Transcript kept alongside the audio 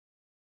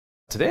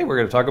Today we're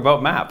going to talk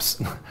about maps,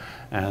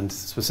 and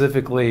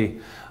specifically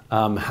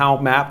how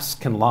maps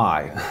can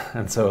lie.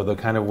 And so the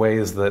kind of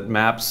ways that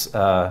maps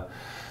are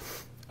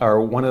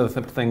one of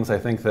the things I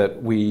think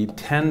that we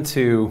tend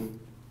to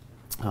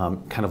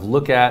kind of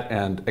look at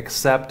and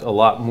accept a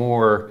lot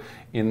more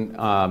in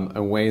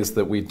ways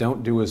that we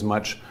don't do as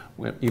much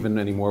even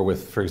anymore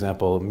with, for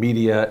example,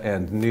 media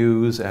and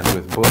news and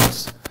with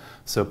books.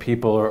 So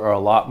people are a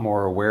lot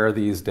more aware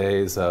these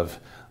days of,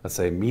 let's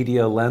say,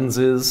 media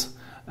lenses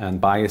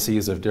and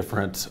biases of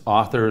different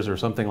authors or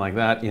something like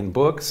that in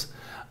books.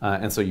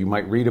 And so you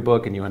might read a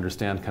book and you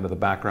understand kind of the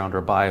background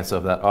or bias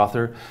of that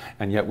author,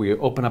 and yet we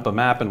open up a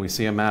map and we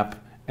see a map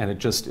and it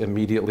just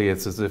immediately,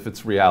 it's as if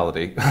it's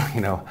reality,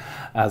 you know,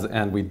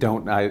 and we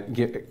don't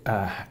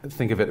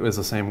think of it as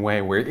the same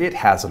way where it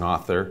has an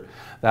author,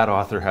 that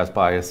author has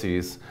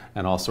biases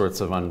and all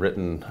sorts of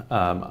unwritten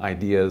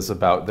ideas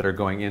about that are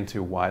going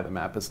into why the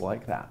map is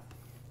like that.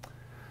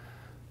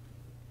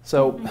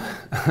 So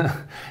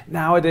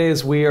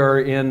nowadays we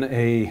are in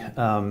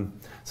a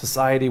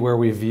society where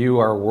we view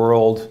our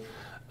world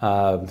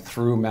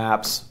through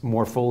maps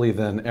more fully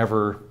than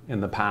ever in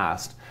the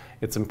past.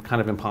 It's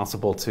kind of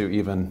impossible to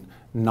even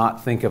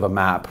not think of a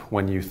map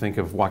when you think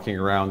of walking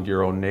around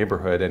your own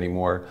neighborhood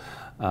anymore.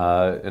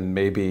 And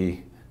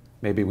maybe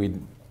we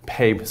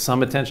pay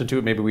some attention to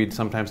it, maybe we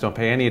sometimes don't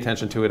pay any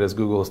attention to it as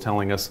Google is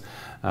telling us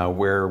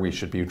where we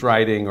should be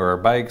riding, or our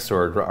bikes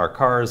or our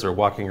cars or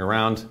walking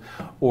around,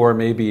 or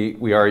maybe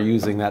we are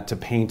using that to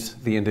paint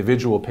the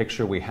individual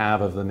picture we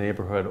have of the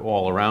neighborhood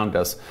all around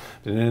us.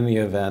 But in any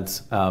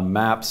event,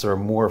 maps are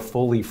more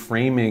fully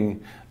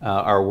framing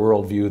our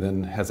worldview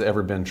than has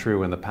ever been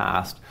true in the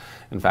past.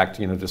 In fact,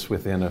 you know, just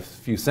within a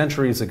few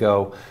centuries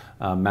ago,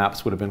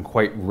 maps would have been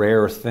quite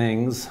rare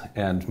things,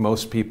 and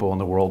most people in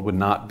the world would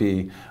not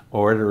be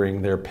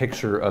ordering their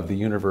picture of the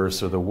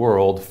universe or the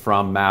world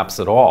from maps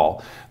at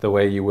all. The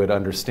way you would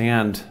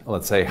understand,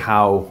 let's say,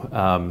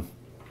 how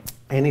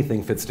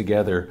anything fits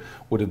together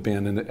would have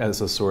been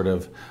as a sort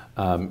of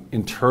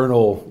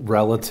internal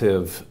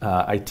relative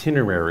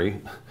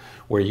itinerary,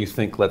 where you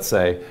think, let's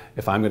say,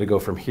 if I'm going to go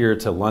from here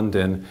to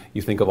London,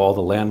 you think of all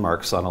the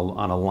landmarks on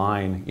a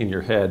line in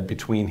your head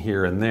between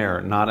here and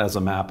there, not as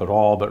a map at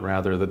all, but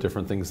rather the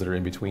different things that are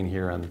in between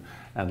here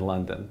and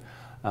London.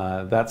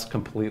 That's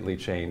completely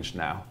changed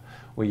now.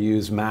 We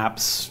use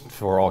maps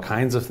for all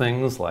kinds of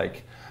things,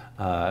 like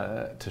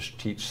to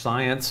teach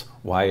science.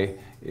 Why,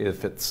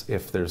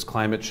 if there's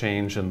climate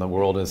change and the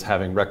world is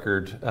having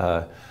record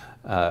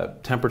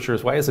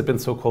temperatures, why has it been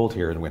so cold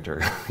here in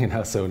winter? You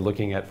know, so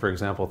looking at, for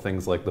example,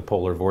 things like the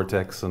polar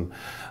vortex, and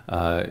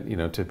you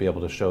know, to be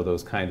able to show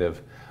those kind of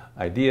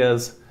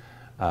ideas.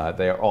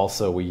 They are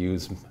also, we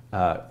use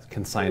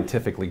can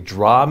scientifically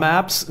draw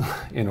maps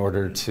in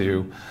order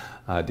to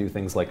do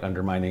things like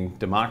undermining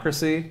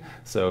democracy.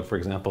 So, for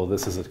example,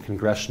 this is a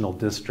congressional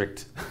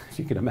district, if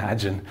you can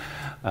imagine,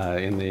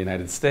 in the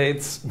United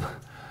States,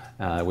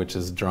 which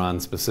is drawn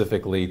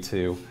specifically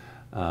to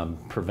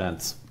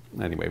prevent,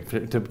 anyway,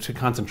 to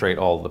concentrate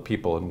all the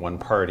people in one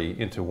party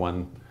into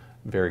one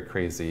very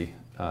crazy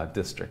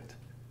district.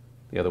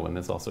 The other one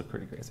is also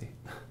pretty crazy.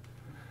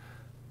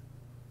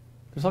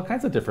 There's all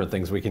kinds of different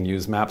things we can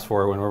use maps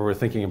for whenever we're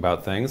thinking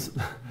about things.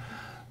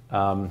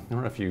 I don't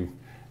know if you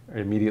are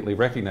immediately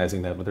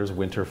recognizing that, but there's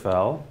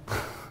Winterfell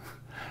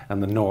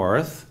and the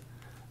north,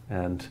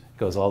 and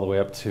goes all the way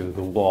up to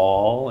the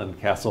Wall and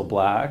Castle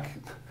Black,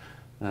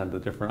 and the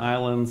different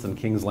islands and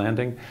King's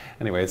Landing.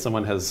 Anyway,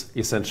 someone has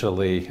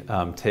essentially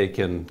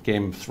taken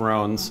Game of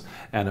Thrones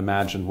and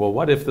imagined, well,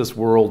 what if this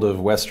world of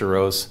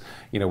Westeros,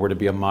 you know, were to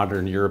be a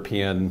modern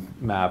European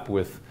map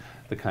with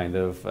the kind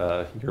of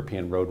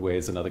European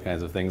roadways and other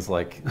kinds of things,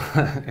 like,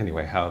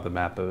 anyway, how the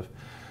map of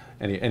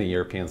any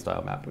European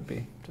style map would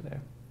be today.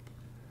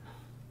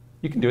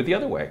 You can do it the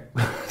other way.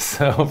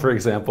 So, for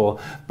example,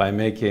 by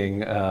making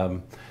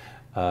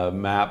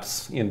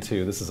maps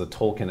into, this is a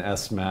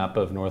Tolkien-esque map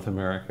of North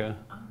America,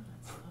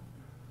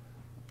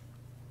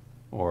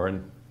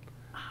 or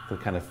the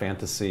kind of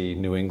fantasy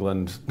New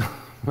England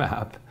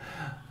map.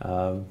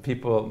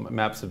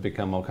 Maps have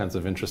become all kinds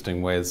of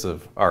interesting ways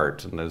of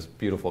art, and there's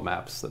beautiful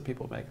maps that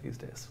people make these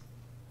days.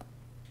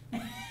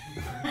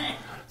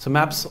 So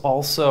maps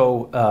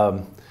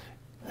also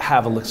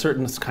have a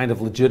certain kind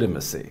of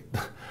legitimacy.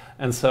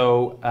 And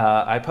so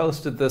I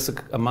posted this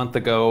a month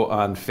ago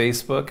on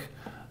Facebook,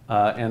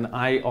 and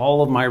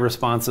all of my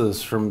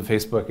responses from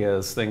Facebook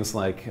is things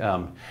like, you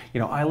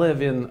know, I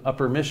live in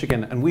Upper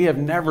Michigan, and we have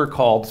never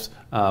called,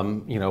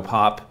 you know,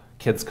 pop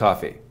kids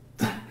coffee.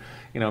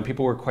 You know,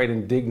 people were quite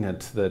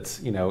indignant that,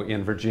 you know,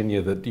 in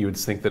Virginia that you would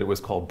think that it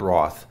was called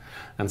broth.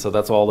 And so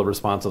that's all the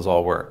responses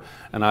all were.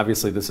 And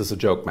obviously this is a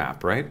joke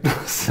map, right?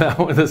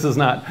 So this is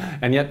not,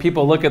 and yet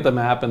people look at the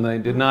map and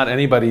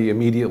anybody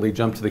immediately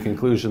jump to the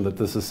conclusion that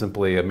this is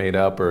simply a made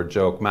up or a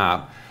joke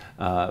map.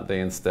 They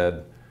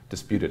instead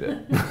disputed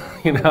it,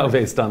 you know,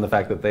 based on the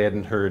fact that they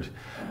hadn't heard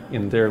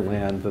in their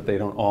land that they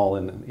don't all,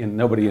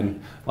 nobody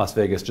in Las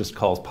Vegas just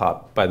calls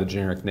pop by the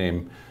generic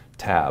name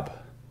Tab.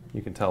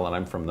 You can tell that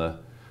I'm from the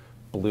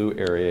blue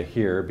area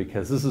here,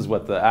 because this is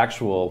what the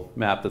actual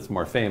map that's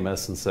more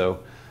famous. And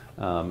so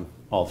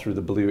all through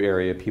the blue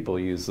area, people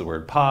use the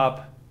word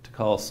pop to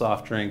call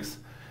soft drinks.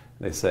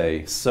 They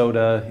say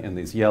soda in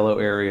these yellow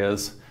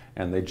areas,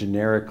 and they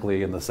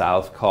generically in the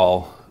South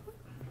call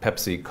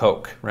Pepsi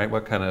Coke, right?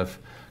 What kind of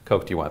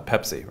Coke do you want?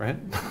 Pepsi, right?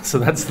 So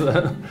that's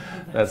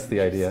the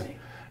idea.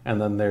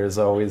 And then there's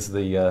always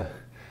the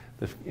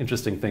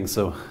interesting thing.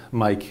 So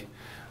Mike,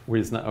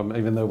 he's not,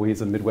 even though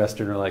he's a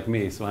Midwesterner like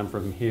me, so I'm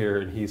from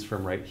here and he's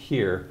from right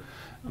here.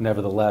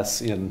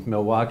 Nevertheless, in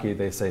Milwaukee,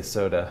 they say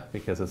soda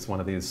because it's one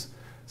of these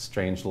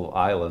strange little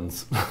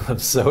islands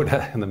of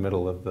soda in the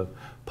middle of the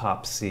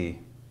Pop Sea.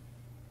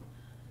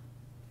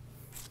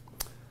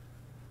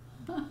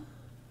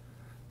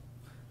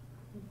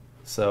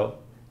 So,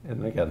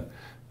 and again,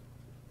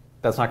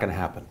 that's not going to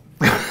happen.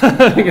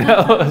 You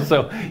know?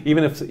 So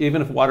even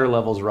if water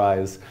levels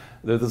rise,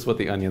 this is what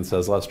the Onion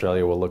says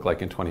Australia will look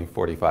like in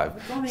 2045.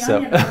 It's on the so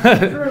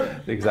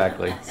Onion.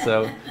 exactly.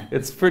 So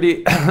it's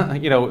pretty,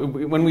 you know,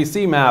 when we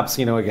see maps,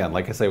 you know, again,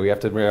 like I say, we have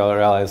to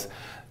realize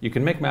you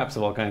can make maps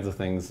of all kinds of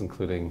things,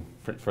 including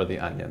for the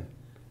Onion.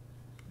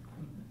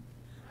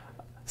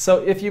 So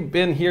if you've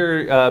been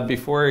here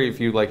before,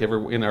 if you like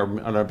ever in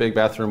our big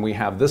bathroom, we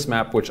have this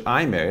map which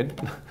I made,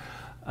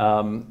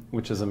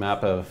 which is a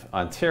map of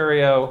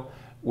Ontario,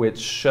 which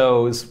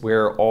shows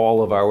where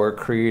all of our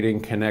creating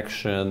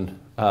connection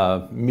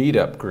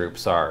meetup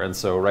groups are. And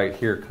so right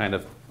here kind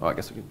of, well, I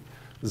guess we can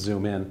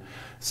zoom in.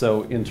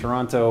 So in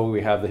Toronto,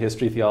 we have the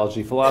History,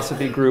 Theology,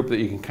 Philosophy group that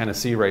you can kind of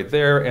see right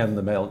there, and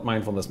the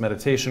Mindfulness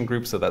Meditation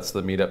group. So that's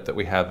the meetup that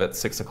we have at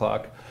 6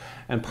 o'clock.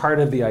 And part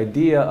of the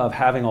idea of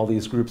having all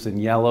these groups in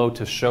yellow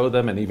to show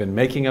them and even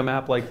making a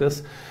map like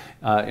this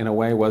in a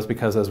way was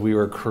because as we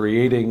were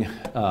creating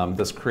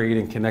this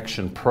Creating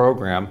Connection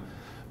program,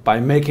 by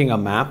making a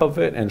map of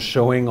it and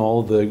showing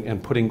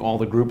and putting all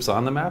the groups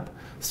on the map,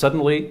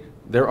 suddenly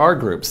there are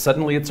groups.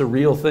 Suddenly it's a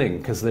real thing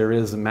because there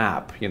is a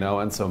map, you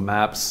know, and so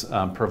maps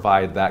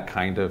provide that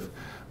kind of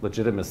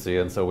legitimacy.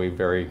 And so we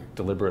very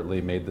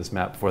deliberately made this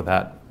map for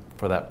that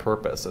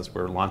purpose as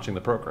we're launching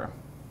the program.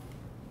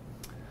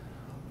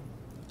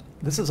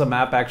 This is a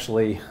map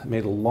actually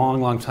made a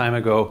long, long time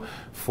ago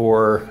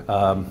for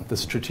the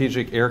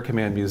Strategic Air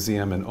Command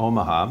Museum in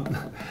Omaha.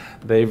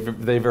 They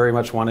very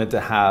much wanted to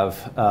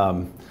have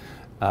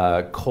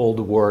Cold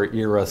War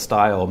era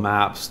style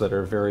maps that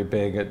are very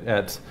big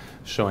at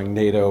showing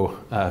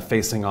NATO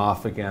facing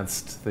off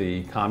against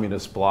the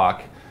communist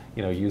bloc,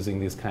 you know, using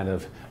these kind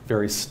of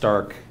very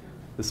stark.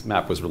 This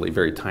map was really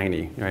very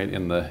tiny, right,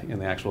 in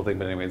the actual thing,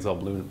 but anyway, it's all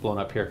blown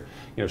up here.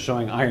 You know,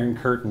 showing Iron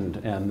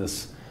Curtain and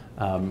this.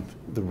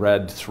 The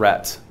red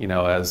threat, you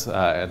know, as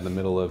in the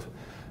middle of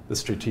the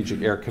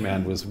Strategic Air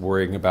Command was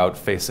worrying about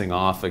facing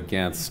off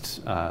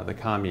against the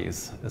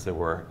commies, as it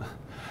were.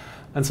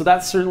 And so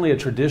that's certainly a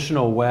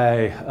traditional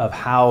way of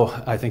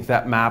how I think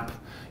that map,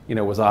 you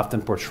know, was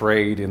often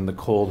portrayed in the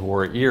Cold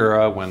War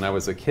era when I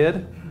was a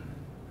kid.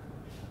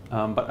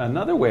 But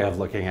another way of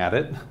looking at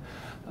it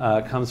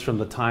comes from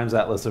the Times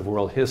Atlas of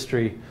World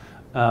History,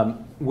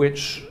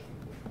 which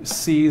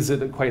sees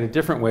it quite a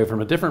different way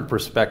from a different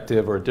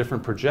perspective or a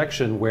different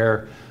projection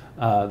where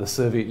the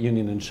Soviet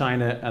Union and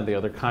China and the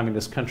other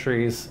communist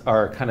countries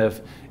are kind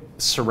of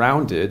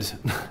surrounded,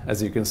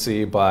 as you can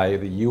see, by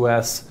the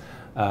US,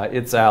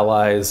 its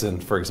allies,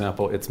 and for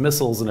example, its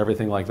missiles and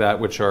everything like that,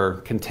 which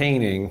are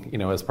containing, you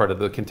know, as part of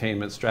the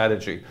containment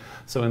strategy.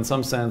 So in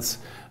some sense,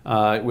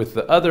 with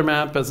the other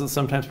map, as it's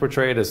sometimes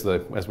portrayed, as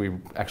we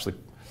actually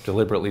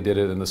deliberately did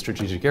it in the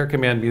Strategic Air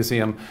Command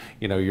Museum,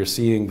 you know, you're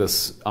seeing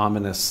this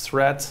ominous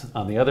threat.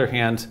 On the other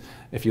hand,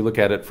 if you look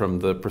at it from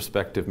the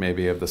perspective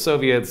maybe of the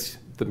Soviets,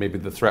 that maybe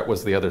the threat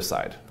was the other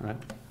side, right?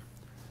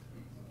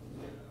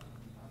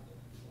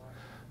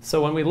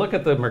 So when we look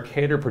at the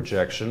Mercator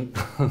projection,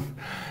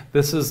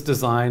 this is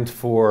designed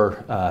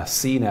for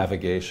sea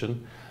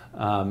navigation,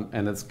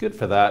 and it's good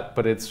for that,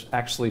 but it's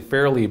actually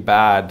fairly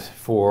bad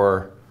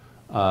for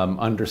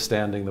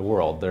understanding the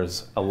world.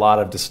 There's a lot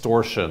of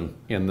distortion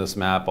in this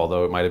map,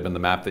 although it might have been the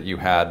map that you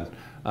had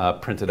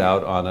printed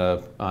out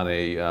on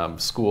a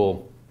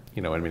school,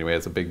 you know, in many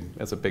ways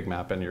as a big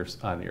map on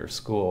your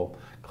school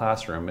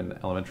classroom in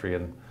elementary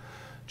and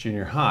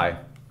junior high.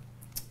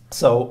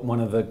 So one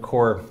of the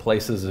core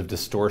places of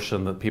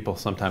distortion that people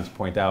sometimes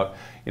point out,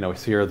 you know,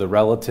 is here the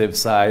relative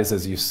size,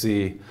 as you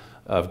see,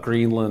 of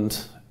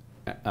Greenland,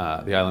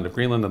 the island of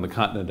Greenland, and the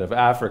continent of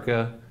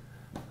Africa.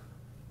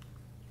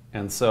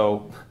 And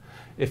so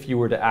if you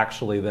were to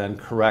actually then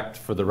correct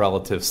for the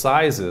relative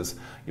sizes,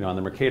 you know, on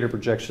the Mercator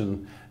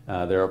projection,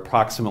 they're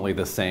approximately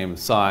the same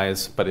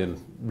size, but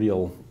in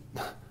real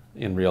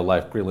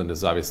life, Greenland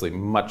is obviously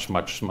much,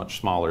 much, much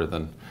smaller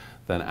than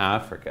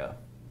Africa.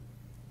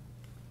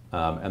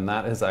 And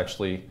that is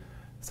actually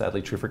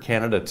sadly true for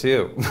Canada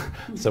too.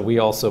 So we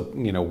also,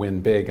 you know,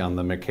 win big on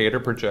the Mercator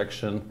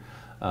projection.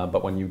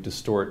 But when you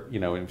distort, you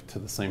know, to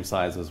the same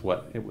size as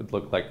what it would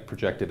look like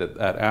projected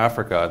at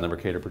Africa in the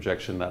Mercator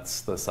projection,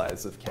 that's the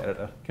size of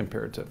Canada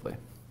comparatively.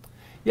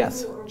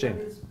 Yes,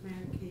 Jane.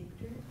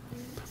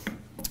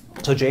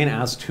 So Jane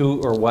asked who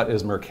or what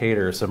is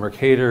Mercator. So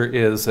Mercator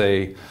is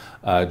a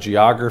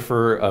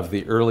geographer of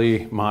the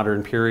early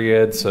modern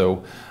period.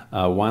 So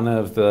one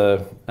of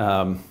the,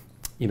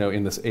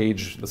 in this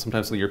age,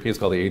 sometimes the Europeans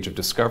call the age of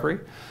discovery.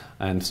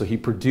 And so he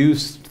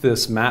produced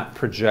this map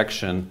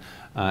projection.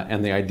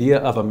 And the idea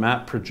of a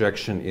map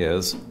projection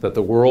is that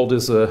the world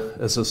is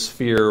a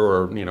sphere,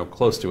 or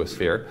close to a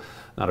sphere,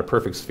 not a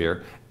perfect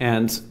sphere.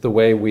 And the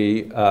way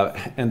we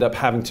end up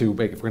having to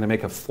make, if we're going to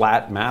make a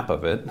flat map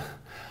of it,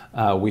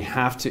 we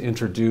have to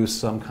introduce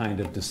some kind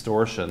of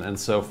distortion. And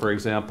so, for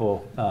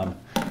example,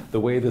 the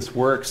way this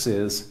works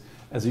is,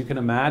 as you can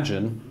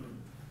imagine,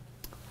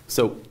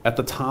 so at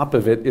the top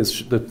of it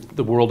is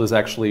the world is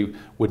actually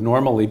would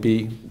normally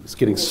be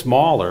getting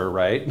smaller,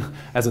 right,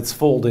 as it's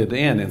folded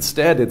in.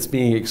 Instead, it's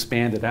being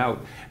expanded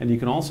out. And you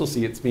can also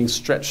see it's being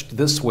stretched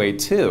this way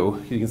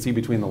too. You can see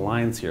between the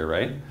lines here,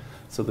 right?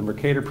 So the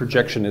Mercator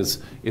projection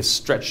is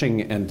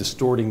stretching and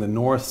distorting the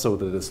north so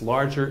that it's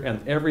larger,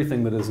 and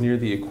everything that is near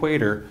the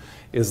equator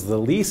is the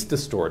least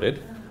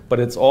distorted, but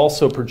it's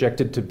also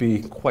projected to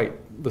be quite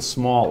the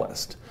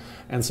smallest.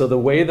 And so the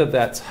way that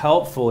that's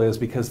helpful is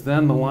because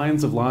then the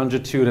lines of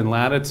longitude and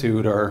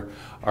latitude are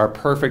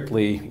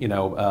perfectly,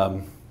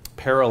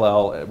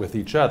 parallel with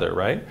each other,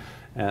 right?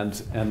 And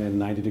in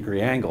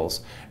 90-degree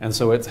angles. And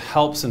so it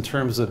helps in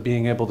terms of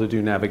being able to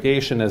do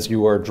navigation as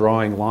you are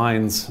drawing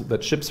lines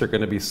that ships are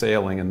going to be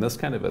sailing and this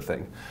kind of a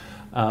thing.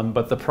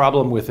 But the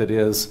problem with it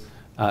is,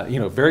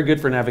 very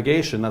good for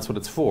navigation, that's what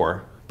it's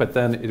for, but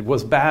then it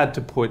was bad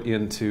to put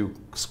into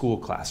school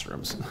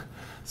classrooms.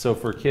 So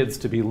for kids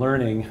to be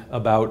learning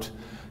about,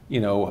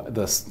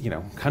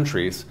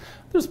 countries,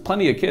 there's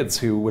plenty of kids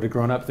who would have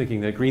grown up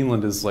thinking that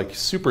Greenland is like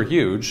super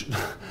huge.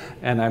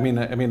 And I mean,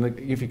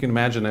 if you can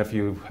imagine, if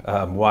you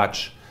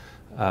watch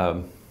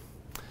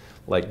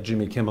like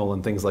Jimmy Kimmel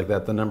and things like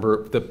that,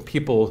 the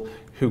people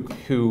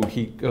who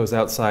he goes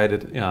outside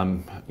at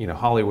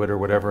Hollywood or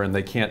whatever, and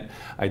they can't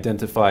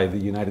identify the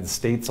United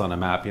States on a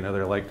map.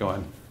 They're like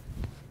going,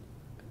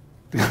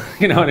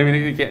 you know what I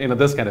mean? You can't,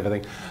 this kind of a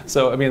thing.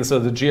 So so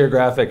the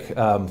geographic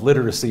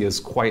literacy is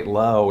quite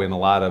low in a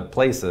lot of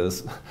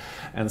places,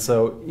 and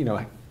so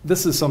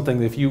this is something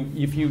that if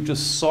you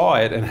just saw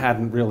it and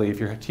hadn't really, if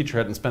your teacher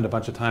hadn't spent a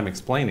bunch of time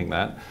explaining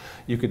that,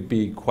 you could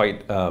be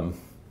quite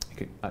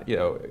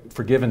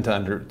forgiven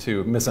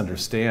to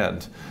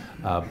misunderstand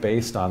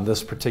based on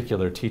this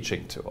particular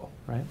teaching tool,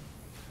 right?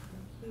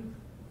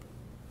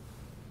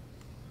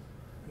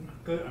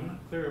 I'm not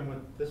clear on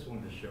what this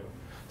one is showing.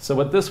 So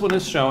what this one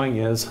is showing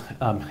is,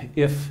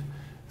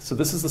 so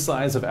this is the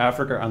size of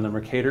Africa on the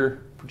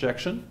Mercator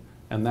projection,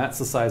 and that's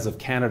the size of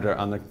Canada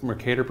on the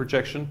Mercator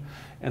projection.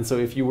 And so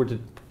if you were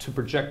to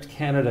project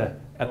Canada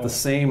at the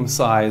same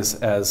size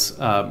as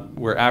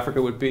where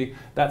Africa would be,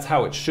 that's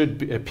how it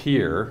should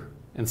appear.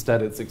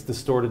 Instead, it's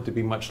distorted to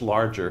be much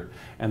larger,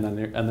 and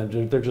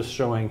then they're just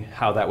showing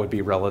how that would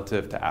be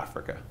relative to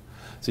Africa.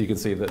 So you can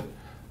see that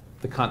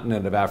the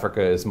continent of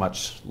Africa is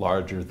much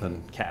larger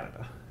than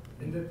Canada.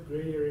 In that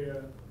gray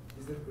area,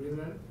 is that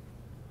Greenland?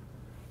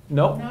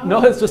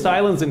 No, it's just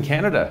islands in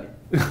Canada.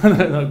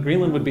 No,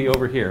 Greenland would be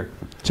over here.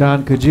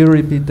 John, could you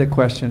repeat the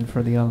question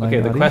for the online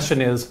audience? The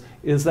question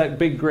is that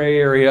big gray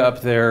area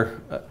up there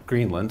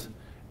Greenland?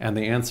 And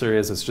the answer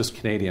is it's just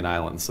Canadian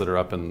islands that are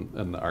up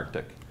in the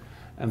Arctic.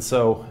 And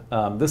so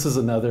this is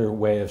another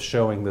way of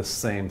showing this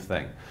same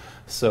thing.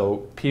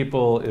 So if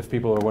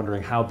people are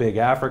wondering how big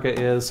Africa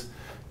is,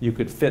 you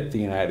could fit the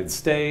United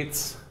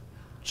States,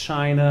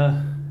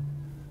 China,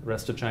 the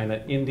rest of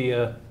China,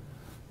 India,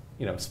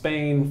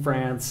 Spain,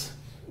 France,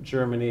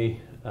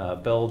 Germany,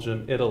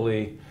 Belgium,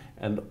 Italy,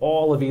 and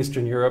all of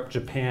Eastern Europe,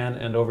 Japan,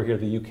 and over here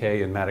the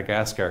UK and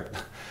Madagascar.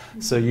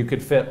 So you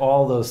could fit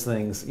all those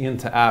things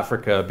into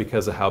Africa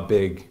because of how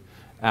big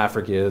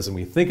Africa is, and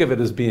we think of it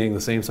as being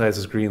the same size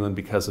as Greenland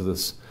because of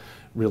this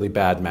really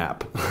bad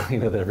map,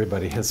 that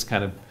everybody is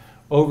kind of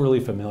overly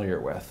familiar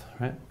with,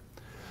 right?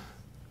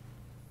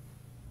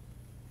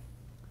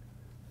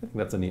 I think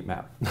that's a neat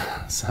map.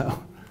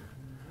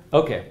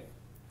 Okay,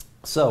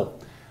 so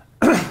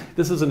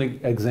this is an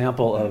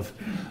example of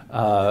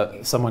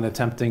someone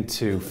attempting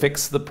to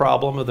fix the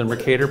problem of the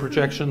Mercator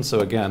projection. So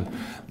again,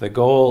 the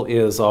goal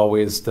is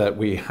always that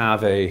we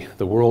have the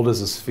world is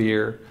a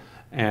sphere,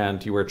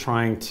 and you are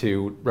trying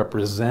to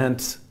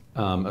represent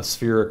a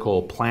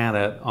spherical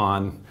planet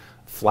on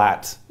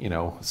flat,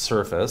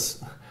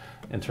 surface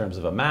in terms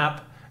of a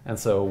map. And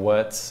so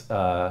what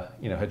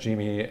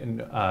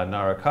Hajime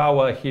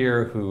Narakawa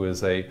here, who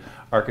is an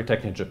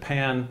architect in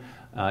Japan,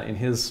 in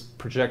his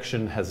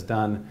projection has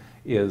done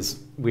is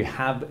we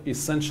have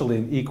essentially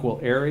an equal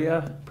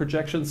area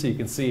projection, so you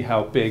can see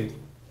how big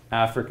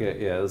Africa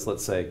is,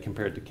 let's say,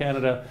 compared to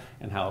Canada,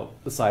 and how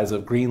the size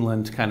of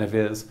Greenland kind of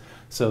is.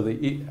 So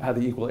how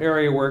the equal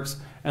area works,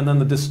 and then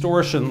the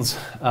distortions,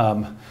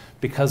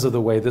 because of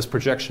the way this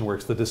projection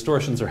works, the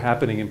distortions are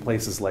happening in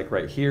places like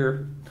right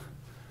here,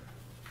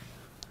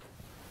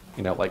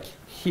 like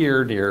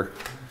here near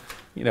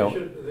you know,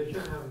 they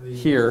should have the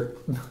here.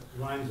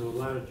 lines of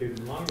latitude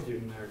and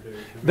longitude in there too.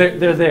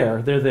 They're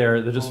there.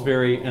 They're just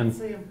very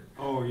and.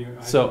 Oh,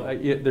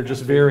 They're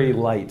just very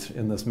light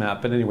in this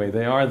map. But anyway,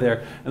 they are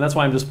there. And that's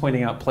why I'm just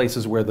pointing out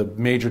places where the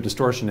major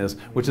distortion is,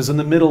 which is in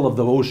the middle of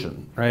the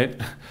ocean, right?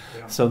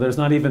 Yeah. So there's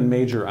not even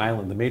major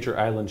island. The major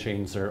island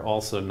chains are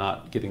also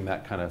not getting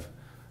that kind of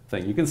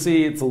thing. You can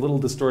see it's a little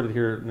distorted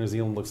here. New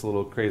Zealand looks a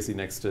little crazy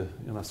next to,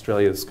 in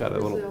Australia's got a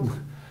little,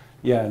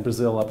 yeah, and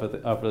Brazil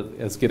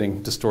is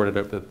getting distorted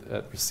up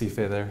at Recife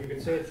there. You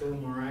could say it's a little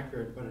more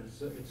accurate, but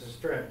it's a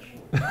stretch.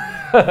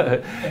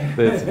 The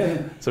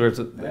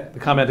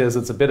comment is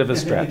it's a bit of a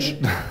stretch.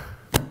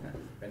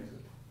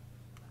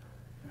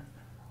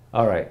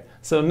 All right.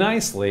 So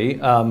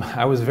nicely,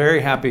 I was very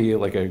happy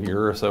like a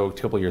year or so, a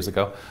couple years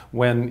ago,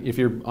 when if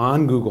you're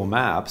on Google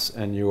Maps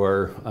and you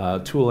are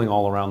tooling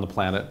all around the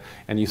planet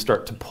and you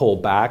start to pull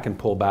back,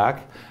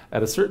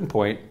 at a certain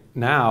point,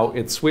 now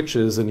it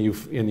switches and you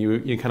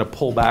kind of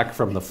pull back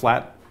from the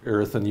flat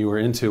Earth and you are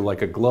into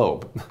like a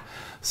globe.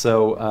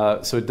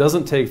 So it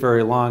doesn't take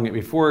very long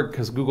before,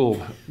 because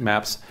Google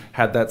Maps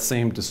had that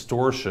same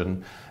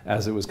distortion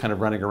as it was kind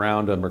of running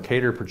around a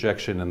Mercator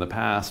projection in the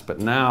past, but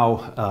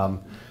now,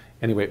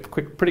 anyway,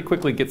 pretty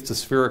quickly gets to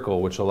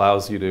spherical, which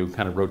allows you to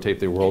kind of rotate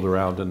the world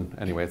around, and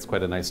anyway, it's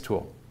quite a nice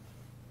tool.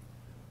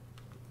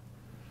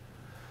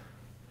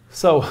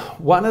 So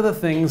one of the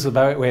things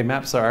about the way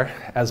maps are,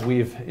 as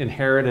we've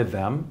inherited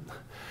them,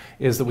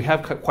 is that we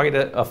have quite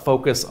a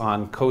focus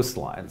on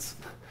coastlines.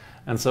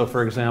 And so,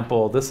 for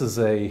example, this is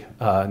a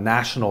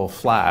national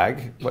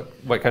flag.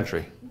 What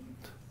country?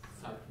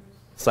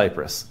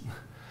 Cyprus.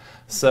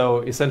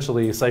 So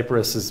essentially,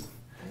 Cyprus is,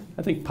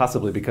 I think,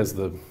 possibly because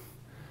they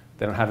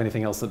don't have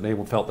anything else that they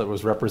felt that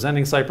was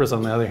representing Cyprus.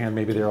 On the other hand,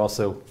 maybe they're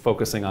also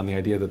focusing on the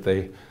idea that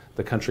the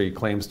country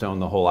claims to own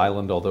the whole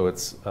island, although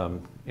it's,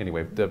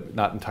 anyway,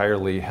 not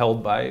entirely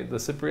held by the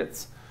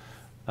Cypriots.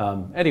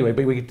 Anyway,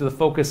 but the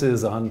focus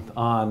is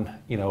on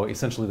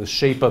essentially the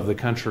shape of the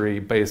country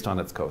based on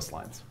its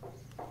coastlines.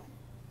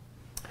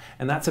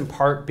 And that's in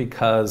part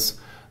because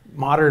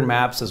modern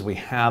maps as we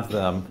have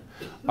them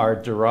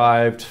are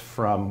derived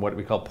from what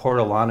we call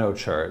Portolano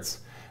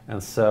charts.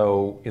 And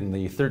so in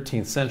the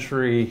 13th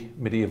century,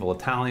 medieval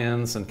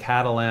Italians and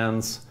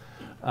Catalans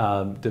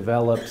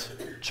developed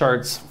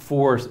charts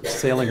for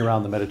sailing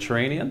around the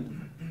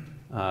Mediterranean,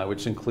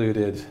 which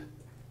included,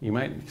 you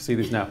might see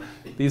these now,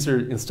 these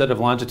are, instead of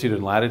longitude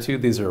and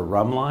latitude, these are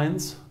rhumb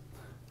lines.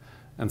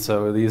 And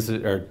so these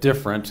are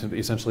different.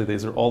 Essentially,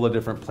 these are all the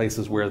different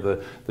places where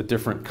the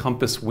different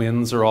compass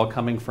winds are all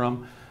coming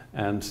from.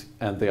 And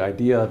the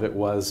idea of it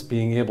was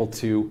being able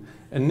to,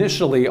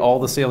 initially, all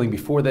the sailing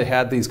before they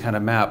had these kind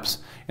of maps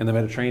in the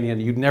Mediterranean,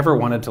 you never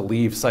wanted to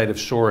leave sight of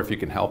shore if you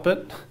can help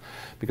it.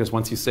 Because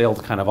once you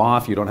sailed kind of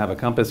off, you don't have a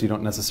compass, you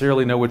don't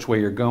necessarily know which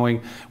way you're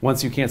going.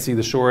 Once you can't see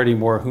the shore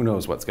anymore, who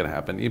knows what's going to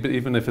happen.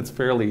 Even if it's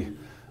fairly,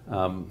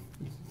 you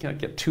can't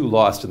get too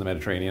lost in the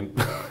Mediterranean,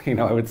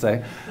 I would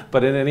say.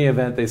 But in any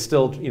event, they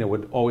still,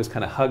 would always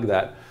kind of hug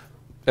that.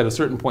 At a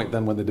certain point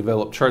then, when they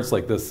developed charts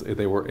like this,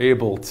 they were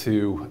able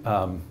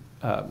to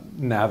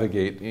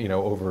navigate,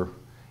 over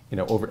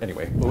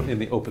anyway, in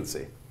the open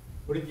sea.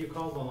 What did you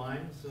call the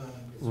lines?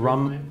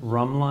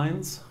 Rhumb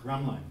lines.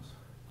 Rhumb lines.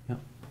 Yeah.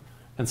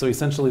 And so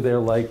essentially they're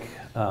like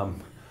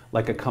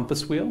a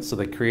compass wheel. So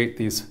they create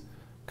these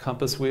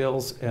compass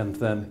wheels, and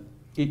then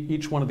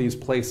each one of these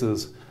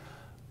places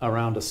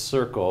around a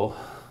circle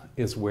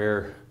is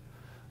where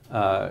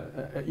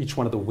each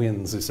one of the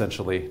winds,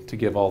 essentially, to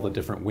give all the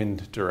different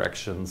wind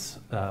directions.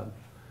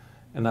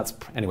 And that's,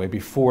 anyway,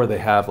 before they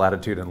have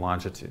latitude and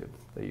longitude,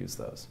 they use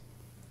those.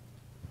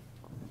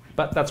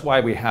 But that's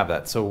why we have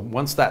that. So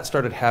once that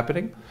started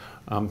happening,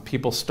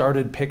 people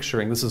started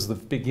picturing, this is the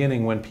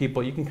beginning when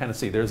people, you can kind of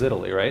see, there's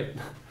Italy, right?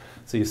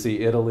 So you see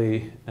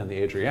Italy and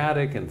the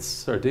Adriatic and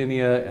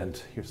Sardinia,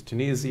 and here's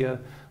Tunisia,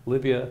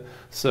 Libya.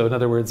 So in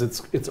other words,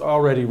 it's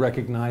already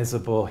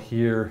recognizable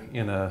here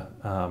in a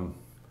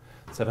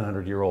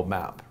 700-year-old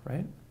map,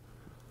 right?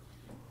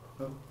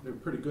 Well, they're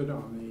pretty good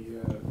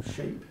on the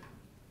shape.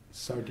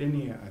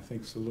 Sardinia, I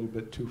think, is a little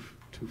bit too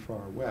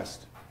far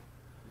west.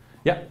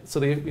 Yeah, so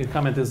the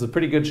comment is a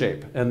pretty good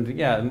shape. And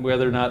yeah, and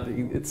whether or not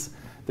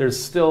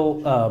there's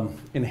still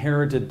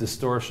inherited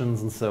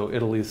distortions, and so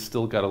Italy's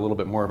still got a little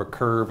bit more of a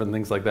curve and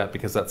things like that,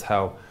 because that's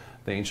how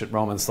the ancient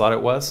Romans thought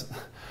it was.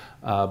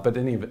 But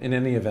in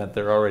any event,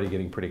 they're already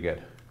getting pretty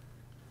good.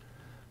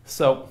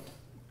 So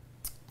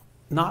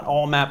not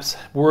all maps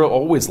were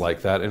always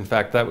like that. In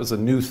fact, that was a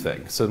new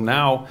thing. So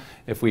now,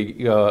 if we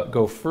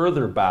go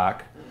further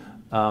back,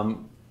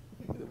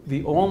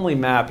 the only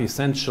map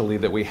essentially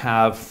that we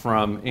have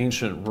from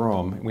ancient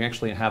Rome, we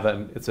actually have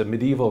it's a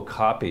medieval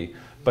copy,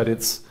 but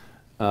it's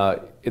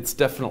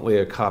definitely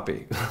a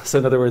copy. So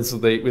in other words,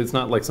 it's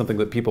not like something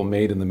that people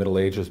made in the Middle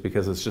Ages,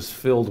 because it's just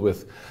filled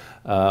with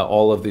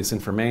all of this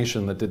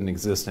information that didn't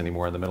exist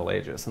anymore in the Middle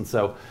Ages. And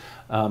so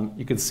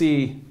you can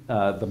see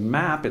the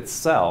map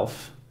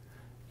itself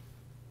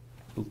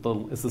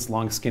is this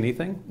long skinny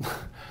thing.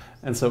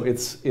 And so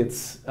it's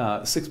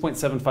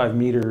 6.75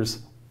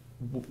 meters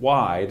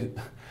wide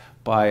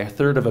by a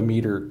third of a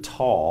meter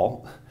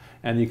tall.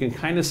 And you can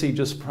kind of see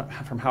just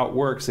from how it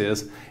works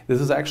is, this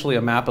is actually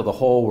a map of the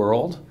whole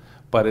world,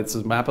 but it's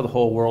a map of the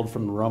whole world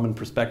from the Roman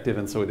perspective,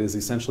 and so it is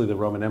essentially the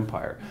Roman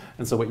Empire.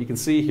 And so what you can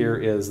see here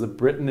is that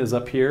Britain is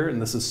up here,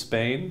 and this is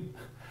Spain.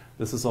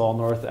 This is all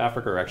North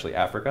Africa, or actually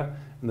Africa.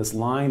 And this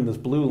line, this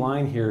blue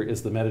line here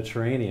is the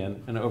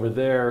Mediterranean, and over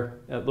there,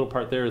 that little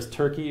part there is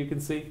Turkey, you can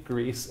see,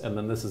 Greece, and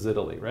then this is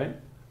Italy, right?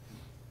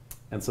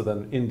 And so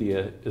then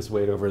India is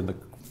way over in the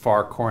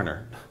far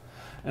corner.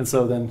 And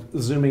so then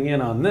zooming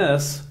in on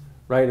this,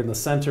 right in the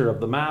center of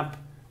the map,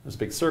 there's a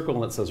big circle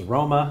and it says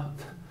Roma.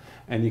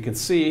 And you can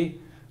see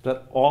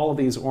that all of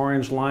these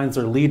orange lines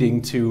are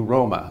leading to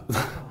Roma.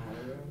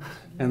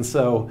 And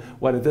so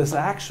what this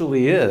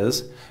actually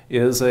is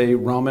a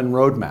Roman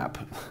road map.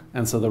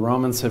 And so the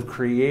Romans have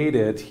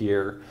created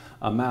here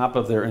a map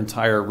of their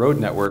entire road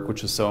network,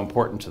 which is so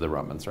important to the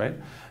Romans, right?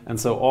 And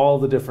so all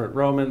the different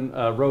Roman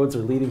roads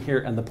are leading here.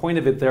 And the point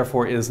of it,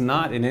 therefore, is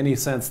not in any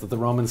sense that the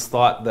Romans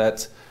thought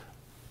that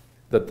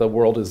the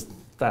world is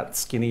that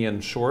skinny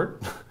and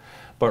short,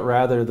 but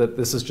rather that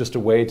this is just a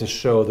way to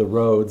show the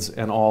roads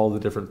and all the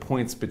different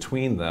points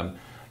between them,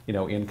 you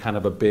know, in kind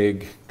of a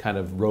big kind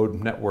of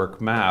road network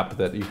map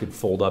that you could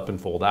fold up and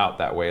fold out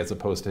that way, as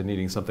opposed to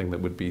needing something that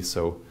would be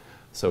so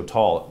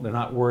tall. They're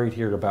not worried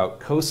here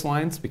about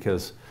coastlines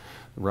because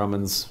the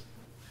Romans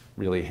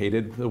really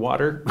hated the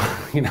water,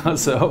 you know,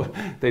 so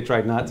they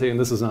tried not to, and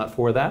this is not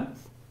for that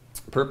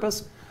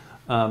purpose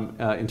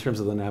in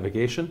terms of the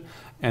navigation.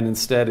 And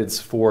instead, it's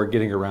for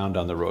getting around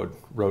on the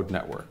road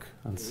network.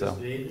 And Is it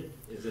dated?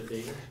 Is it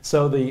dated?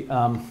 So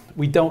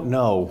we don't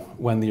know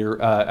when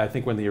I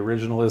think when the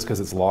original is, because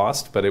it's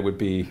lost, but it would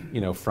be,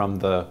 you know, from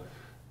the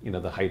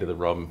height of the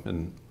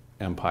Roman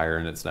Empire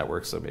and its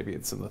network. So maybe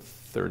it's in the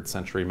 3rd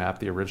century map,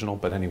 the original.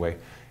 But anyway,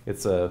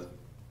 it's the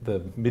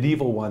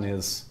medieval one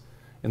is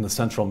in the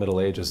Central Middle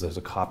Ages. There's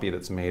a copy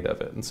that's made of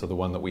it, and so the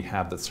one that we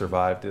have that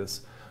survived is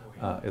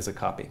a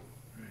copy.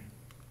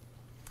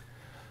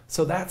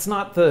 So that's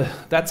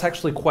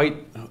actually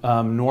quite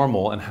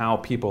normal, and how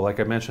people, like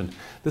I mentioned,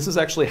 this is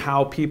actually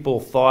how people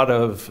thought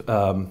of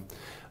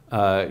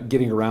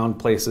getting around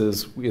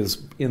places,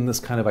 is in this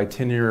kind of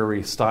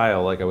itinerary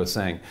style, like I was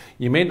saying.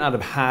 You may not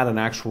have had an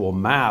actual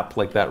map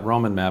like that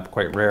Roman map,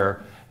 quite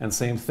rare, and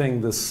same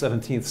thing, this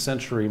 17th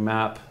century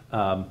map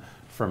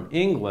from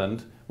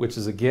England, which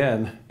is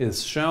again,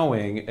 is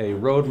showing a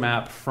road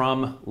map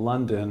from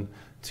London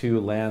to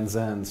Land's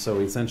End. So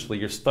essentially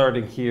you're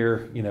starting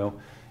here, you know,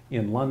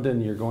 in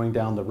London, you're going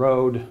down the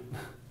road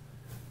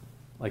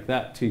like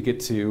that to get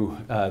to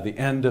the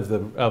end of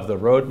the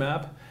road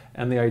map.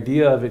 And the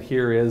idea of it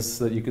here is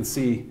that you can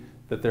see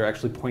that they're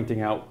actually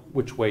pointing out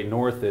which way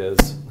north is,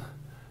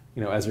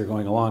 you know, as you're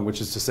going along, which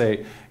is to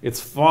say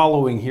it's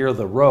following here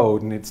the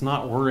road, and it's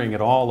not worrying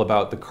at all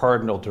about the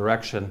cardinal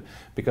direction,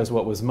 because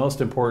what was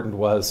most important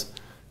was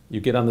you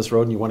get on this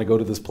road and you want to go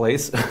to this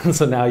place.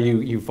 So now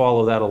you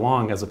follow that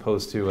along, as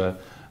opposed to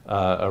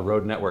a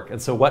road network.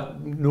 And so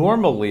what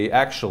normally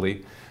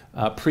actually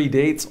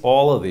predates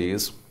all of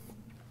these,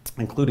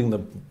 including the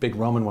big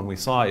Roman one we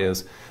saw,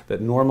 is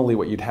that normally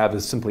what you'd have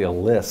is simply a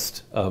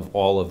list of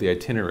all of the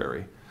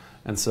itinerary.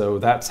 And so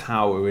that's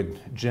how it would,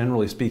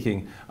 generally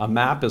speaking, a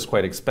map is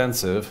quite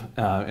expensive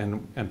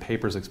and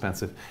paper's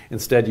expensive.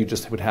 Instead, you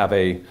just would have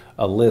a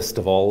list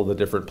of all of the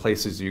different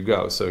places you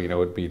go. So, you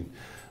know, it'd be,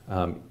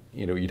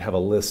 you know, you'd have a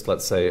list,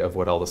 let's say, of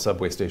what all the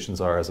subway stations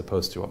are, as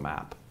opposed to a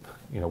map,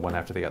 you know, one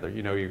after the other.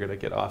 You know, you're going to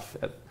get off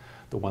at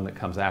the one that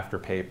comes after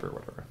Pape or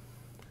whatever,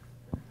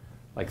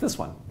 like this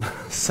one.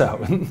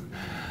 So,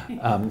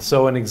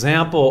 so an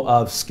example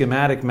of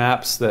schematic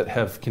maps that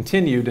have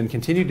continued and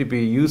continue to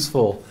be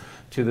useful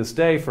to this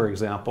day, for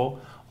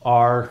example,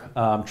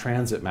 are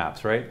transit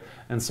maps, right?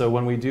 And so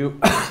when we do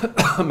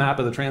a map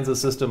of the transit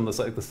system,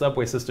 like the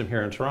subway system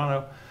here in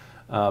Toronto,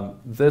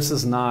 this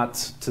is not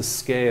to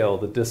scale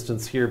the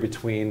distance here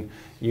between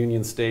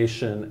Union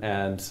Station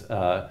and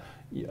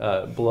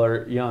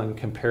Bloor Young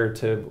compared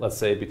to, let's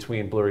say,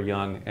 between Bloor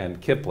Young and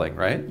Kipling,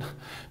 right?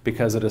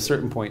 Because at a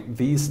certain point,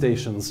 these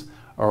stations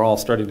are all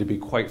starting to be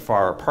quite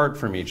far apart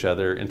from each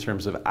other in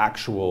terms of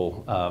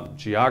actual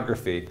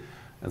geography.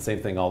 And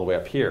same thing all the way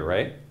up here,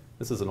 right?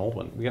 This is an old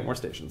one. We got more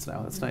stations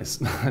now. That's nice.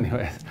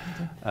 Anyway,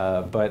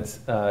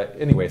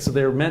 anyway, so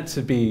they're meant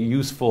to be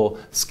useful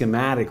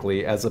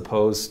schematically, as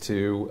opposed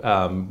to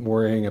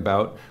worrying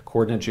about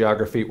coordinate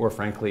geography, or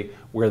frankly,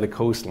 where the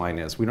coastline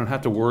is. We don't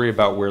have to worry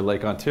about where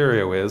Lake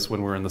Ontario is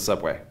when we're in the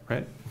subway,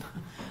 right?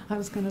 I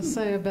was going to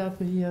say about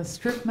the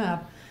strip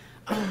map.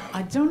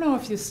 I don't know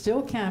if you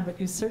still can, but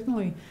you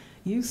certainly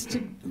used to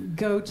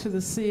go to the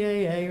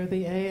CAA or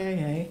the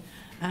AAA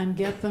and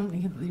get them.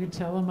 You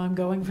tell them, I'm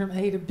going from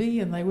A to B,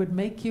 and they would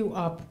make you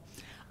up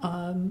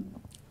a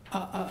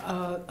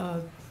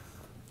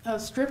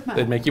strip map.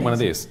 They'd make you one of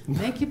these.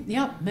 Make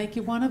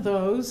you one of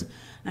those,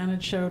 and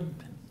it showed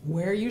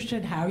where you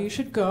should, how you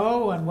should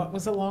go, and what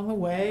was along the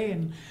way,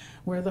 and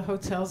where the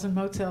hotels and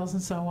motels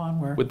and so on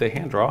were. Would they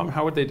hand draw them?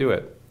 How would they do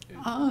it?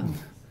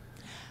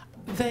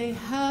 They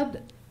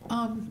had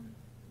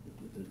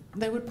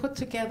they would put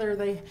together.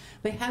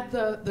 They had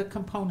the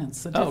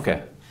components. The Oh, okay.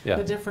 different, Yeah.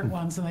 The different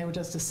ones, and they would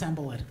just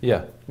assemble it.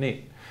 Yeah,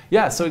 neat.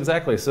 Yeah, so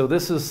exactly. So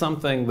this is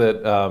something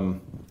that,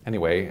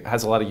 anyway,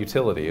 has a lot of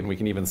utility, and we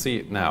can even see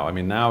it now. I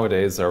mean,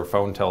 nowadays our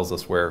phone tells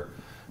us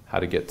how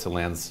to get to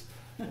Land's,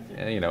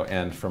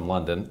 end from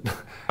London,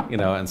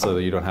 and so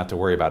that you don't have to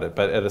worry about it.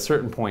 But at a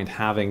certain point,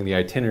 having the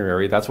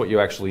itinerary, that's what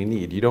you actually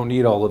need. You don't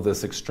need all of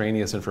this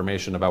extraneous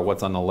information about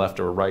what's on the left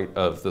or right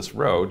of this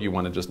road. You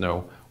want to just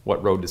know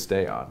what road to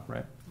stay on,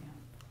 right?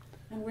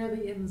 Yeah. And where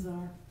the inns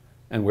are.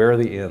 And where are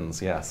the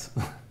inns, yes.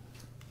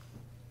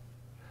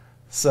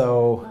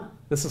 So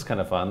this is kind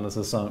of fun. This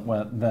is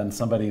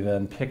somebody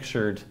then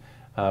pictured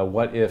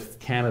what if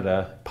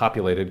Canada,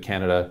 populated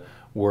Canada,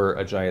 were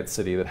a giant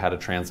city that had a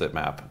transit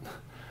map.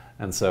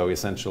 And so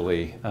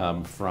essentially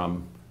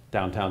from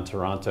downtown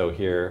Toronto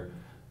here,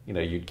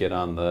 you'd get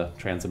on the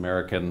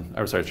Trans-Canadian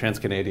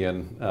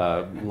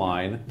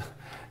line,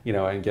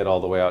 and get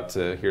all the way out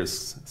to,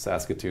 here's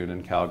Saskatoon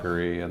and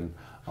Calgary, and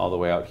all the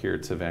way out here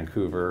to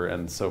Vancouver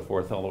and so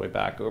forth, all the way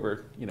back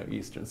over,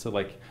 eastern.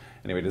 So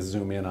anyway, to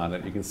zoom in on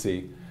it, you can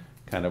see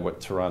kind of what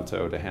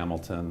Toronto to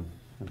Hamilton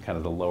and kind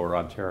of the lower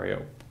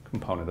Ontario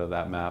component of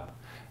that map.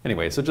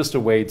 Anyway, so just a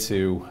way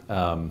to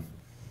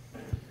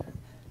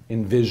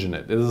envision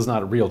it. This is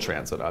not a real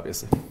transit,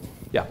 obviously.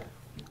 Yeah.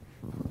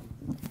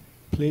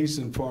 Please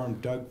inform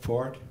Doug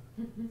Ford.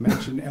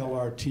 Mention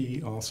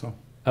LRT also.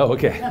 Oh,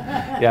 okay.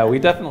 Yeah, we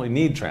definitely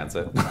need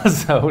transit.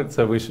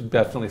 so we should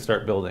definitely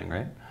start building,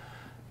 right?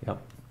 Yep.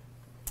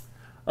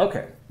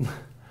 Okay.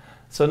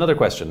 So another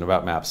question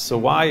about maps. So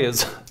why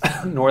is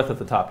north at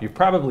the top? You've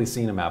probably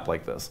seen a map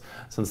like this,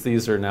 since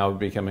these are now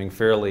becoming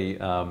fairly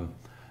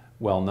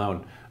well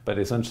known. But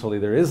essentially,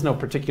 there is no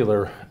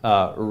particular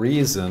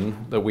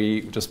reason that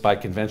we, just by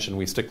convention,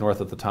 we stick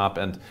north at the top.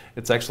 And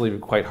it's actually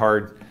quite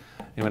hard.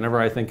 And whenever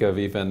I think of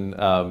even,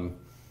 I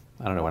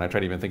don't know, when I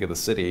try to even think of the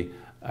city,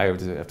 I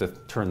have to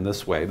turn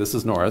this way. This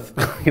is north,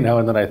 and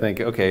then I think,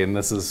 okay, and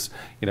this is,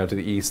 to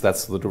the east,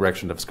 that's the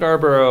direction of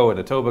Scarborough and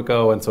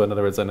Etobicoke, and so in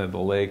other words, under the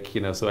lake,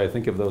 so I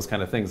think of those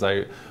kind of things.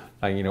 I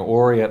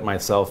orient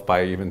myself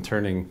by even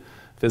turning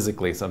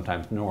physically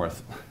sometimes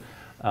north.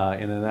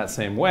 And in that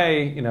same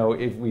way,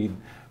 if we,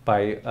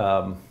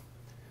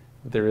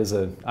 there is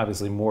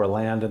obviously more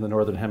land in the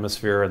Northern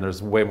Hemisphere, and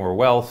there's way more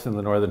wealth in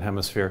the Northern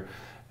Hemisphere,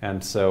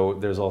 and so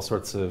there's all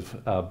sorts of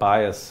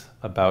bias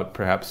about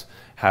perhaps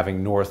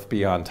having north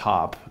be on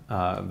top,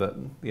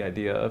 the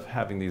idea of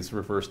having these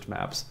reversed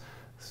maps,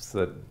 so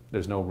that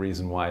there's no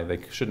reason why they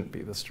shouldn't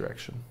be this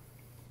direction.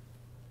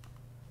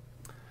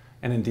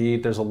 And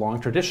indeed, there's a long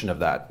tradition of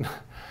that.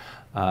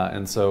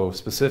 And so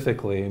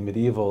specifically,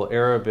 medieval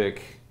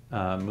Arabic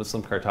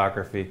Muslim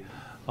cartography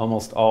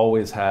almost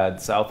always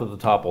had south of the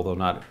top, although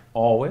not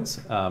always.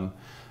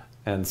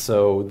 And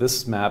so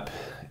this map,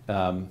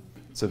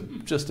 it's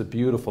just a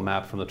beautiful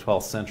map from the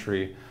 12th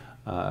century.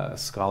 A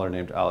scholar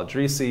named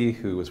Al-Idrisi,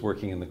 who was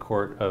working in the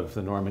court of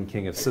the Norman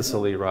king of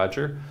Sicily,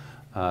 Roger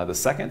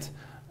II.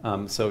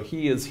 So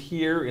he is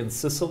here in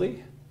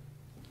Sicily.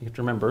 You have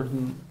to remember,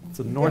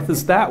 so north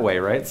is that way,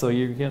 right? So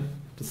you get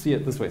to see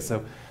it this way.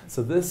 So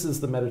this is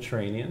the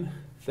Mediterranean.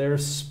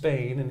 There's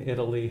Spain and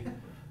Italy,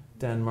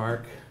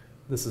 Denmark.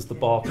 This is the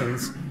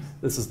Balkans.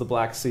 This is the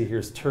Black Sea.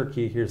 Here's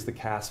Turkey. Here's the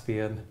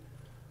Caspian,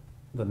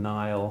 the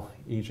Nile,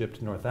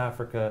 Egypt, North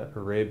Africa,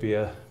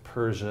 Arabia,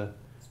 Persia.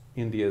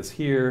 India is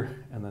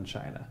here, and then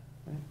China.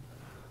 Right?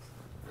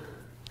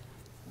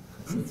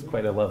 So it's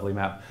quite a lovely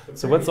map.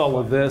 So what's all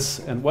of this,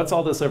 and what's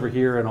all this over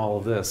here, and all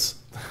of this?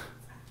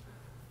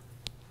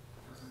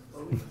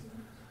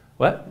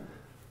 What?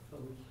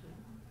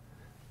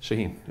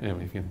 Shaheen. Yeah,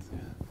 you can.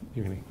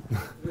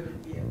 Would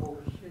it be an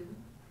ocean?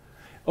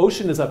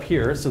 Ocean is up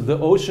here. So the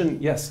ocean,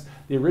 yes,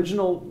 the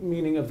original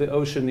meaning of the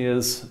ocean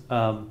is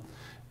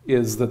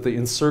that the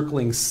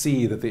encircling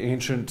sea that the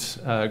ancient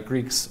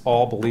Greeks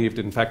all believed.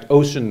 In fact,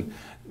 ocean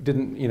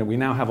didn't, we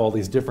now have all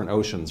these different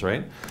oceans,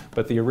 right?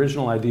 But the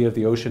original idea of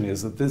the ocean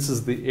is that this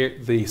is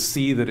the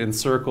sea that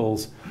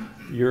encircles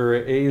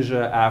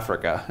Eurasia,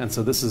 Africa. And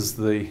so this is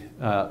the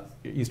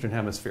Eastern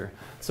Hemisphere.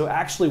 So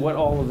actually what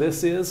all of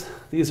this is,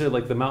 these are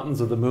like the mountains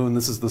of the moon.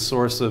 This is the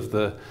source of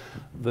the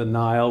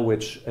Nile,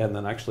 and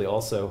then actually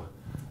also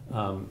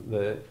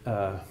the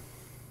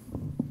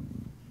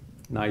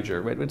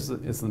Niger, right, which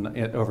is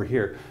over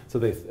here. So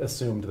they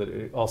assumed that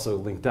it also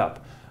linked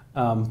up.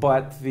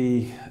 But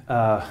the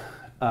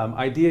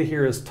idea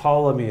here is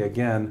Ptolemy,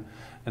 again,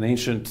 an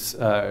ancient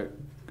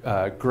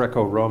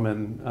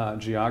Greco-Roman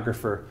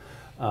geographer,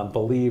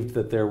 believed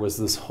that there was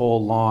this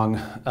whole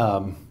long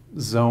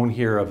zone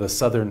here of the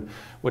southern,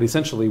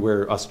 essentially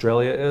where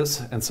Australia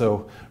is. And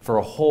so for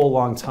a whole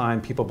long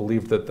time, people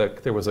believed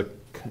that there was a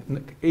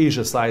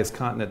Asia-sized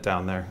continent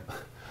down there.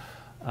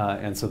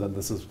 And so then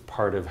this is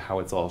part of how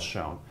it's all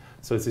shown.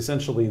 So it's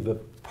essentially the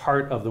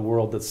part of the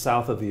world that's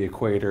south of the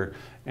equator,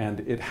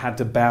 and it had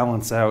to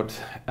balance out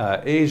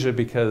Asia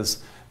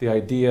because the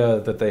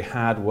idea that they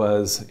had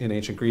was in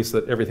ancient Greece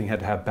that everything had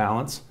to have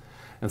balance.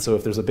 And so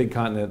if there's a big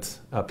continent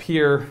up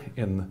here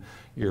in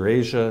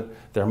Eurasia,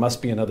 there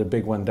must be another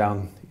big one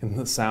down in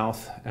the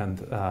south. And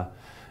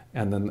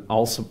then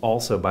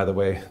also, by the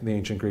way, the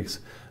ancient Greeks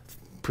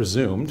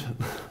presumed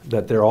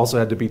that there also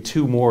had to be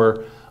two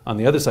more on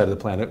the other side of the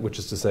planet, which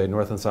is to say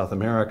North and South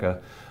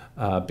America,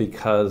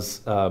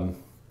 because of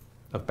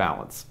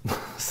balance.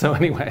 So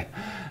anyway,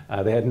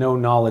 they had no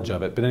knowledge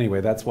of it. But anyway,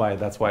 that's why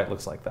it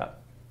looks like that.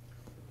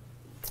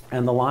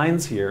 And the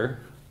lines here,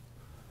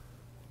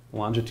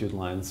 longitude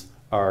lines,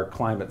 are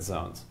climate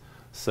zones.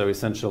 So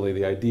essentially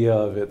the idea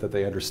of it that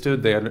they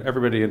understood,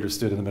 everybody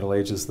understood in the Middle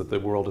Ages that the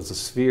world is a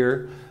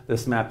sphere.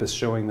 This map is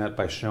showing that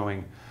by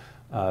showing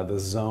the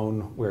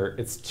zone where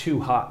it's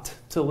too hot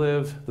to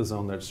live, the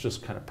zone that's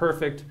just kind of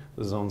perfect,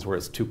 the zones where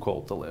it's too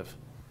cold to live.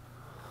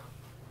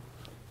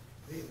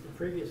 The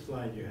previous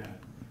slide you had,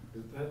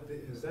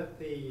 is that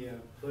the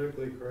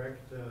politically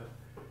correct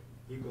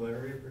equal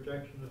area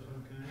projection of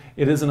some kind?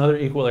 It is another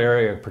equal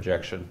area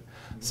projection.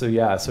 So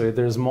yeah, so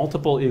there's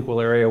multiple equal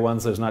area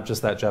ones. There's not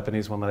just that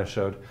Japanese one that I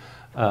showed.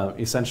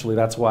 Essentially,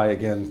 that's why,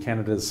 again,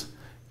 Canada's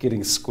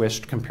getting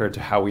squished compared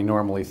to how we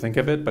normally think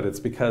of it. But it's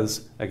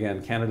because,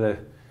 again, Canada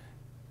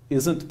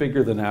isn't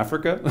bigger than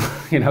Africa,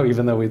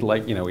 even though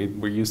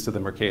we're used to the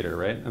Mercator,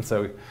 right? And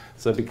so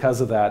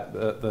because of that,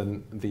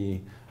 the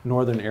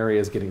northern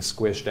area is getting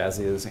squished, as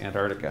is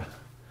Antarctica.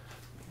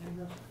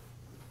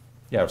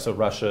 Yeah, so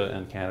Russia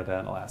and Canada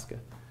and Alaska.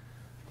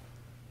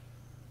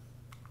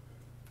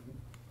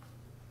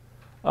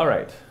 All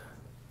right.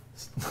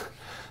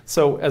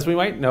 So as we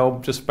might know,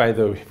 just by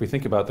if we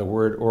think about the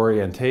word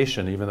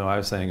orientation, even though I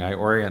was saying I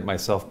orient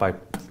myself by,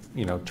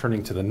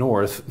 turning to the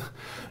north,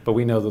 but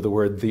we know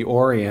that the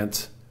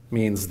Orient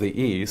means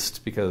the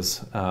east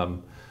because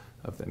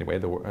anyway,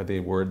 the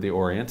word the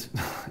Orient,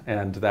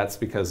 and that's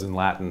because in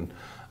Latin,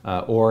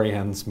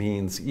 oriens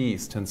means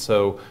east, and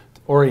so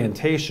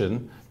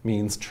orientation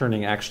means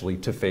turning actually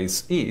to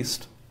face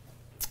east,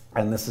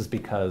 and this is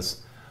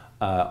because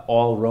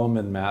all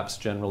Roman maps,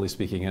 generally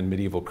speaking, and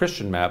medieval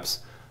Christian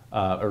maps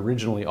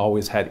originally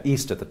always had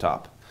east at the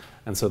top.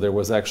 And so there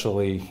was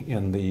actually,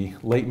 in the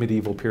late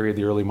medieval period,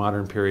 the early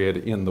modern period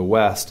in the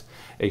West,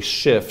 a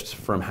shift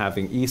from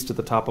having east at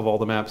the top of all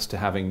the maps to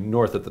having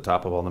north at the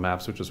top of all the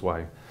maps, which is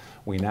why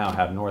we now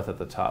have north at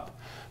the top.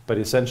 But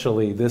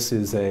essentially, this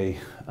is the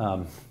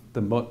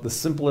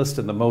simplest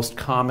and the most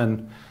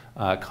common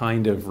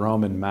kind of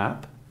Roman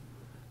map.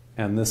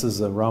 And this is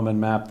a Roman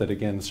map that,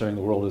 again, is showing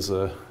the world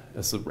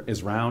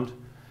is round.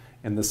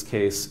 In this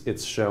case,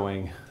 it's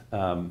showing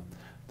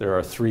there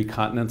are 3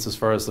 continents as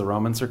far as the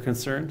Romans are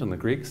concerned and the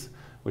Greeks,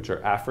 which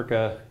are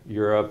Africa,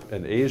 Europe,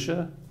 and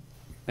Asia.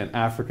 And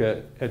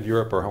Africa and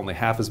Europe are only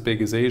half as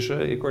big as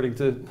Asia, according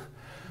to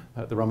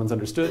the Romans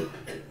understood.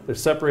 They're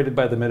separated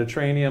by the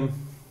Mediterranean,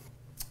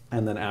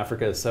 and then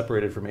Africa is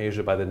separated from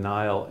Asia by the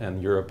Nile,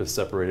 and Europe is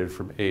separated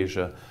from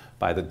Asia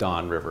by the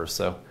Don River.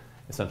 So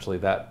essentially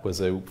that was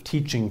a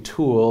teaching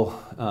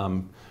tool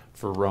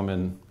for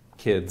Roman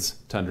kids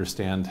to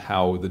understand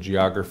how the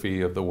geography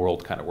of the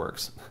world kind of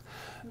works.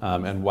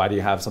 And why do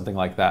you have something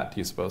like that, do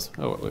you suppose?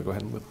 Oh, go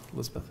ahead with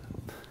Elizabeth.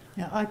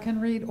 Yeah, I can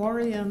read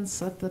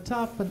Orients at the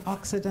top and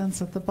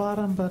Occidents at the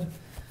bottom, but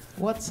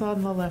what's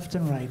on the left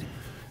and right?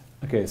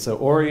 Okay, so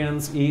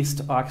Oriens,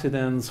 east,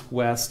 Occidens,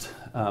 west,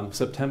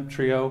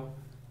 septentrio,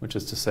 which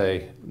is to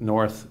say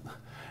north,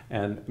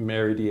 and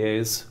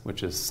meridies,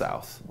 which is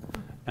south.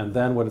 And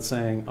then what is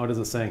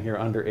it saying here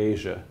under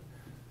Asia?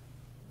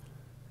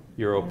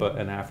 Europa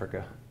and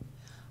Africa.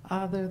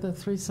 They're the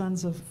 3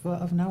 sons of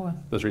Noah.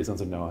 The 3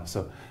 sons of Noah.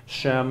 So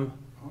Shem,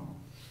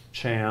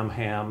 Cham,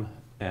 Ham,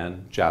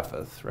 and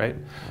Japheth, right?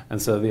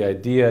 And so the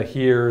idea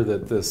here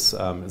that this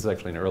is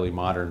actually an early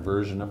modern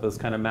version of this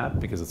kind of map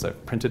because it's a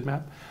printed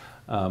map.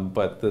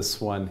 But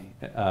this one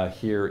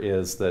here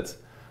is that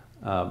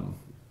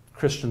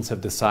Christians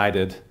have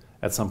decided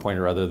at some point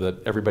or other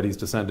that everybody's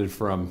descended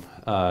from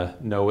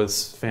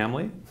Noah's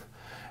family.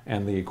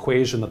 And the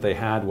equation that they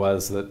had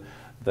was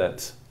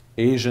that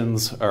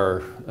Asians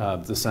are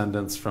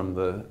descendants from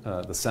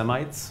the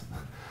Semites,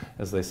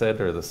 as they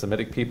said, or the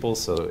Semitic peoples,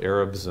 so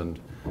Arabs and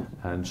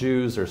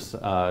Jews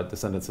are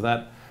descendants of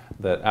that.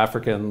 That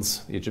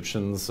Africans, the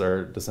Egyptians,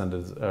 are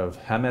descendants of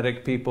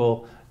Hamitic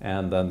people,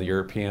 and then the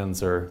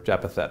Europeans are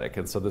Japhethetic.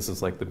 And so this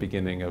is like the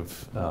beginning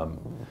of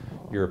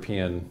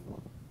European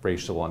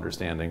racial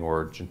understanding,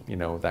 or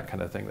that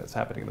kind of thing that's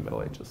happening in the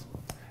Middle Ages.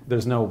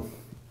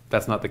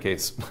 That's not the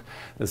case.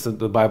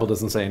 The Bible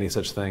doesn't say any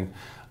such thing.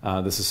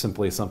 This is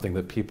simply something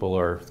that people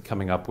are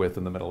coming up with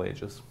in the Middle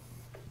Ages.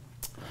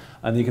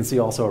 And you can see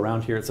also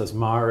around here it says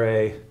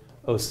Mare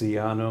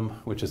Oceanum,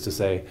 which is to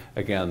say,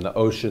 again, the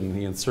ocean,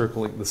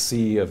 the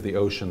sea of the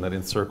ocean that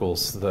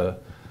encircles the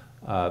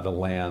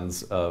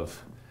lands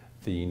of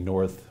the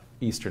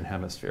northeastern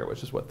hemisphere,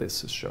 which is what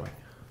this is showing.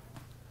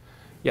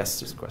 Yes,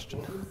 there's a question.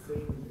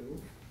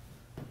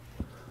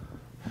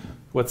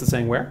 What's it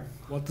saying where?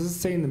 What does it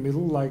say in the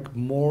middle? Like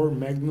more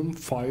magnum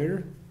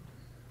fire?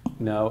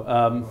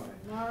 No.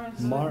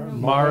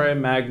 Mare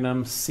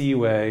magnum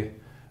seaway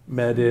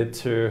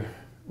mediter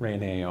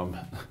Mediterraneum.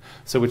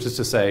 So which is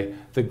to say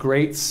the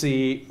Great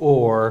Sea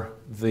or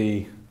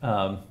the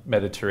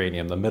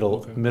Mediterranean, the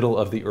middle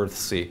of the Earth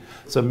Sea.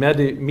 So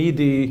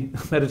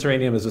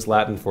Mediterranean is just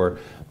Latin for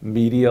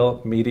media,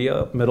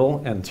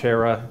 middle, and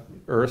terra,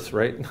 earth,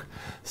 right?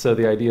 So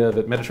the idea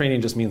that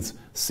Mediterranean just means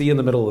sea in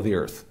the middle of the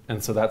earth.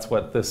 And so that's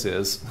what this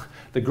is.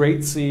 The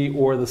Great Sea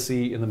or the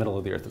sea in the middle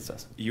of the earth, it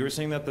says. You were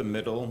saying that the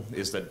middle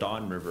is the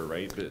Don River,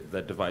 right?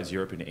 That divides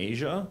Europe and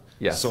Asia?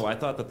 Yes. So I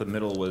thought that the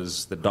middle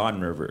was the Don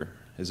River.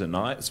 Is it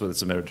not? So it's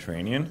the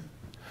Mediterranean?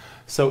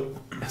 So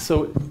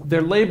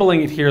they're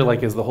labeling it here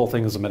like as the whole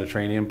thing is the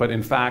Mediterranean, but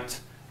in fact,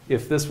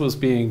 if this was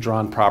being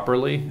drawn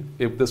properly,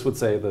 this would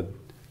say the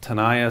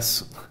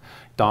Tanais,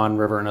 Don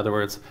River, in other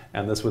words,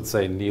 and this would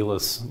say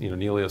Nilus,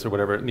 Neleus or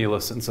whatever,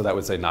 Nilus, and so that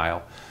would say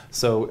Nile.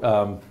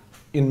 So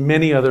in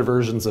many other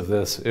versions of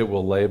this, it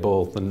will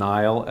label the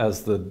Nile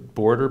as the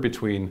border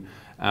between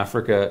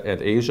Africa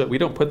and Asia. We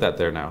don't put that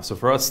there now. So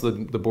for us, the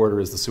border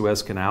is the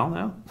Suez Canal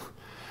now.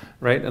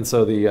 Right, and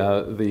so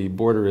the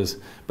border is,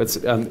 but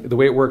the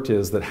way it worked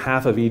is that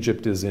half of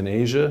Egypt is in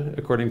Asia,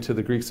 according to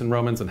the Greeks and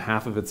Romans, and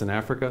half of it's in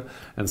Africa.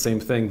 And same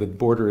thing, the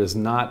border is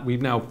not. We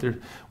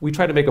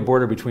try to make a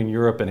border between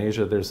Europe and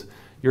Asia.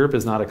 Europe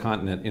is not a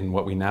continent in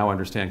what we now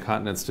understand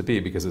continents to be,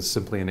 because it's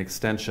simply an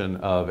extension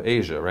of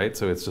Asia, right?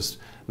 So it's just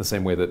the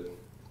same way that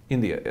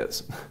India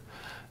is.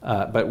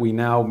 But we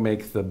now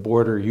make the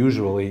border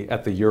usually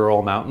at the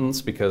Ural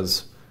Mountains,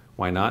 because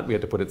why not? We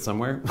had to put it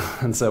somewhere.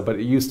 And so, but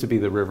it used to be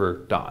the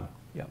River Don.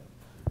 Yeah.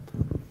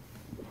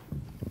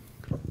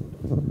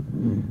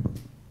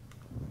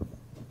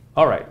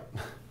 All right.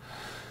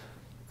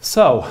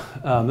 So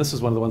this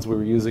is one of the ones we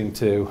were using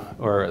to,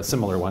 or a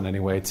similar one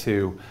anyway,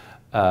 to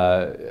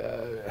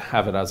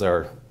have it as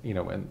our,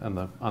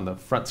 on the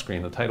front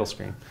screen, the title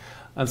screen.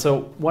 And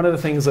so one of the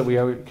things that we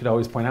could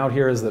always point out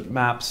here is that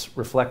maps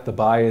reflect the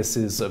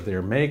biases of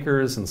their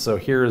makers. And so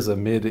here is a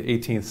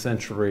mid-18th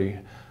century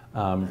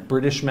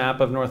British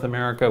map of North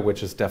America,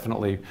 which is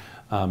definitely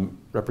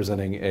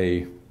representing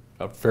a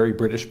very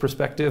British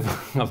perspective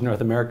of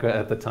North America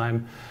at the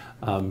time.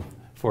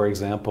 For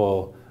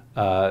example,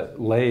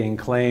 laying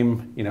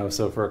claim,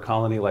 so for a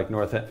colony like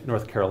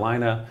North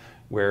Carolina,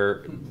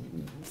 where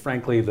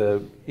frankly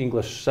the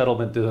English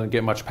settlement didn't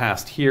get much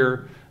past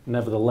here.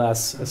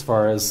 Nevertheless, as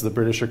far as the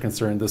British are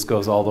concerned, this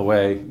goes all the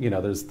way.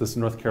 There's this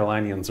North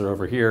Carolinians are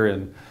over here,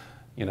 and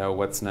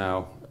what's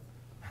now,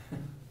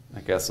 I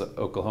guess,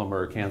 Oklahoma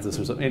or Kansas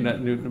or something,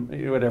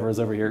 whatever is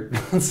over here.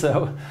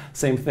 So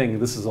same thing,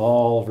 this is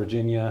all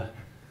Virginia,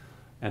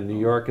 and New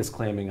York is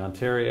claiming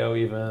Ontario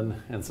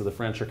even, and so the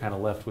French are kind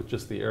of left with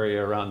just the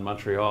area around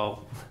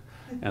Montreal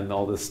and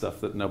all this stuff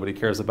that nobody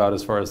cares about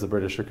as far as the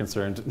British are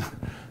concerned.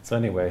 So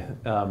anyway,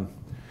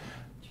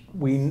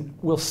 we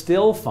will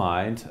still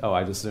find,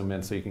 I just zoom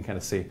in so you can kind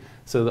of see.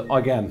 So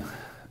again,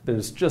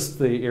 there's just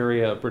the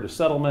area of British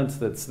settlement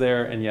that's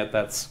there, and yet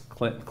that's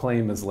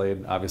claim is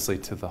laid obviously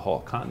to the whole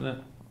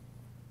continent.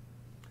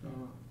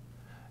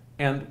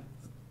 And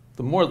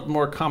the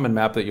more common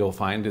map that you'll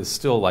find is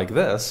still like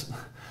this,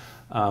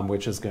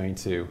 which is going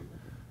to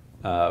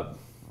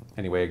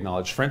anyway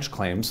acknowledge French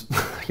claims,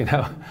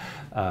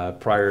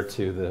 prior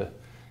to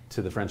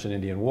the French and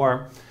Indian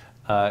War.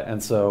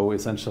 And so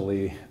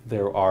essentially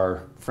there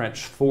are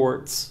French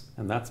forts,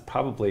 and that's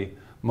probably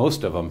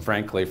most of them,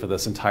 frankly, for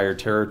this entire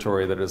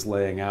territory that is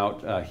laying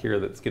out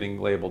here that's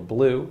getting labeled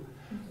blue.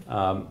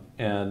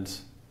 And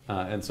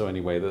so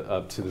anyway,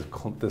 up to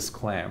this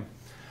claim.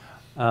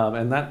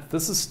 And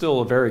this is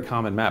still a very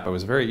common map. It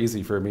was very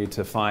easy for me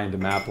to find a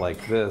map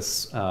like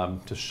this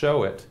to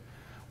show it.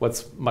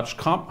 What's much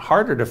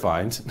harder to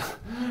find,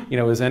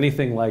 is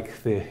anything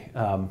like the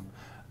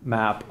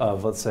map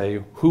of, let's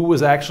say, who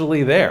was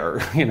actually there,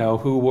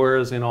 who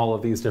was in all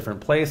of these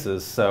different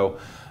places. So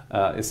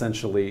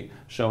essentially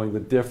showing the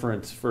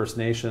different First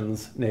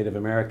Nations, Native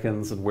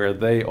Americans, and where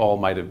they all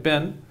might have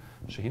been.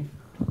 Shaheen?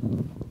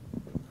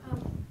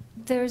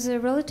 There's a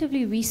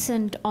relatively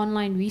recent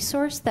online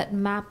resource that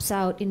maps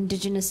out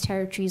indigenous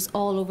territories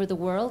all over the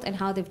world and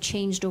how they've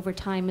changed over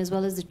time, as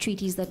well as the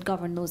treaties that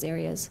govern those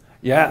areas.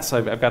 Yes,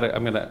 I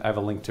have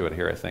a link to it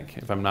here, I think,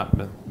 if I'm not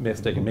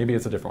mistaken. Maybe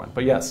it's a different one,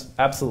 but yes,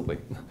 absolutely.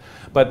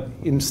 But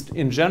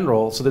in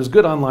general, so there's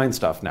good online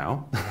stuff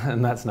now,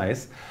 and that's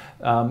nice.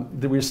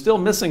 We're still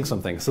missing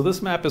some things. So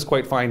this map is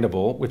quite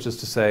findable, which is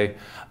to say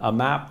a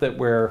map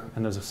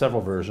and there's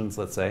several versions,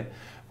 let's say,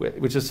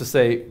 which is to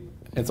say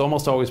it's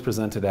almost always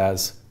presented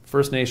as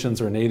First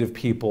Nations or Native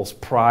peoples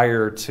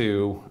prior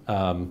to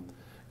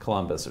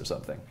Columbus or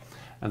something.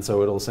 And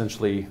so it'll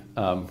essentially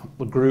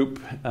group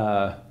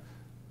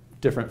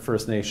different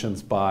First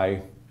Nations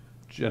by,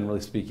 generally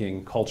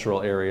speaking,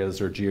 cultural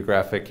areas or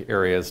geographic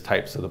areas,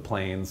 types of the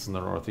plains in the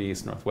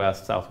Northeast,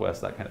 Northwest,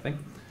 Southwest, that kind of thing.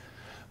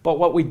 But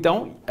what we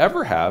don't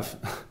ever have,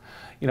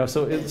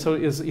 so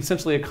is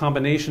essentially a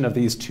combination of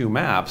these two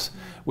maps,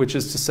 which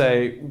is to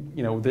say,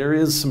 there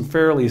is some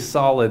fairly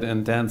solid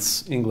and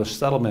dense English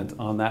settlement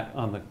on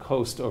the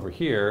coast over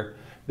here.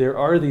 There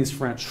are these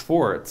French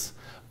forts,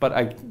 but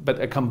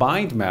a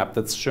combined map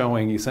that's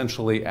showing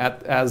essentially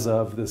as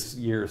of this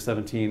year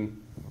 17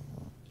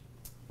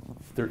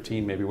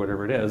 1713, maybe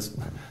whatever it is.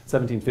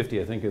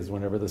 1750, I think, is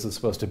whenever this is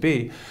supposed to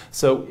be.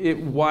 So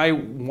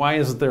why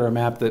isn't there a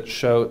map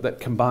that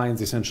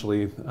combines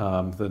essentially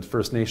the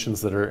First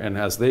Nations that are, and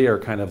as they are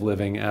kind of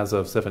living as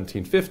of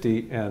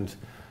 1750, and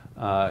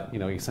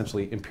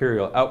essentially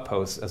imperial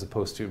outposts as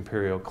opposed to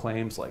imperial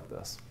claims like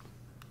this?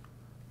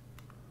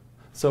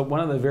 So one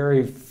of the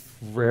very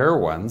rare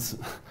ones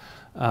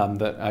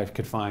that I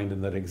could find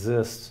and that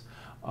exists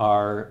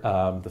are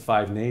the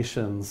Five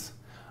Nations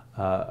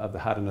of the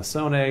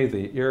Haudenosaunee,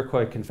 the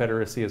Iroquois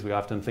Confederacy, as we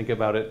often think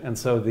about it. And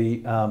so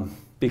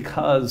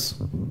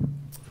because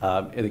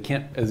it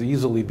can't as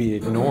easily be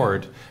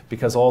ignored,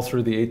 because all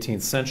through the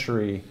 18th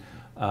century,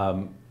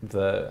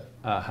 the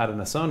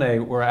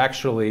Haudenosaunee were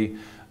actually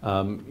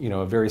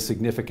a very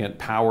significant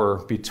power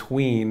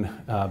between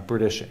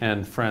British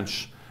and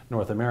French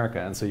North America.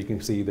 And so you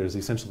can see there's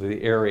essentially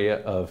the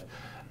area of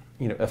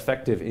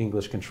effective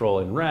English control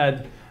in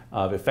red,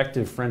 of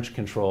effective French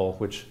control,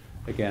 which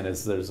again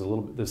is there's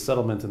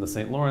settlement in the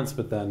St. Lawrence,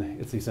 but then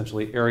it's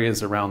essentially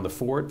areas around the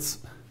forts,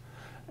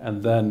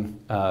 and then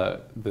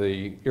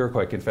the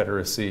Iroquois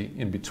Confederacy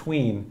in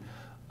between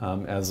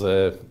as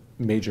a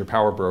major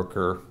power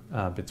broker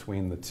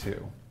between the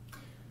two.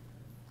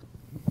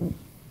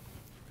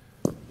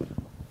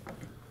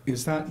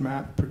 Is that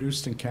map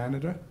produced in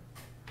Canada?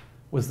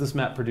 Was this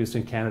map produced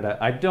in Canada?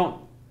 I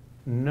don't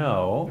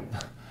know.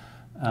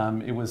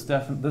 It was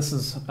definitely. This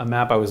is a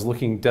map I was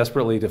looking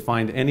desperately to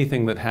find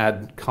anything that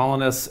had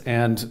colonists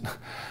and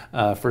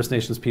First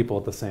Nations people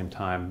at the same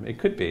time. It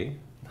could be.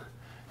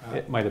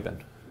 It might have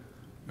been.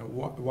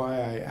 Why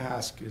I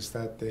ask is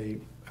that they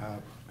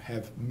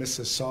have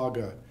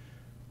Mississauga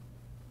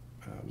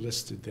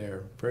listed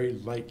there, very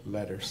light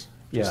letters.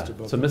 Yeah.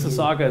 So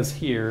Mississauga is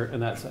here, and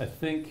that's, I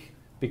think,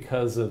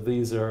 because of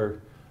these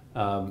are.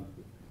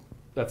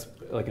 That's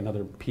like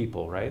another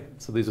people, right?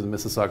 So these are the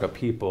Mississauga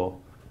people,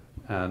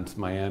 and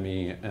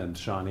Miami and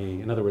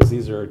Shawnee. In other words,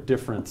 these are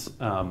different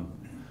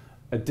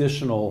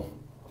additional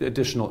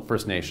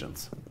First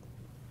Nations,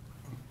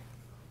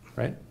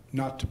 right?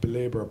 Not to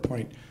belabor a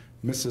point,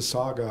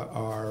 Mississauga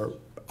are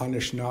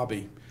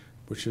Anishinaabe,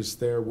 which is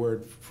their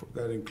word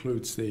that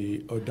includes the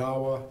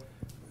Odawa,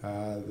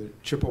 the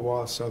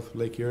Chippewa south of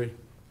Lake Erie,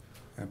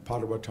 and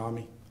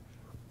Potawatomi,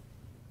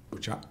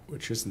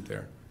 which isn't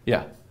there.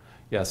 Yeah.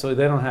 Yeah, so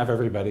they don't have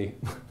everybody.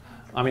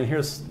 I mean,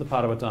 here's the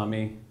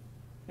Potawatomi.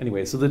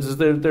 Anyway, so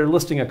they're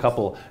listing a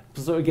couple.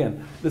 So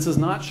again, this is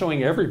not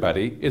showing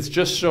everybody. It's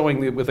just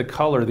showing with a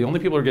color. The only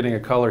people who are getting a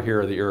color here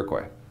are the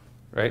Iroquois,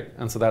 right?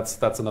 And so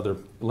that's another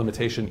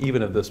limitation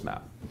even of this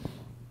map.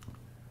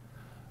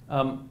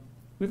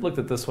 We've looked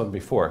at this one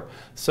before.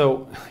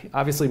 So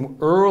obviously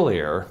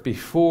earlier,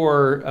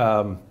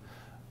 before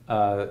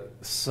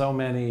so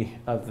many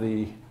of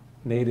the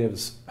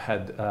natives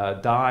had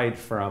died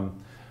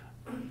from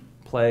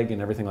plague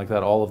and everything like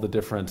that, all of the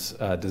different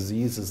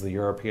diseases the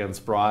Europeans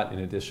brought, in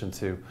addition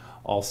to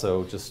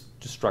also just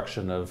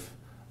destruction of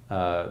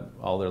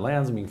all their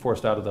lands and being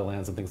forced out of their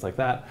lands and things like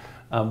that.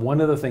 One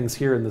of the things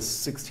here in the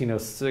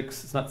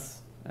 1606,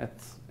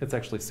 it's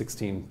actually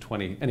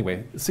 1620,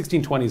 anyway,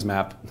 1620s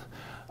map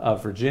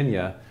of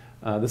Virginia.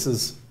 This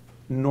is,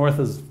 north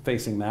is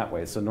facing that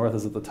way, so north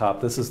is at the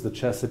top. This is the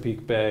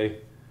Chesapeake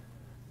Bay,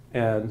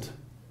 and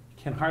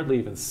you can hardly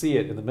even see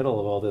it. In the middle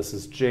of all this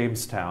is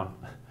Jamestown.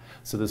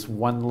 So this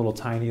one little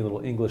tiny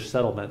little English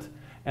settlement,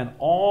 and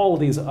all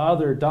these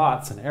other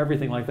dots and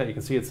everything like that, you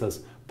can see it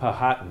says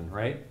Powhatan,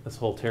 right? This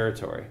whole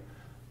territory.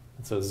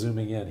 And so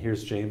zooming in,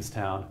 here's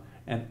Jamestown,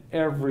 and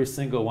every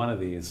single one of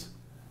these,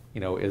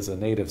 is a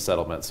native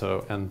settlement.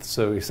 So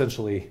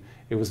essentially,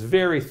 it was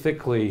very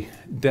thickly,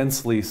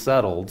 densely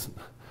settled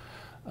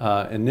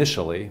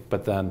initially,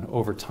 but then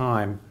over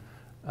time,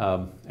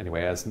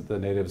 anyway, as the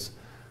natives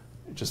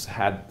just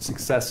had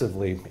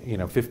successively,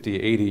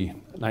 50, 80,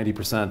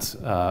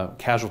 90%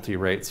 casualty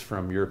rates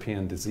from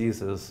European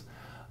diseases.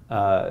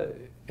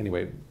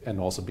 Anyway, and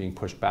also being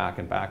pushed back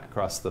and back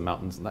across the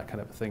mountains and that kind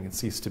of a thing, it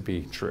ceased to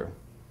be true.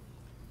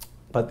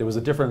 But there was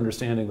a different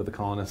understanding that the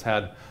colonists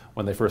had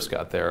when they first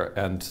got there,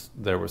 and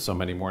there were so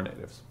many more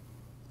natives.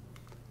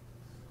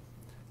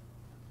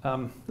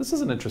 This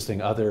is an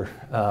interesting other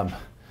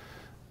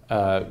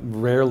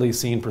rarely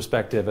seen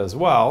perspective as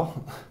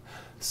well.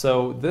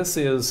 So this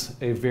is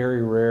a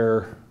very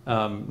rare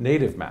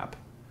native map.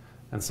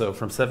 And so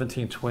from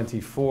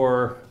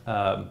 1724,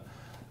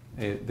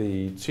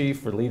 the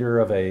chief or leader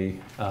of a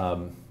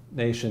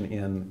nation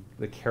in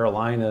the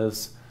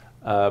Carolinas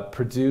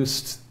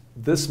produced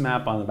this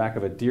map on the back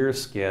of a deer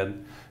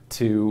skin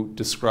to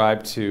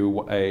describe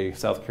to a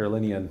South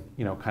Carolinian,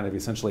 kind of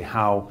essentially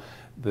how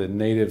the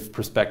native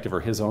perspective, or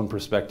his own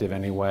perspective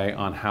anyway,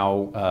 on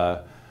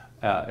how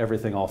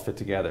everything all fit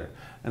together.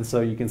 And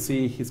so you can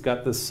see he's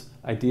got this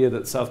idea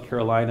that South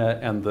Carolina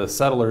and the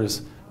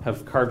settlers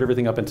have carved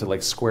everything up into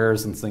like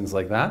squares and things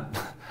like that.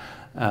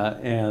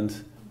 And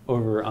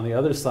over on the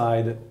other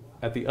side,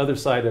 at the other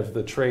side of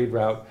the trade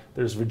route,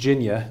 there's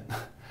Virginia,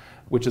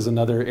 which is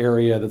another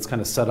area that's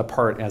kind of set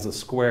apart as a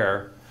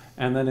square.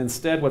 And then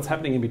instead what's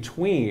happening in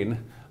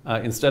between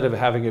instead of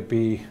having it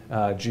be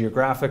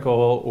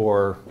geographical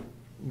or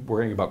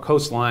worrying about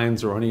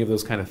coastlines or any of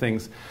those kind of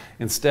things,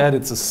 instead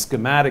it's a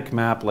schematic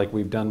map like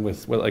we've done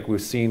with, like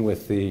we've seen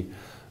with the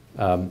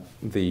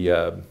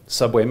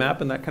subway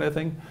map and that kind of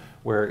thing,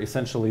 where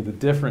essentially the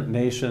different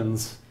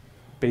nations,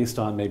 based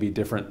on maybe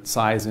different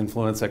size,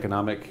 influence,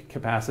 economic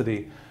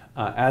capacity,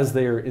 as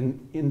they are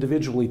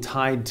individually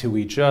tied to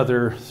each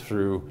other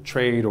through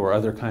trade or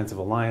other kinds of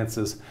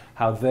alliances,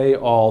 how they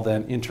all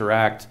then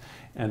interact,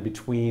 and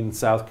between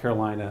South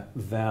Carolina,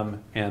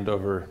 them, and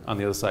over on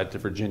the other side to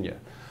Virginia.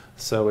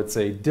 So it's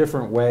a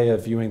different way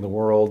of viewing the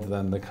world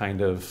than the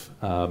kind of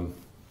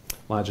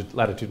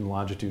latitude and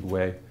longitude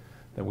way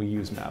that we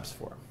use maps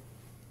for.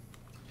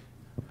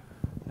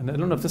 And I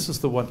don't know if this is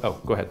the one. Oh,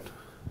 go ahead.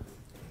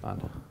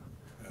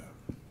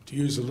 To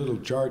use a little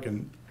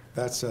jargon,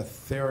 that's a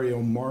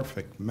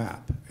theriomorphic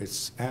map.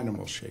 It's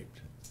animal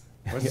shaped.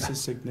 What's Yeah. the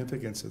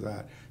significance of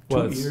that?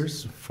 Well, 2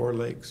 ears, 4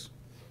 legs.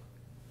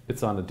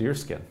 It's on a deer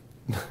skin.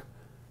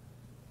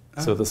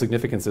 So the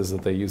significance is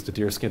that they used a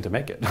deer skin to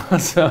make it.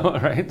 So,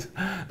 right?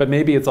 But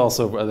maybe it's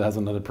also, it has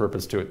another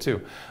purpose to it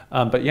too.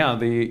 But yeah,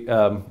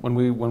 when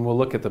we'll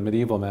look at the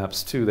medieval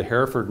maps too, the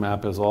Hereford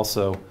map is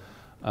also,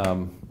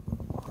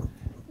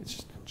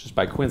 it's just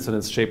by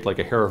coincidence shaped like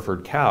a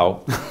Hereford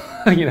cow,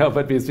 you know,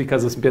 but it's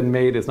because it's been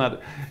made, it's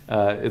not,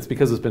 it's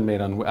because it's been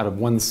made out of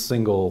one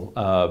single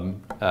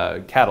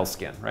cattle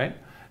skin, right?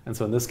 And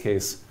so in this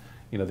case,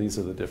 you know, these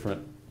are the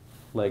different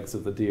legs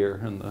of the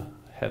deer, and the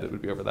head, it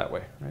would be over that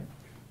way, right?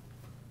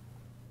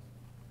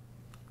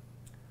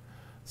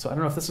 So I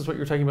don't know if this is what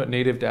you're talking about,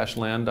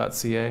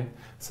 native-land.ca.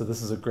 So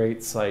this is a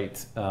great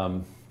site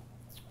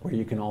where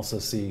you can also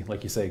see,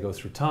 like you say, go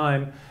through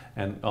time,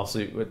 and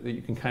also what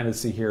you can kind of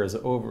see here is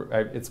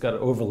it's got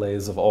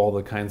overlays of all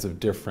the kinds of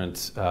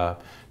different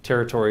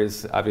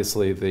territories.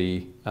 Obviously,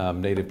 the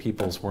native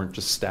peoples weren't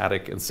just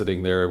static and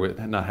sitting there with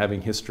not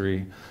having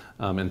history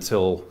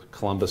until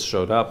Columbus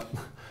showed up.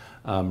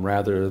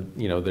 Rather,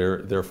 you know,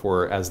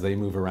 therefore, as they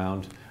move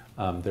around,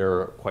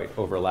 there are quite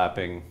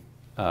overlapping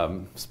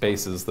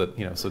spaces that,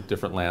 you know, so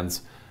different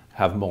lands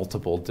have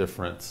multiple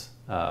different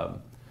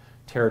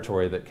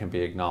territory that can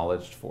be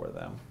acknowledged for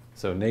them.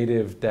 So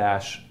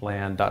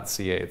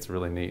native-land.ca, it's a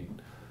really neat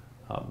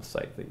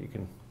site that you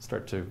can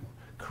start to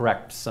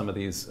correct some of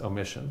these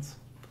omissions.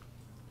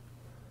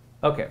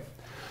 Okay,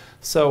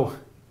 so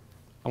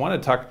I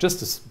want to talk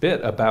just a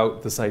bit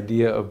about this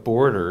idea of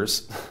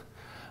borders.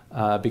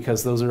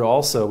 Because those are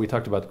also, we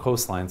talked about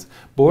coastlines,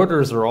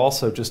 borders are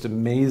also just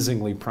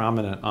amazingly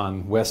prominent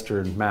on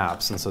Western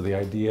maps, and so the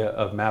idea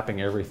of mapping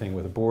everything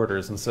with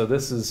borders. And so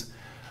this is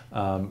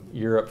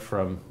Europe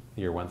from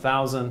the year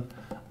 1000,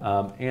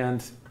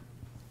 and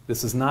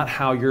this is not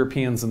how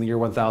Europeans in the year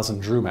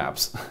 1000 drew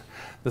maps.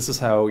 This is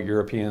how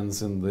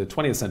Europeans in the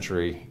 20th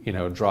century, you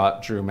know,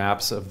 drew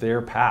maps of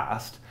their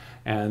past,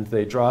 and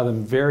they draw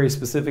them very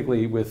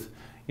specifically with,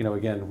 you know,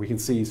 again, we can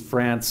see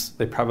France,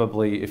 they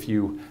probably, if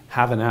you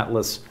have an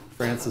atlas,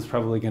 France is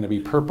probably going to be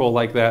purple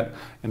like that,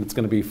 and it's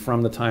going to be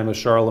from the time of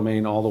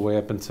Charlemagne all the way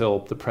up until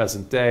the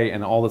present day,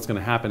 and all that's going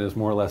to happen is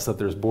more or less that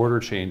there's border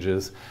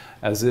changes,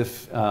 as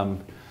if the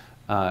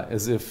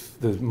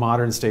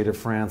modern state of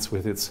France,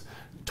 with its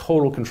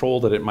total control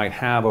that it might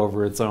have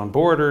over its own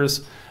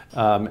borders,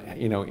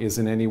 you know, is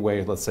in any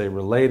way, let's say,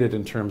 related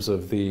in terms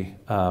of the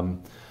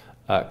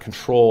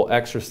control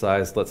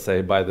exercised, let's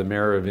say, by the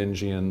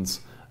Merovingians,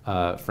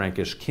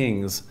 Frankish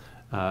kings,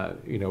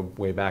 you know,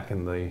 way back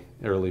in the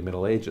early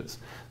Middle Ages.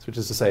 So which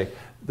is to say,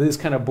 these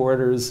kind of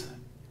borders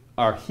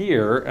are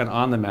here and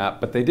on the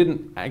map, but they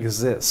didn't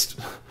exist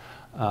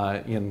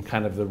in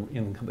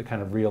the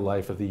kind of real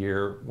life of the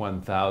year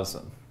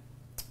 1000.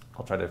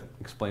 I'll try to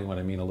explain what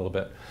I mean a little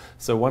bit.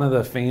 So one of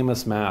the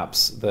famous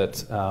maps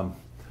that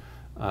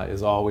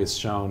is always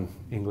shown,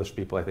 English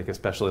people I think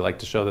especially like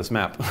to show this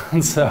map,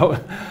 and so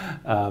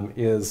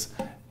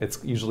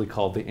it's usually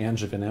called the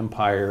Angevin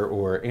Empire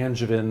or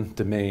Angevin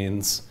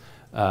domains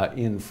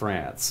in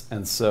France.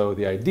 And so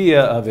the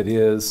idea of it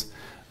is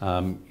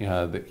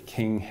the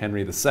King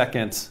Henry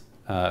II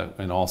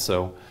and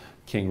also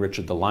King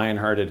Richard the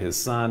Lionhearted, his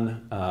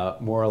son,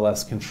 more or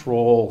less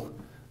control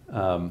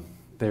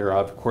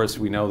thereof. Of course,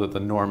 we know that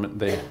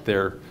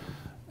their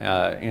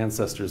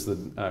ancestors,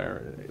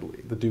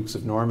 the Dukes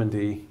of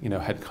Normandy, you know,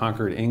 had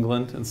conquered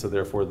England, and so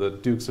therefore the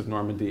Dukes of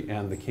Normandy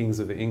and the kings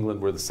of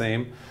England were the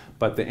same.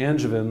 But the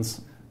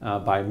Angevins,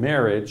 by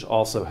marriage,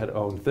 also had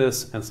owned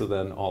this, and so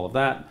then all of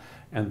that.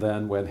 And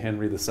then when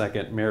Henry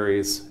II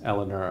marries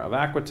Eleanor of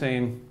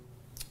Aquitaine,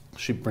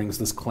 she brings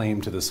this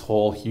claim to this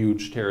whole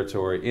huge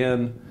territory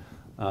in.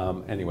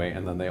 Anyway,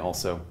 and then they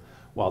also,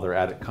 while they're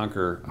at it,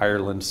 conquer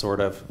Ireland, sort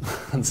of.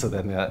 And so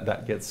then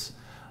that gets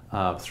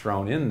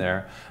thrown in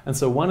there. And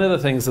so one of the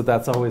things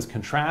that's always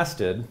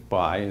contrasted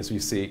by is you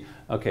see,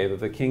 okay, that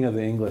the King of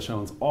the English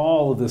owns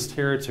all of this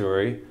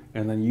territory,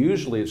 and then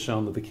usually it's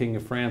shown that the King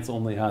of France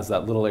only has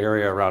that little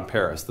area around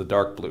Paris, the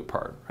dark blue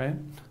part, right?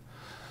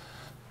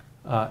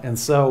 And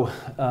so,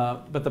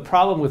 but the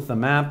problem with the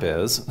map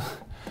is,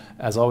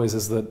 as always,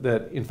 is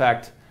that in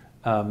fact,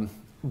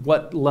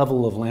 what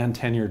level of land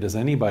tenure does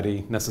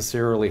anybody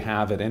necessarily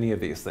have at any of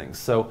these things?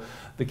 So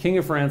the King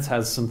of France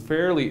has some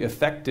fairly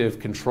effective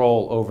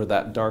control over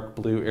that dark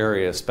blue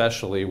area,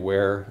 especially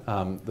where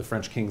the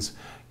French kings,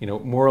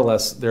 more or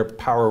less their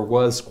power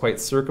was quite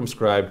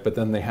circumscribed, but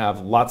then they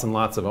have lots and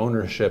lots of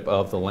ownership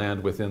of the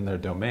land within their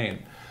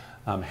domain.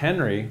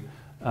 Henry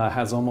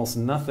has almost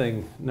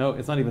nothing. No,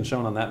 it's not even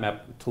shown on that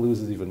map. Toulouse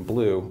is even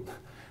blue.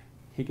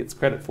 He gets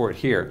credit for it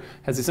here.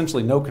 Has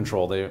essentially no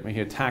control. He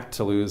attacked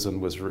Toulouse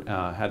and was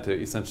had to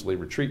essentially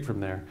retreat from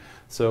there.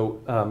 So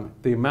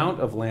the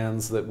amount of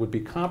lands that would be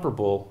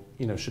comparable,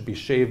 should be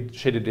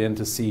shaded in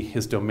to see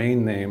his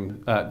domain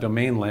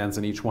lands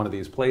in each one of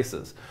these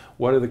places.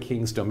 What are the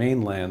king's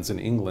domain lands in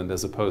England,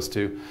 as opposed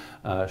to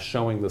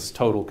showing this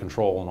total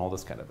control and all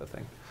this kind of a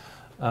thing.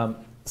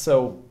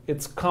 So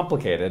it's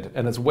complicated,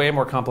 and it's way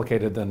more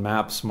complicated than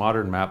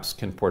modern maps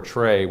can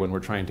portray when we're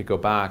trying to go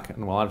back.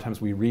 And a lot of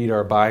times we read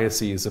our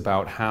biases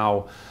about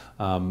how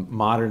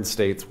modern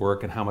states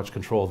work and how much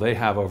control they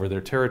have over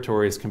their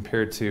territories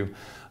compared to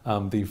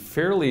the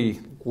fairly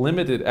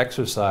limited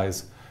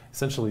exercise.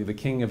 Essentially, the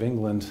King of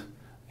England,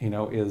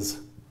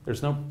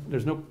 there's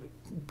no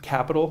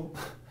capital.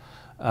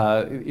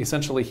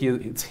 Essentially,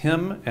 it's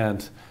him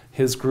and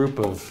his group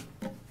of,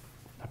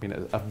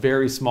 a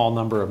very small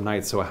number of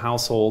knights, so a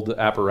household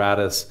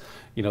apparatus,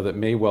 that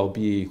may well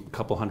be a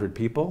couple hundred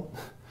people.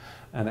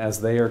 And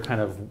as they are kind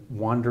of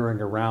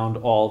wandering around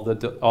all of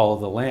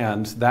the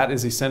land, that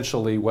is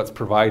essentially what's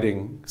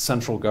providing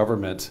central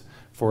government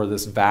for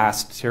this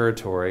vast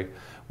territory,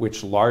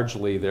 which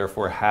largely,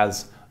 therefore,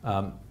 has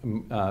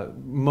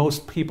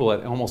most people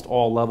at almost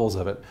all levels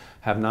of it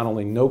have not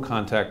only no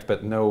contact,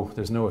 but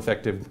there's no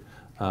effective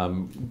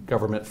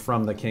government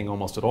from the king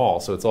almost at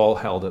all. So it's all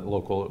held at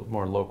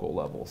more local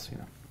levels.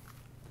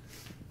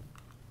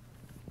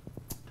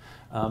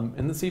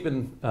 And this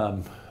even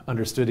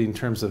understood in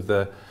terms of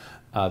the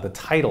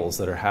titles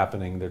that are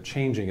happening. They're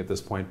changing at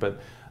this point,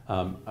 but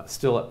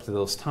still up to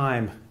this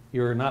time,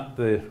 you're not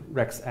the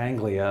Rex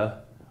Anglia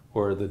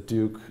or the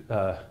Duke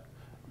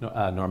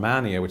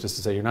Normannia, which is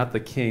to say you're not the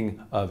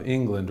King of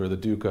England or the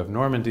Duke of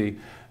Normandy,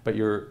 but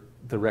you're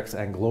the Rex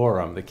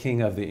Anglorum, the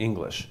King of the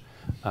English.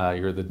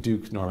 You're the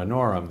Duke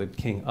Normanorum, the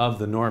king of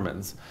the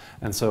Normans.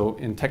 And so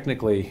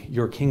technically,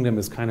 your kingdom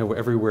is kind of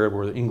everywhere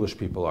where the English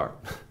people are.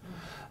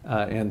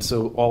 And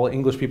so all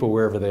English people,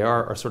 wherever they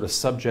are sort of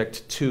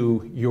subject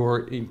to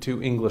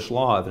English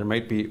law. There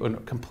might be a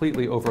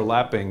completely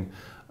overlapping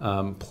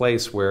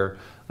place where,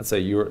 let's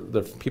say,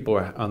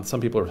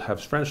 some people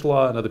have French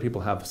law and other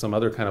people have some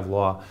other kind of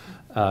law,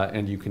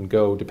 and you can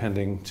go,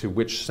 depending to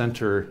which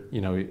center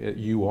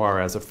you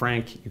are as a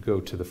Frank, you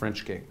go to the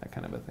French king, that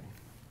kind of a thing.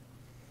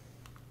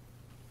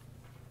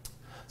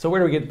 So where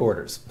do we get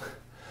borders?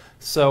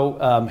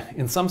 So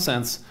in some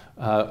sense,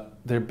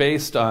 they're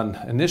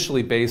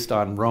initially based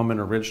on Roman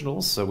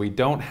originals. So we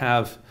don't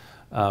have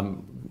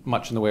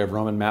much in the way of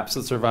Roman maps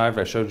that survived.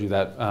 I showed you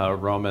that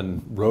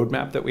Roman road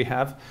map that we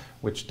have,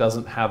 which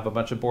doesn't have a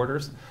bunch of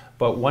borders.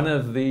 But one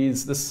of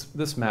these,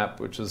 this map,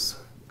 which is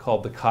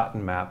called the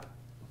Cotton Map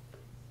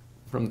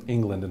from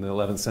England in the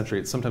 11th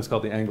century, it's sometimes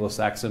called the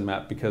Anglo-Saxon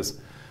map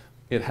because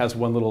it has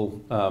one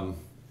little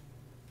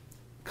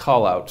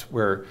call out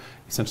where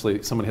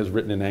essentially someone has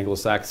written in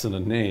Anglo-Saxon a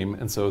name,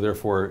 and so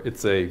therefore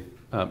it's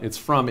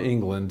from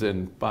England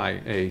and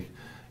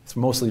it's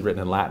mostly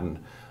written in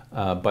Latin,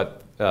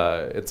 but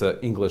it's an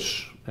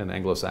English and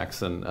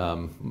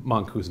Anglo-Saxon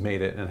monk who's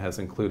made it and has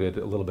included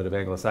a little bit of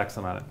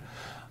Anglo-Saxon on it.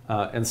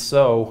 And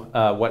so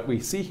what we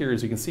see here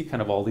is you can see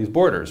kind of all these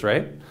borders,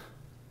 right?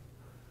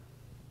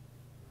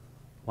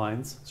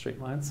 Lines,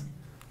 straight lines.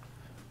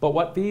 But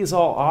what these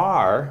all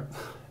are,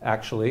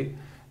 actually,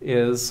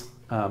 is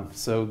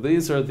so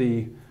these are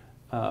the,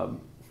 if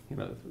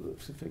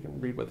I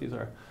can read what these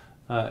are.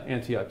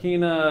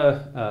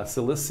 Antiochina,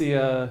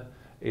 Cilicia,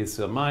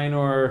 Asia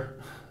Minor,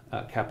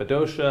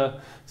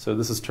 Cappadocia. So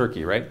this is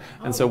Turkey, right?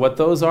 And so what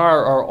those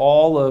are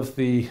all of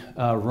the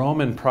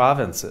Roman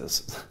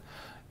provinces,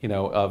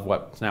 of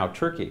what's now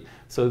Turkey.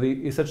 So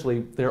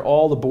essentially, they're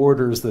all the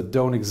borders that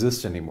don't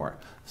exist anymore.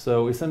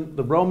 So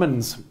the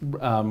Romans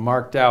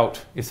marked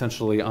out,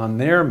 essentially, on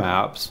their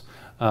maps,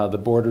 the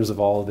borders of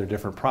all of their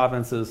different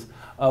provinces,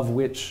 of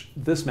which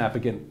this map,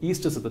 again,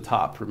 east is at the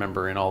top,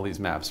 remember, in all these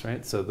maps,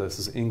 right? So this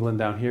is England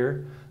down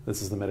here,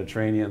 this is the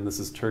Mediterranean, this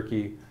is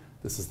Turkey,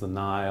 this is the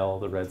Nile,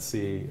 the Red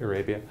Sea,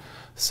 Arabia.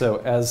 So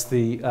as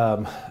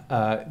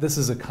this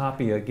is a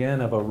copy, again,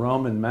 of a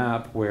Roman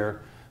map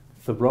where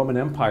the Roman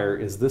Empire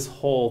is this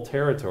whole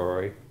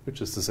territory,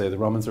 which is to say the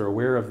Romans are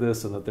aware of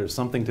this and that there's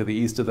something to the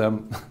east of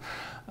them,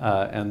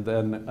 and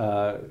then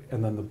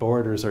the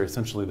borders are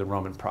essentially the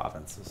Roman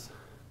provinces.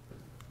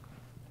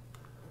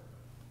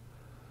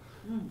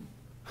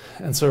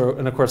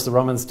 And of course, the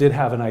Romans did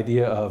have an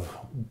idea of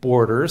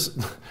borders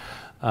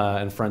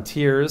and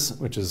frontiers,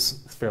 which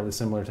is fairly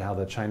similar to how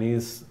the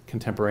Chinese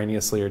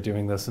contemporaneously are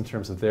doing this in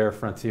terms of their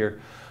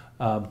frontier.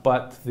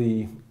 But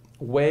the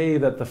way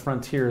that the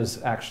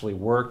frontiers actually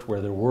worked,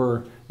 where there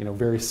were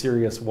very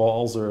serious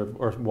walls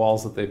or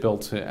walls that they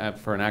built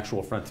for an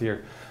actual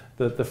frontier,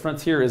 the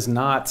frontier is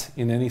not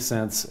in any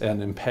sense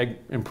an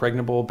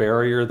impregnable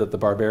barrier that the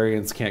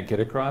barbarians can't get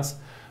across.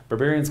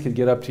 Barbarians can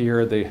get up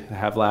here, they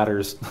have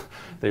ladders,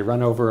 they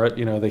run over it,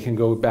 they can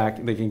go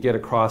back, they can get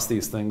across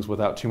these things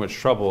without too much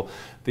trouble.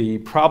 The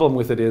problem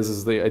with it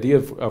is the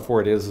idea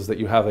for it is that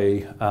you have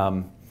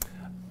a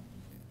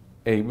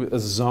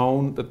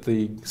zone that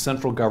the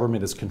central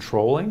government is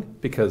controlling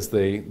because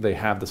they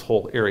have this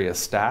whole area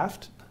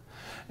staffed.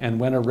 And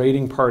when a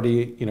raiding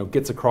party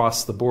gets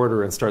across the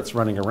border and starts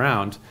running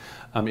around,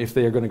 if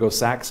they are going to go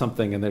sack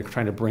something and they're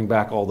trying to bring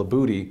back all the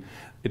booty,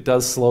 it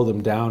does slow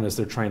them down as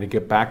they're trying to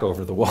get back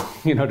over the wall,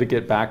 to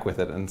get back with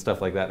it and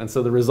stuff like that. And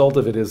so the result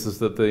of it is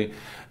that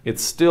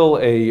it's still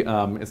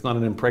it's not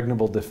an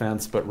impregnable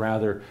defense, but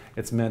rather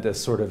it's meant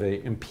as sort of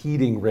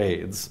impeding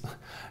raids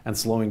and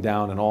slowing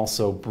down and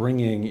also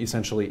bringing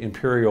essentially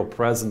imperial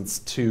presence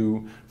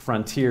to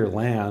frontier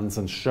lands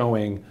and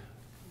showing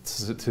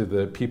to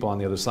the people on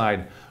the other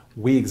side,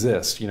 we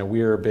exist,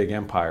 we are a big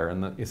empire,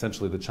 and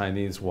essentially the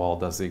Chinese wall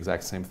does the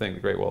exact same thing, the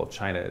Great Wall of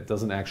China. It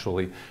doesn't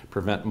actually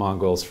prevent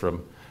Mongols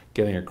from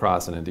getting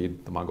across, and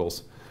indeed the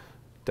Mongols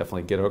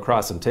definitely get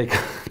across and take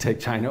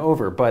China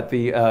over. But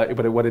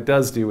what it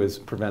does do is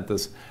prevent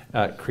this,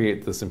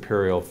 create this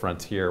imperial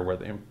frontier where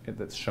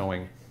that's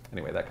showing,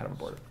 anyway, that kind of a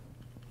border.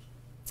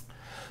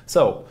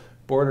 So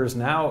borders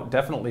now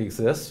definitely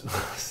exist.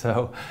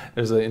 So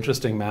there's an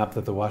interesting map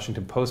that the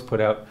Washington Post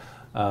put out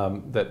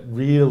that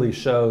really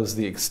shows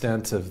the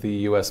extent of the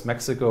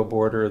US-Mexico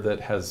border that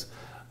has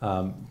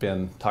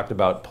been talked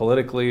about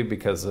politically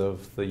because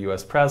of the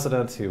US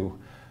president, who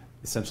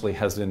essentially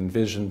has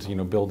envisioned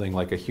building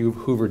like a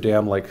Hoover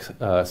Dam-like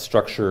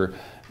structure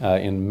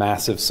in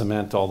massive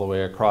cement all the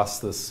way across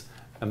this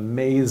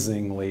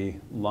amazingly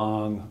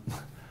long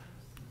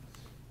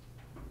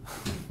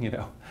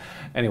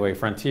anyway,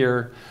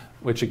 frontier,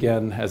 which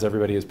again, as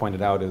everybody has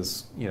pointed out,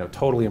 is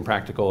totally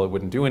impractical. It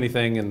wouldn't do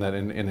anything, and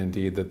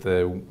indeed that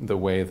the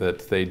way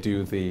that they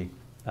do the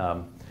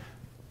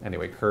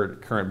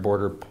current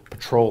border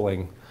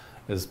patrolling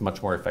is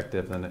much more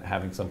effective than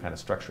having some kind of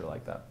structure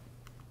like that.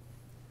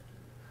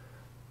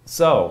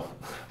 So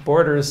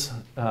borders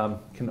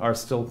are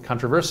still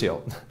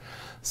controversial.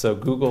 So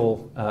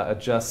Google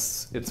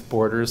adjusts its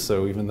borders.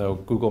 So even though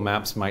Google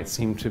Maps might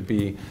seem to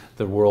be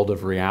the world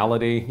of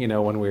reality,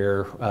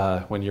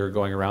 when you're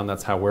going around,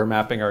 that's how we're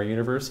mapping our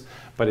universe.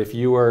 But if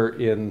you are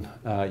in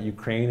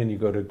Ukraine and you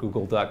go to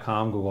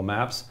google.com, Google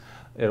Maps,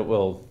 it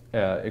will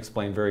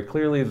explain very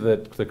clearly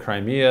that the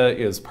Crimea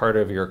is part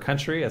of your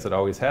country, as it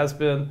always has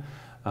been.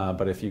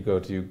 But if you go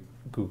to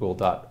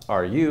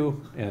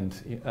google.ru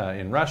and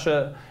in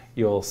Russia,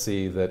 you'll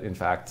see that in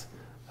fact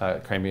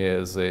Crimea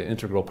is an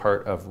integral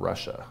part of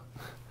Russia.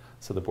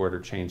 So the border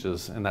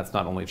changes, and that's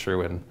not only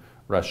true in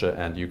Russia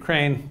and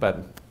Ukraine, but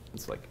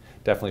it's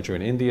definitely true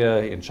in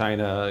India, in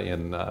China,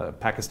 in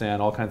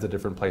Pakistan, all kinds of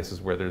different places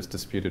where there's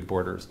disputed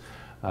borders.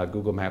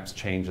 Google Maps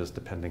changes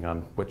depending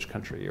on which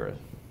country you're in.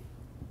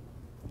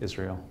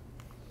 Israel.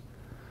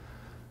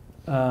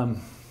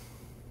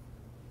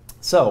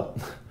 So,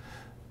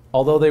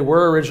 although they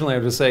were originally, I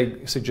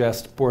would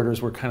suggest borders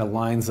were kind of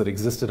lines that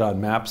existed on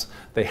maps,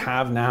 they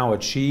have now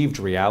achieved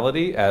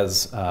reality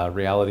as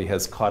reality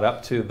has caught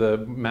up to the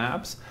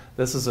maps.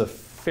 This is a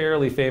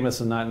fairly famous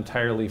and not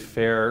entirely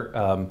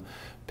fair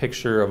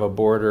picture of a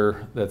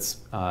border that's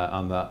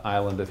on the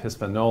island of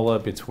Hispaniola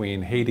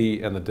between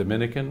Haiti and the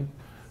Dominican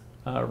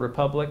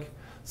Republic.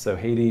 So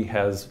Haiti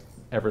has,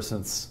 ever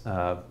since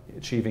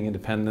achieving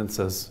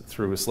independence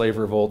through a slave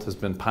revolt, has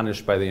been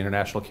punished by the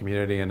international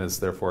community and is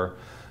therefore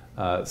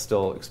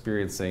still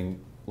experiencing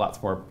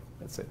lots more,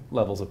 let's say,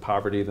 levels of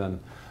poverty than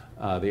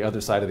the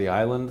other side of the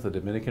island, the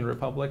Dominican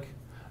Republic.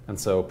 And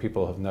so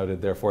people have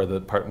noted, therefore,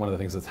 that one of the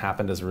things that's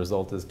happened as a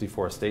result is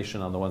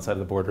deforestation on the one side of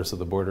the border, so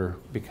the border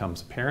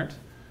becomes apparent.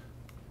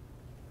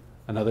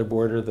 Another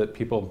border that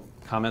people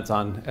comment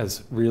on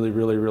as really,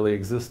 really, really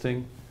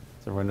existing.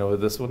 Does everyone know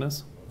what this one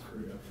is?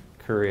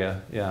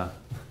 Korea, yeah.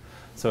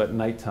 So at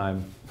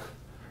nighttime,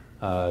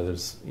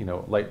 there's,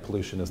 light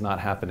pollution is not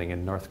happening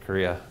in North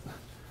Korea.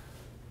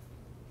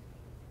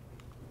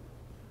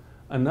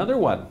 Another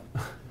one.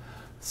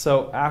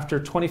 So after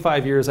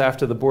 25 years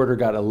after the border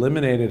got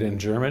eliminated in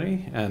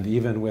Germany, and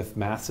even with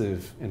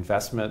massive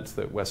investment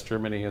that West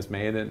Germany has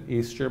made in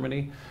East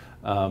Germany,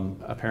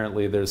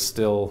 apparently there's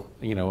still,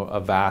 a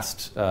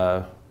vast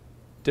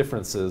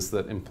differences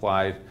that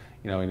implied,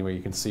 anyway,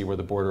 you can see where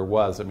the border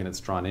was. I mean, it's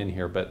drawn in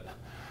here, but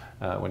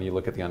when you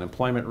look at the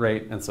unemployment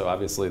rate, and so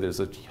obviously there's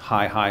a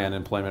high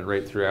unemployment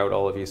rate throughout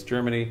all of East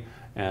Germany,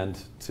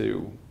 and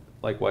to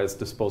likewise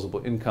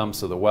disposable income,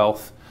 so the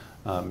wealth.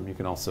 You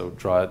can also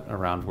draw it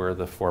around where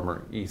the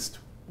former East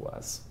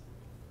was.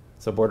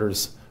 So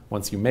borders,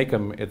 once you make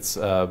them, it's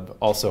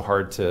also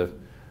hard to,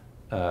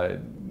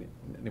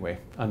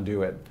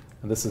 undo it.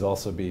 And this would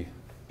also be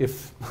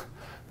if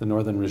the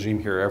northern regime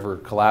here ever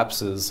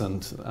collapses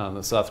and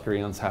the South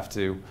Koreans have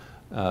to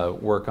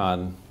work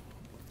on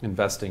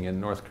investing in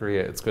North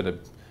Korea, it's going to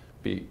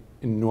be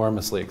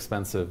enormously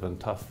expensive and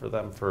tough for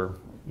them for,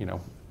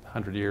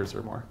 100 years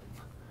or more.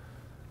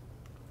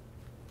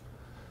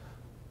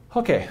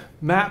 Okay,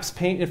 maps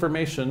paint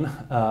information,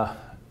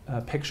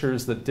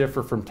 pictures that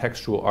differ from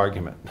textual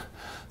argument.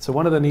 So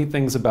one of the neat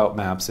things about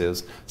maps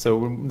is,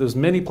 so there's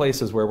many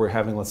places where we're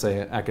having, let's say,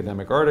 an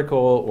academic article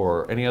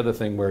or any other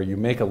thing where you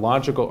make a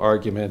logical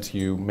argument,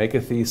 you make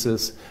a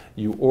thesis,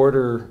 you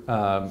order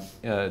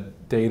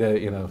data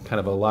in a kind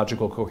of a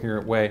logical,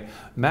 coherent way.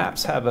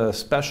 Maps have a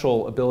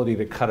special ability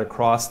to cut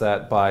across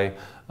that by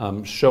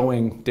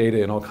showing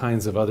data in all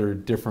kinds of other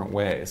different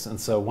ways. And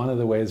so one of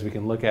the ways we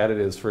can look at it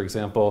is, for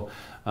example,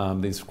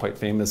 these quite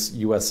famous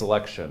US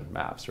election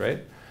maps,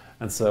 right?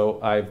 And so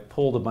I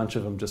pulled a bunch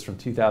of them just from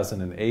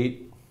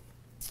 2008.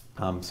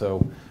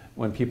 So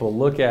when people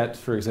look at,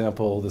 for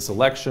example, this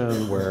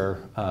election where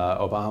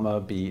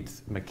Obama beat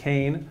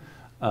McCain,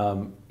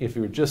 if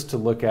you were just to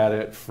look at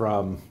it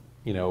from,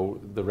 you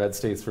know, the red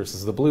states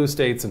versus the blue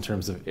states in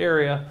terms of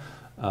area,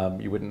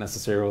 you wouldn't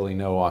necessarily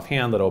know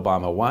offhand that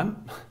Obama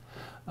won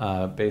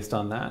based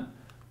on that.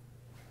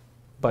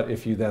 But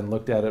if you then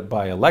looked at it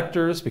by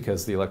electors,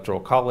 because the Electoral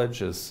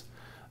College is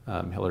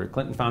Hillary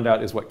Clinton found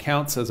out is what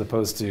counts as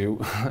opposed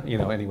to, you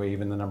know, anyway,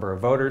 even the number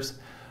of voters.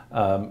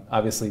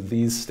 Obviously,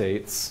 these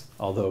states,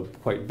 although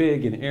quite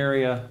big in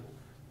area,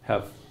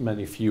 have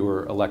many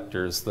fewer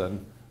electors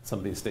than some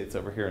of these states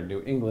over here in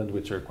New England,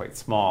 which are quite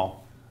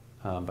small,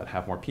 but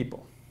have more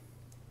people.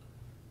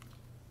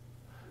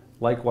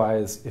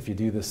 Likewise, if you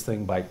do this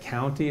thing by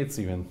county, it's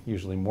even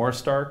usually more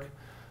stark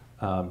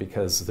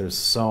because there's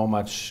so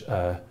much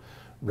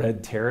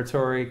red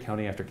territory,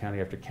 county after county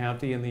after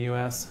county in the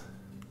US.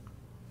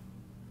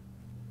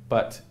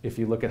 But if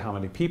you look at how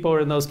many people are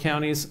in those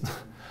counties,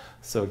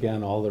 so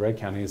again, all the red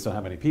counties don't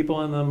have any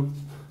people in them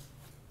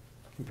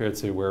compared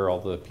to where all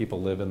the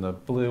people live in the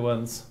blue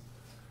ones.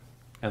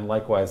 And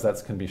likewise,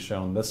 that can be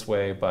shown this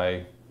way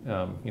by,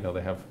 you know,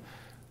 they have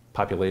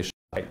population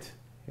height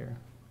here.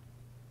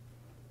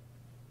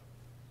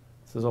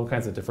 So there's all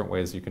kinds of different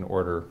ways you can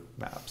order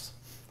maps.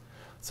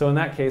 So in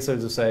that case, I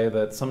would just say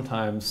that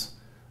sometimes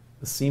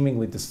the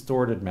seemingly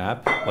distorted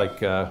map,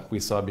 like we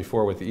saw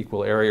before with the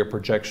equal area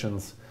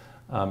projections,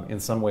 in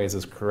some ways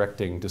is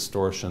correcting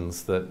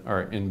distortions that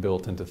are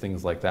inbuilt into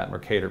things like that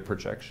Mercator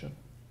projection.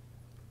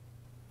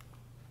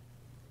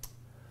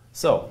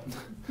 So,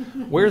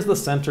 where's the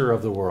center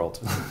of the world?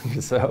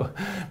 So,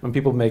 when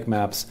people make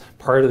maps,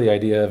 part of the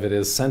idea of it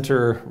is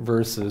center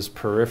versus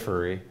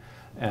periphery.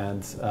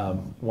 And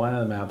one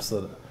of the maps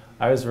that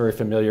I was very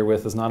familiar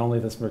with is not only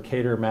this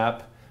Mercator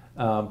map,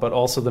 but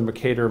also the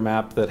Mercator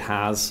map that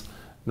has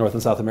North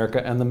and South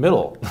America and the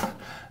middle.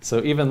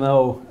 So even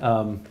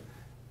though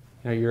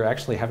you know, you're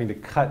actually having to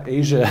cut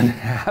Asia in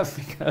half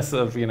because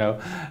of, you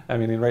know, I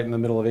mean, right in the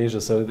middle of Asia.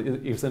 So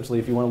essentially,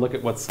 if you want to look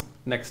at what's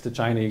next to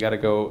China, you got to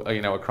go,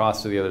 you know,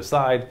 across to the other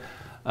side.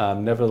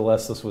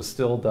 Nevertheless, this was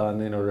still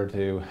done in order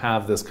to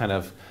have this kind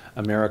of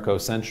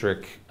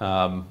Americocentric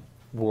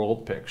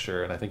world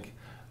picture. And I think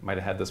I might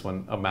have had this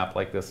one, a map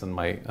like this in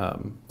my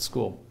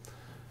school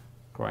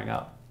growing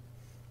up.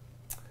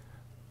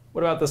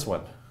 What about this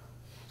one?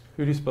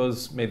 Who do you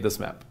suppose made this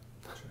map?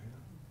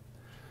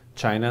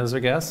 China is our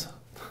guess.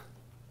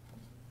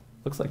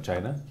 Looks like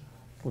China.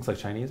 Looks like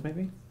Chinese,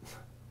 maybe?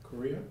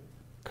 Korea?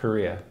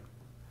 Korea.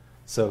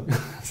 So,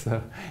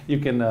 so you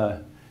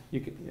can,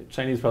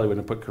 Chinese probably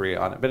wouldn't put Korea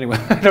on it. But anyway,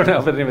 I don't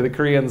know. But anyway, the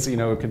Koreans, you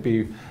know, it could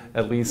be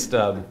at least,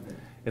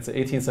 it's an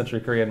 18th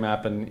century Korean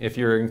map. And if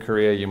you're in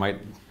Korea, you might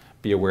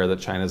be aware that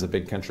China is a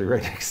big country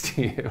right next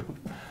to you.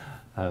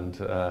 And,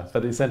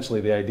 but essentially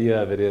the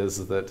idea of it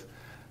is that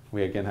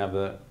we again have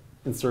the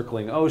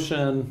encircling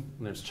ocean,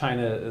 and there's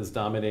China is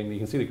dominating. You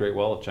can see the Great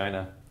Wall of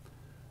China.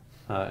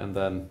 And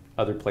then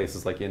other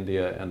places like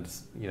India and,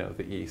 you know,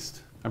 the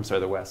east. I'm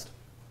sorry, the west.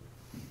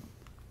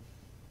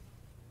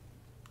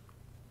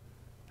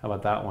 How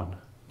about that one?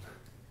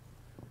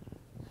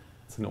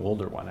 It's an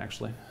older one,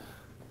 actually.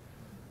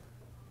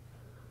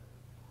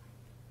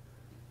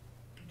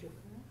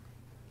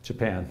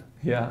 Japan,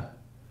 yeah.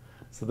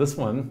 So this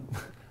one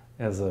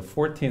is a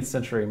 14th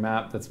century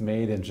map that's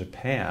made in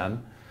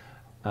Japan.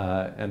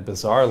 And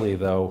bizarrely,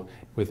 though,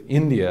 with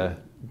India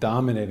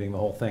dominating the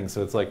whole thing.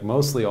 So it's like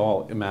mostly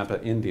all a map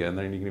of India, and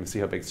then you can even see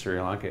how big Sri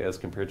Lanka is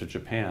compared to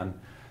Japan.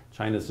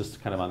 China's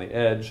just kind of on the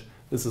edge.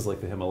 This is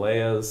like the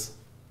Himalayas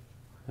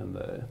and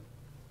the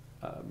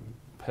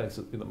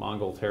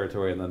Mongol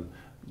territory, and then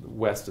the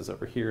west is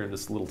over here in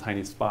this little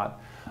tiny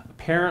spot.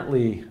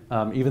 Apparently,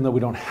 even though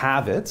we don't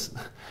have it,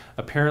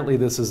 apparently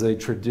this is a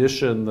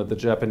tradition that the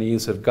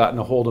Japanese have gotten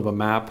a hold of a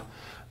map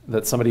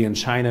that somebody in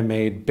China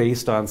made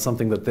based on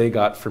something that they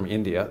got from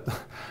India.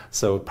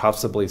 So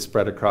possibly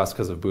spread across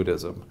because of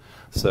Buddhism.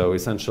 So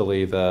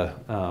essentially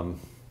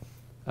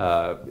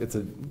it's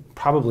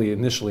probably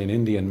initially an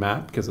Indian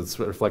map because it's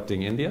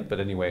reflecting India, but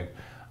anyway,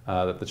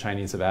 that the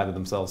Chinese have added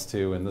themselves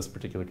to in this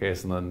particular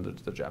case, and then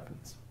the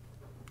Japanese.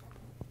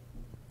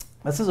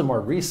 This is a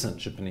more recent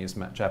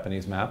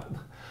Japanese map.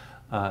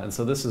 And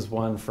so this is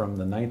one from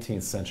the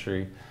 19th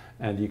century,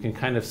 and you can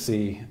kind of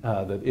see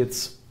that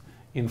it's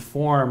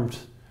informed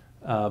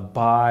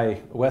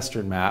by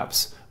Western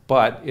maps,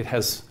 but it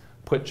has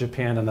put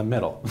Japan in the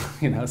middle.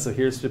 You know, so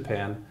here's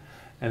Japan,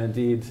 And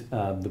indeed,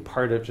 the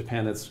part of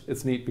Japan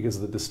it's neat because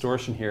of the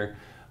distortion here.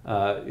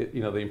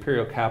 The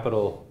imperial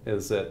capital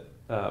is at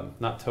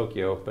not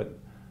Tokyo, but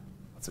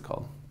what's it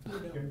called?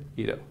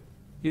 Edo.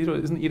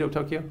 Isn't Edo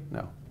Tokyo?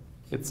 No,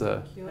 it's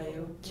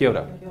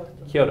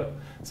Kyoto.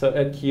 So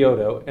at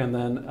Kyoto, and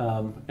then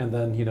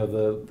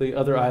the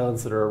other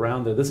islands that are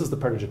around there. This is the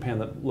part of Japan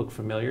that look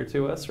familiar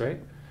to us, right?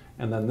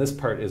 And then this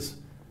part is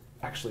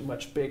actually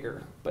much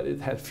bigger, but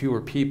it had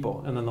fewer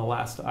people. And then the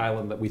last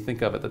island that we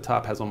think of at the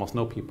top has almost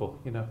no people,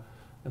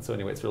 And so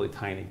anyway, it's really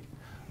tiny.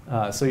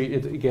 So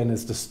it, again,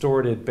 is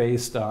distorted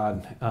based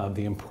on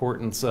the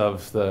importance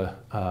of the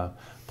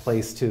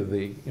place to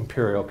the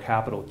imperial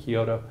capital,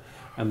 Kyoto.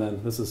 And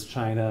then this is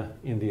China,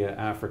 India,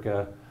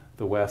 Africa.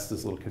 The West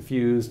is a little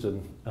confused,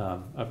 and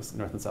obviously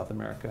North and South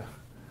America.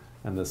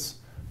 And this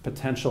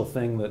potential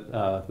thing that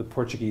the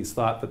Portuguese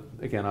thought that,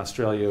 again,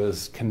 Australia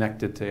is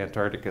connected to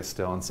Antarctica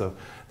still. And so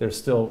they're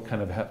still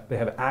kind of, they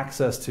have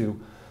access to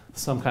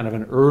some kind of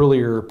an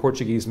earlier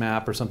Portuguese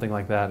map or something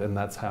like that. And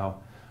that's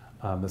how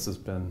this has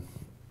been,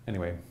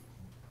 anyway,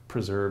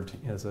 preserved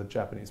as a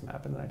Japanese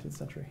map in the 19th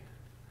century.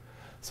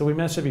 So we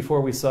mentioned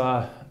before we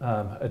saw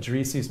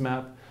Idrisi's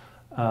map.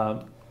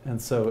 And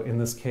so in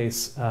this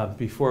case,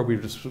 before we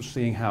were just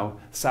seeing how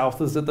south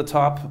is at the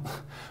top,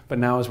 but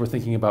now as we're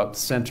thinking about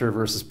center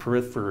versus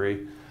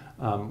periphery,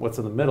 what's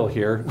in the middle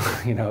here,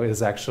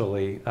 is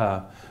actually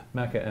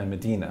Mecca and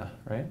Medina,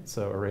 right?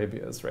 So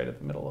Arabia is right at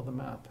the middle of the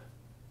map.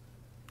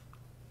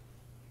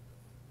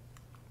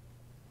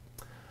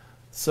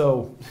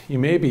 So you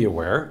may be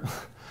aware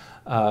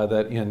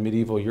that in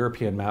medieval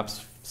European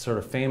maps, sort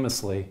of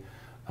famously,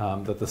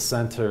 that the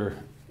center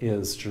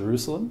is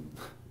Jerusalem.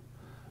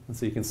 And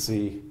so you can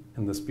see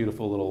in this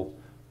beautiful little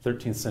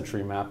 13th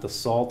century map, the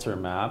Psalter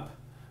map,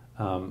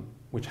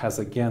 which has,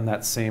 again,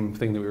 that same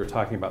thing that we were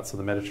talking about. So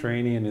the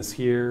Mediterranean is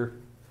here,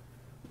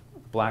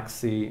 Black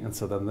Sea, and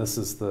so then this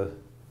is the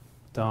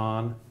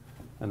Don,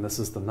 and this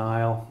is the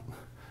Nile.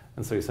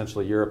 And so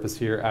essentially Europe is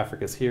here,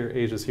 Africa is here,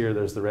 Asia is here,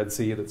 there's the Red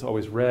Sea that's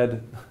always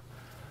red.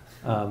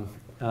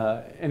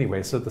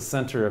 Anyway, so the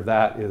center of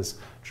that is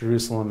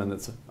Jerusalem, and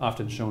it's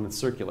often shown as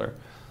circular,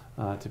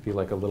 to be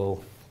like a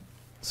little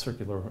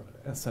circular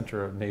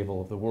center of navel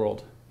of the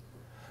world.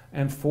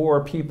 And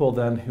for people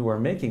then who are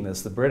making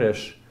this, the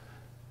British,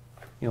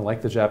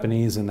 like the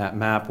Japanese in that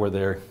map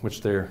which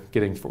they're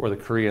getting, or the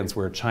Koreans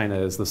where China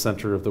is the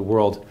center of the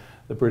world,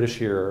 the British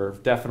here are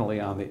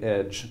definitely on the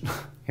edge,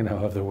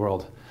 of the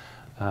world,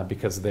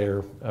 because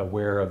they're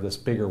aware of this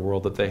bigger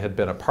world that they had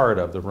been a part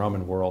of, the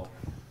Roman world,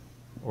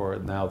 or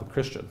now the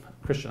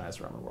Christianized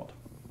Roman world.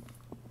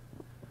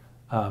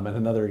 And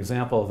another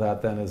example of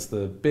that then is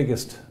the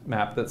biggest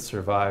map that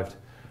survived,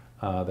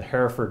 the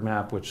Hereford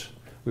map, which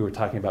we were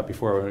talking about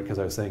before, because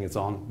I was saying it's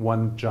on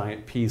one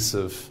giant piece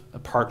of a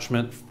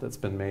parchment that's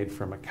been made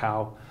from a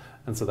cow.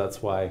 And so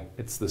that's why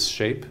it's this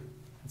shape.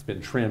 It's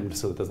been trimmed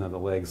so it doesn't have the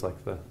legs like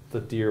the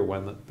deer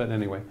one. But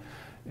anyway,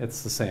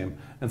 it's the same.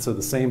 And so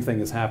the same thing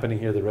is happening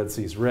here. The Red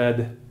Sea's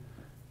red,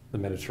 the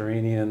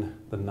Mediterranean,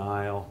 the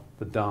Nile,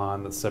 the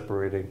Don that's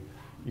separating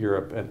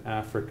Europe and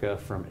Africa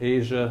from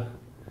Asia.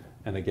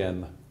 And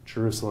again,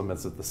 Jerusalem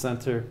is at the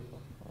center,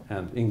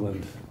 and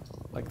England,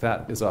 like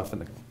that, is off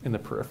in the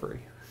periphery.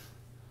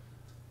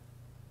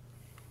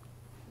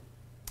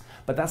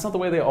 But that's not the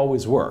way they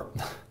always were.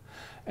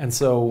 And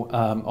so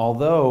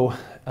although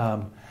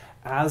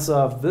as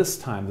of this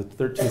time, the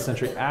 13th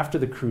century, after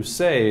the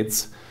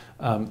Crusades,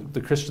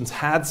 the Christians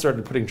had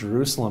started putting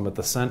Jerusalem at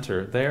the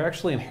center, they're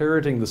actually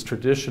inheriting this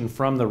tradition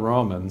from the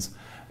Romans.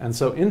 And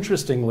so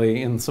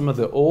interestingly, in some of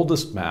the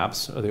oldest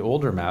maps, or the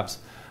older maps,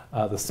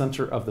 the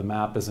center of the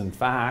map is in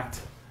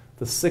fact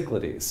the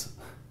Cyclades,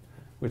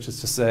 which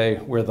is to say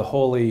where the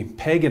holy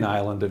pagan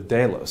island of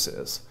Delos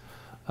is.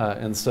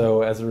 And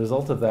so as a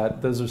result of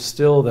that, those are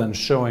still then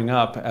showing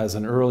up as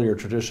an earlier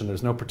tradition.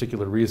 There's no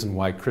particular reason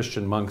why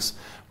Christian monks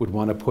would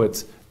want to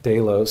put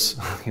Delos,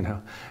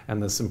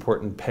 and this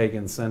important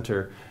pagan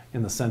center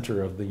in the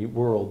center of the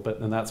world,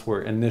 and that's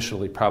where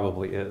initially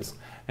probably is.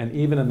 And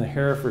even in the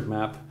Hereford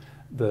map,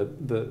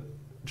 the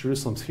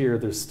Jerusalem's here,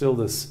 there's still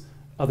this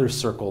other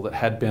circle that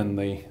had been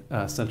the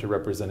center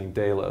representing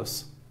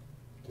Delos.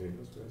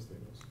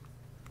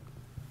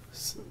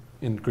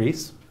 In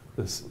Greece,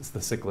 this is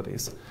the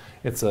Cyclades.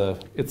 It's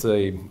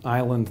a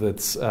island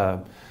that's I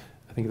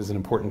think there's an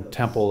important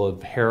temple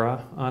of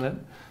Hera on it,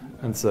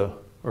 and so,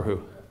 or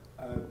who?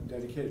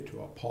 Dedicated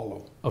to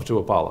Apollo. Oh, to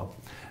Apollo,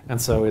 and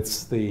so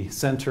it's the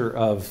center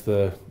of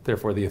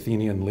therefore the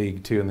Athenian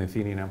League too, and the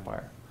Athenian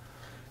Empire,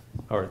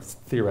 or it's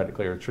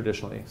theoretically or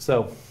traditionally.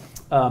 So,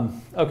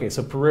 okay,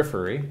 so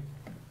periphery.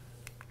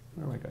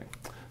 Where am I going?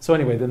 So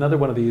anyway, another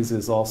one of these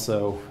is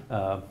also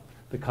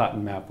the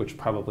Cotton map, which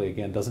probably,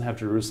 again, doesn't have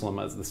Jerusalem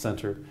as the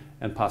center,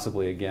 and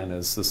possibly, again,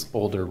 is this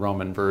older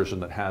Roman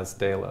version that has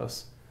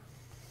Delos.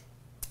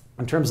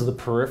 In terms of the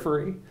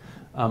periphery,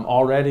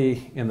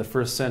 already in the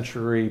 1st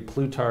century,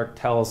 Plutarch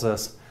tells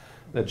us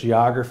that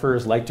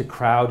geographers like to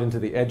crowd into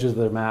the edges of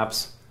their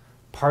maps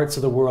parts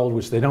of the world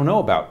which they don't know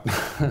about.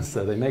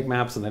 So they make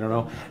maps and they don't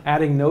know.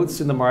 Adding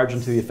notes in the margin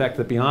to the effect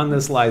that beyond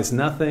this lies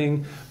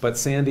nothing but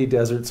sandy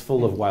deserts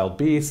full of wild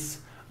beasts,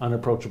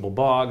 unapproachable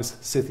bogs,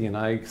 Scythian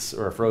ice,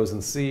 or a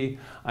frozen sea.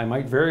 I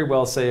might very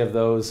well say of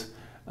those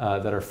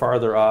that are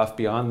farther off,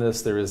 beyond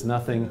this there is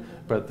nothing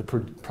but the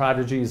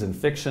prodigies and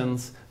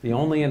fictions. The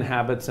only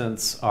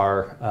inhabitants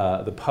are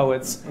the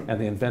poets and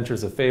the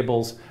inventors of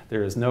fables.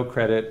 There is no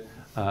credit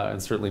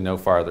and certainly no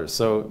farther.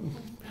 So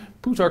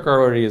Plutarch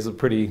already is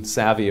pretty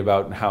savvy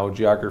about how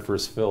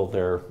geographers fill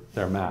their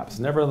maps.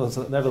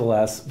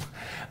 Nevertheless,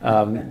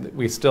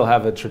 we still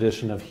have a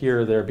tradition of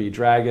here there be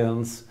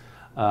dragons.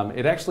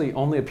 It actually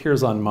only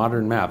appears on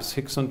modern maps.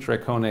 Hic sunt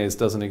dracones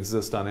doesn't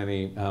exist on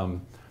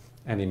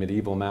any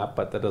medieval map,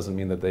 but that doesn't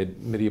mean that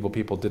medieval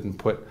people didn't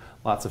put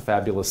lots of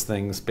fabulous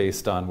things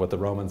based on what the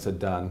Romans had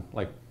done,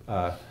 like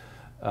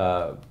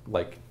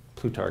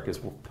Plutarch is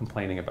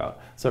complaining about.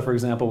 So for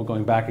example,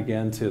 going back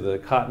again to the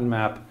cotton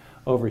map,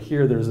 over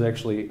here there's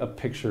actually a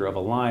picture of a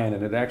lion,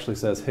 and it actually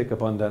says hic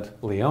abundat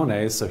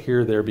leones, so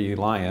here there be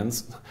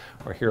lions,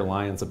 or here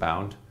lions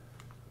abound.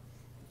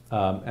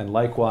 And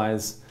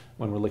likewise,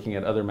 when we're looking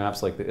at other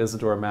maps like the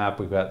Isidore map,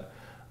 we've got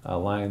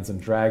lions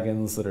and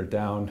dragons that are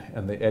down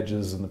and the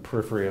edges and the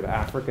periphery of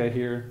Africa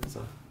here,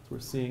 so we're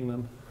seeing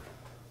them.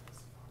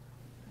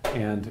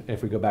 And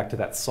if we go back to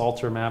that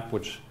Psalter map,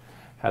 which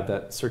had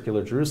that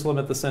circular Jerusalem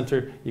at the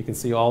center, you can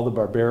see all the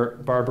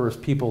barbarous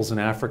peoples in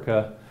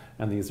Africa,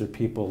 and these are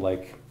people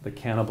like the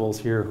cannibals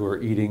here who are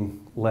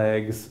eating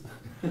legs,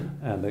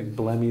 and the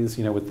Blemies,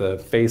 you know, with the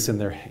face in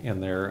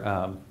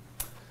their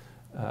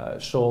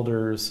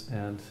shoulders,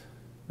 and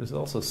there's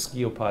also a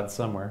sciopod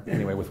somewhere,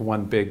 anyway, with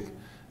one big,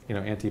 you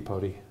know,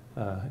 antipode.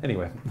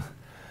 Anyway,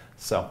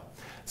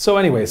 so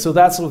anyway, so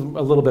that's a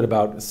little bit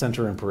about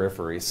center and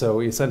periphery.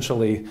 So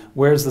essentially,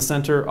 where's the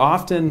center?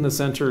 Often the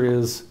center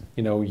is,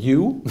 you know,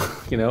 you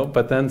know,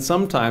 but then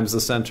sometimes the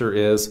center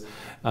is,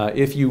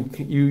 if you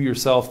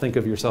yourself think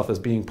of yourself as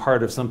being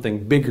part of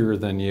something bigger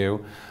than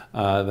you,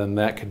 then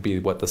that could be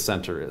what the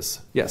center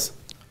is. Yes?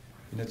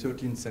 In the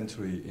 13th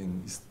century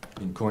in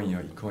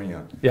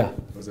Konya, yeah, there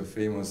was a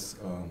famous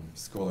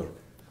scholar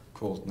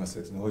called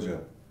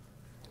Nassetnoja,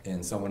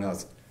 and someone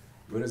asked,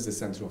 where is the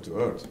center of the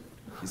earth?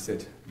 He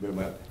said, where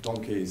my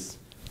donkey's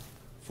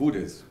food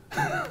is.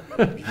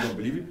 If you don't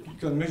believe it, you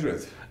can measure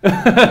it. I'm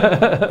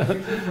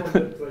actually from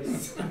that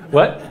place.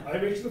 What?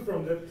 I'm actually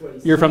from that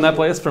place. You're from that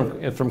place? From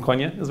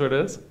Konya is where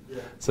it is? Yeah.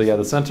 So yeah,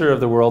 the center of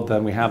the world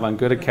then we have on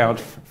good account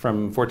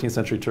from 14th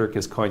century Turk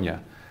is Konya.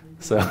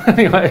 So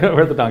anyway,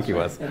 where the donkey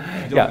was.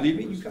 If you don't believe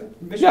it, you can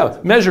measure it. Yeah,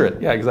 measure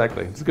it. Yeah,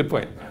 exactly. It's a good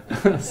point.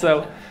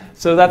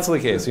 So that's the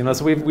case, you know.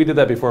 So we did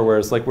that before, where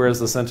it's like, where's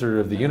the center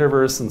of the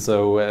universe? And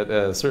so at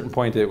a certain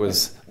point, it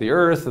was the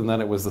Earth, and then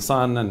it was the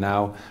sun, and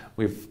now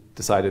we've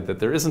decided that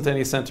there isn't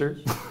any center.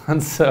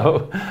 And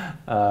so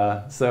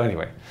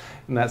anyway,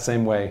 in that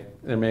same way,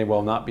 there may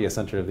well not be a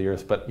center of the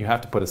Earth, but you have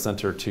to put a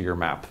center to your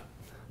map.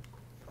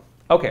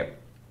 Okay.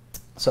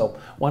 So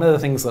one of the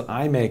things that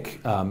I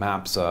make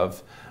maps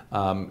of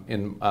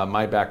in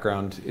my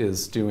background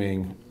is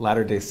doing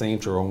Latter-day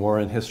Saint or war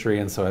in history,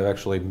 and so I've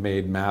actually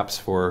made maps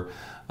for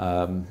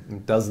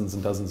dozens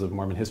and dozens of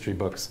Mormon history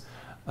books,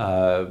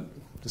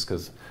 just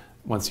because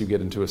once you get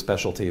into a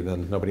specialty,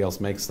 then nobody else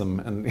makes them.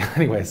 And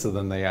anyway, so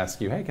then they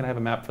ask you, hey, can I have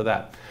a map for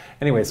that?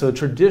 Anyway, so a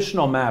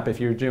traditional map, if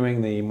you're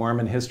doing the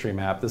Mormon history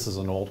map, this is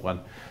an old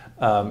one,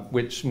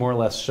 which more or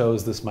less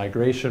shows this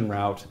migration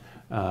route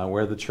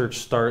where the church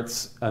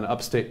starts in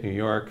upstate New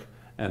York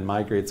and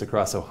migrates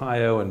across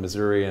Ohio and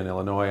Missouri and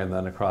Illinois and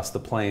then across the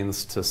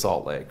plains to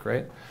Salt Lake,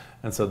 right?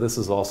 And so this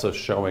is also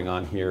showing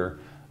on here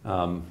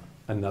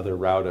another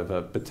route of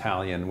a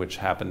battalion which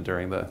happened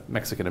during the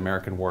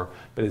Mexican-American War.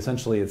 But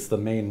essentially it's the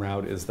main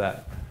route is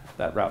that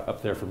route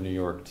up there from New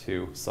York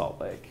to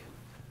Salt Lake.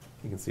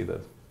 You can see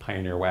the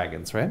pioneer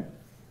wagons, right?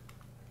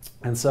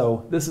 And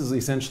so this is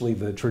essentially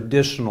the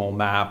traditional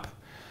map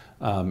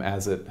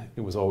as it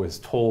was always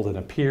told and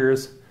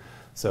appears.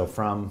 So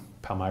from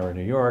Palmyra,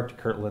 New York to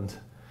Kirtland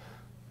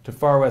to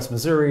far west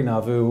Missouri,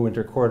 Nauvoo,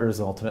 winter quarters,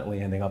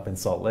 ultimately ending up in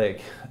Salt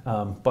Lake.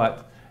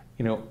 But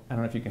you know, I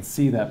don't know if you can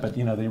see that, but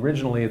you know,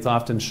 originally it's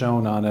often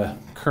shown on a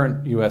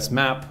current U.S.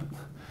 map.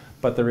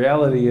 But the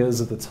reality is,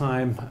 at the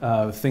time,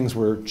 things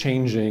were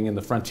changing, and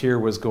the frontier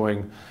was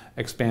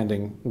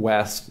expanding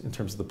west in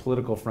terms of the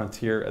political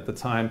frontier at the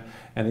time.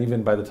 And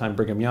even by the time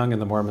Brigham Young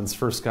and the Mormons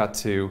first got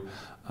to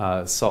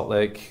Salt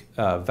Lake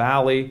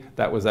Valley,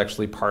 that was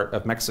actually part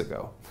of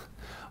Mexico.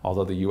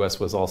 Although the U.S.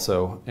 was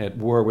also at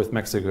war with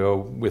Mexico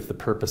with the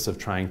purpose of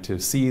trying to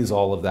seize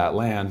all of that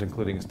land,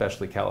 including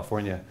especially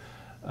California.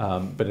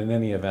 But in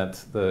any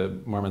event, the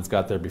Mormons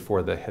got there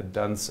before they had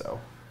done so.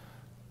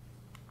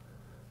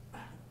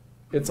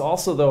 It's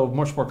also, though, a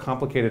much more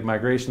complicated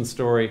migration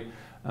story.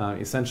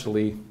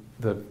 Essentially,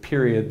 the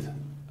period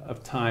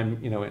of time,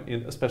 you know,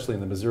 especially in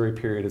the Missouri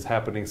period, is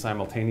happening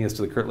simultaneous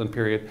to the Kirtland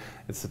period.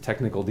 It's a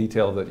technical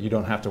detail that you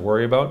don't have to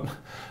worry about,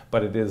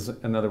 but it is,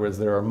 in other words,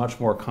 there are much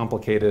more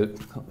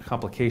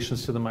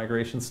complications to the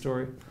migration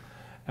story.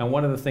 And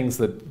one of the things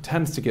that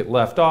tends to get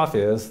left off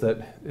is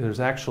that there's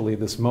actually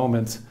this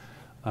moment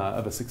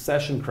of a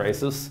succession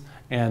crisis,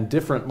 and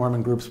different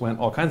Mormon groups went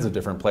all kinds of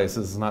different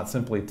places, not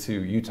simply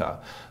to Utah.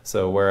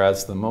 So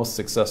whereas the most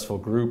successful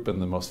group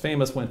and the most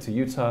famous went to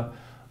Utah,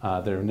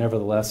 there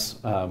nevertheless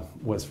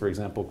was, for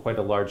example, quite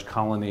a large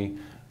colony,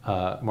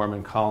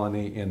 Mormon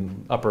colony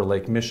in Upper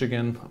Lake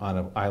Michigan on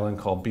an island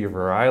called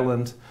Beaver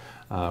Island,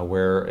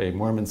 where a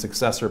Mormon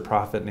successor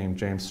prophet named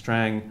James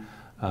Strang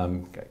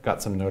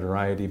got some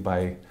notoriety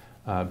by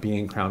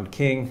being crowned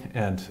king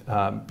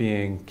and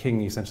being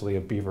king essentially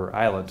of Beaver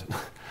Island.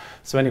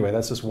 So anyway,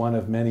 that's just one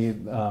of many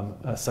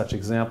such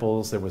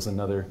examples. There was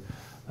another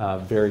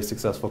very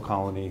successful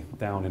colony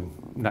down in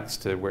next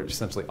to where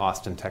essentially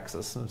Austin,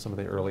 Texas, some of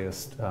the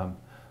earliest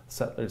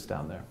settlers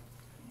down there.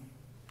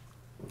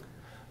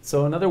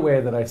 So another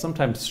way that I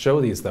sometimes show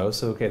these, though,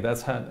 so okay,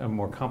 that's a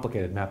more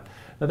complicated map.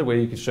 Another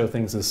way you could show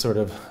things is sort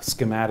of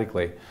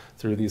schematically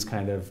through these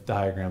kind of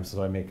diagrams.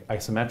 So I make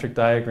isometric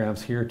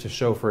diagrams here to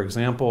show, for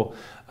example,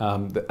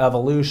 the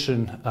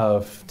evolution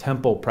of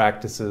temple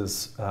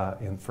practices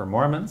for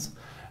Mormons.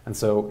 And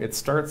so it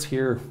starts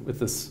here with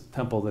this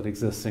temple that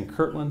exists in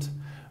Kirtland,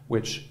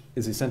 which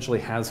is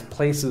essentially has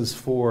places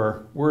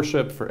for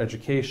worship, for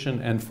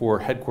education, and for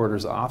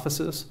headquarters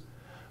offices.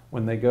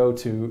 When they go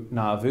to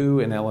Nauvoo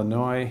in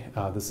Illinois,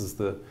 this is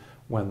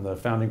when the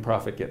founding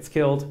prophet gets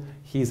killed,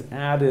 he's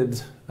added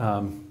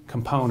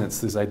components,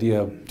 this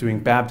idea of doing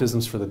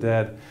baptisms for the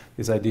dead,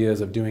 these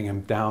ideas of doing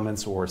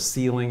endowments or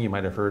sealing. You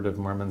might have heard of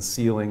Mormons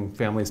sealing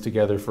families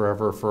together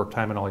forever for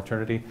time and all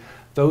eternity.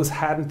 Those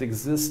hadn't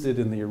existed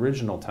in the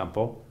original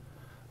temple,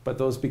 but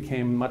those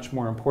became much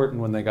more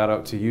important when they got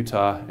out to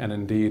Utah, and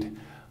indeed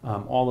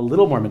all the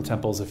little Mormon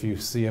temples, if you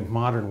see a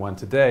modern one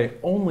today,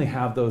 only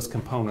have those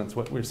components.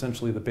 What were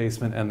essentially the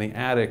basement and the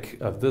attic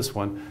of this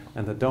one,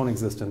 and that don't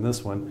exist in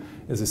this one,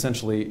 is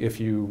essentially, if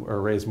you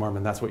are raised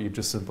Mormon, that's what you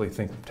just simply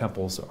think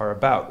temples are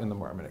about in the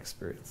Mormon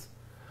experience.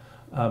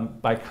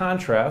 By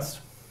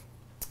contrast,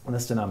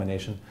 this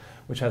denomination,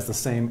 which has the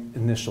same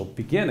initial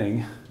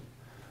beginning,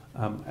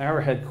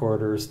 our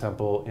headquarters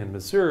temple in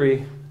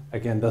Missouri,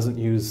 again, doesn't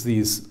use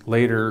these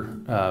later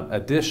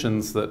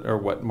additions that are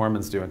what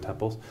Mormons do in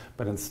temples,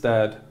 but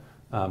instead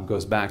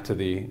goes back to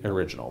the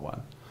original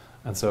one.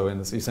 And so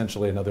it's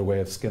essentially another way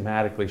of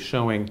schematically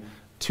showing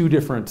two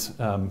different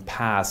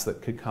paths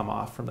that could come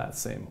off from that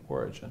same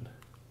origin.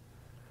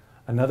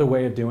 Another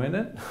way of doing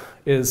it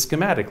is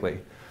schematically.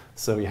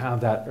 So you have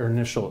that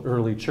initial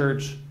early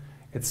church.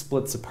 It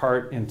splits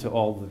apart into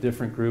all the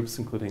different groups,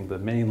 including the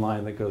main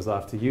line that goes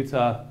off to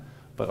Utah,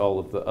 but all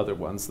of the other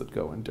ones that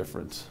go in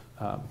different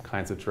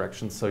kinds of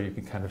directions. So you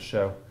can kind of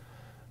show,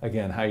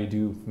 again, how you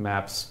do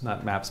maps,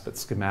 not maps, but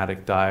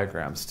schematic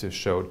diagrams to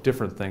show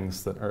different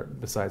things that are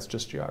besides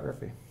just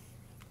geography.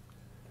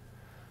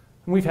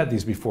 And we've had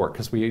these before,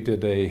 because we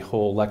did a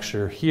whole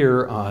lecture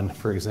here on,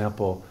 for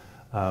example,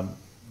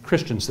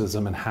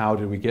 Christianism and how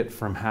do we get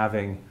from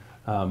having,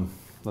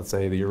 let's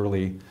say, the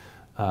early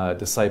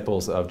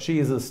disciples of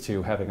Jesus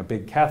to having a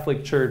big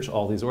Catholic church,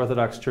 all these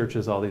Orthodox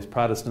churches, all these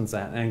Protestants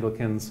and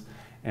Anglicans,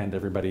 and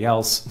everybody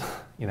else,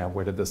 you know,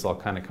 where did this all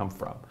kind of come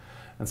from?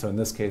 And so in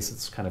this case,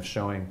 it's kind of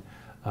showing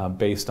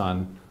based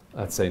on,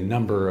 let's say,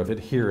 number of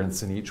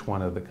adherents in each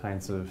one of the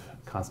kinds of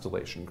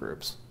constellation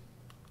groups.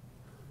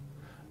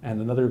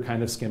 And another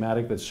kind of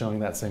schematic that's showing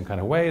that same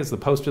kind of way is the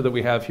poster that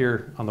we have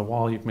here on the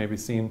wall you've maybe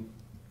seen,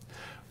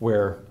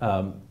 where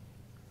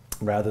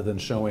rather than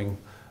showing,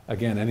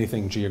 again,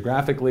 anything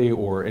geographically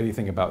or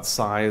anything about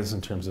size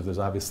in terms of there's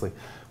obviously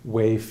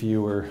way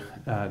fewer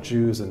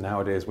Jews and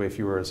nowadays way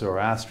fewer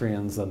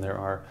Zoroastrians than there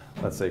are,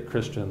 let's say,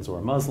 Christians or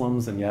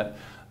Muslims, and yet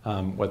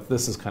what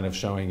this is kind of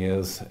showing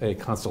is a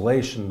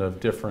constellation of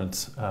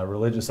different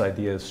religious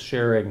ideas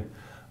sharing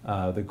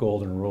the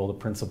golden rule, the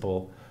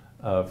principle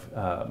of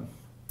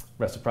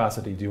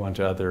reciprocity, do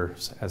unto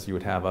others as you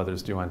would have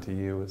others do unto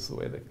you, is the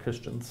way that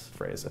Christians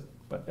phrase it,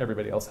 but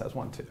everybody else has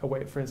a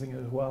way of phrasing it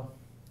as well.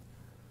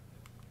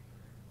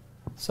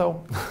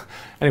 So,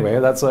 anyway,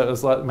 that's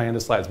my end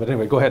of slides. But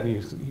anyway, go ahead and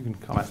you can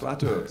comment.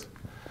 Flat Earth.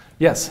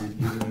 Yes.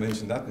 You didn't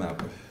mention that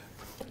map.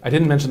 I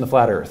didn't mention the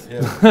flat Earth. Yeah.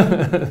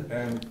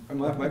 And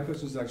my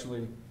question is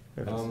actually,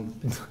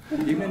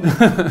 even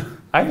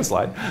I have a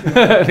slide.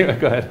 Anyway,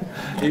 go ahead.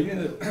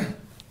 Even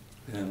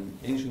in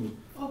ancient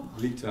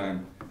Greek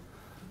time,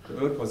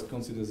 the Earth was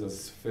considered as a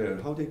sphere.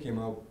 How they came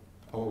out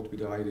with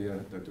the idea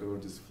that the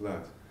Earth is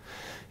flat?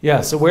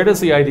 Yeah, so where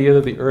does the idea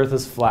that the Earth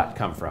is flat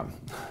come from?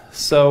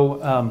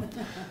 So,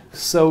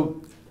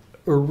 so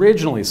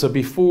originally, so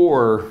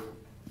before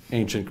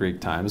ancient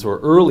Greek times or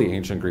early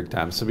ancient Greek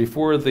times, so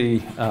before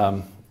the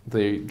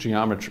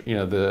geometry, you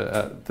know,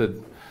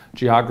 the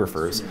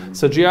geographers.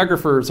 So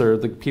geographers are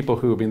the people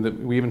who, I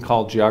mean, we even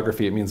call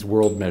geography, it means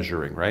world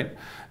measuring, right?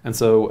 And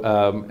so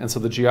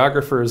the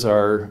geographers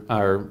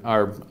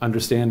are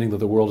understanding that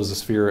the world is a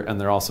sphere, and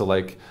they're also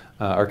like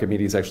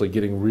Archimedes actually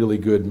getting really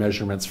good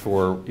measurements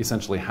for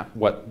essentially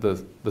what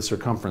the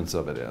circumference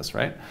of it is,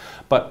 right?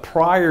 But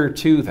prior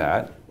to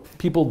that,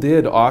 people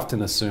did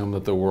often assume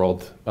that the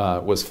world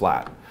was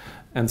flat.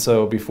 And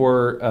so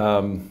before,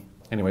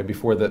 anyway,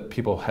 before that,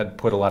 people had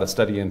put a lot of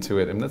study into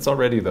it, and that's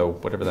already, though,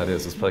 whatever that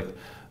is, it's like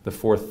the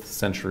 4th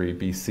century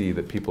BC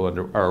that people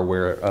are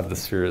aware of the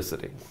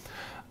sphericity.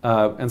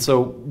 And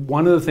so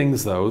one of the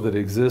things, though, that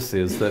exists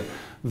is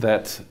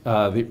that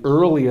the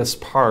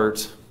earliest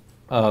part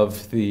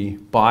of the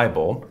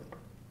Bible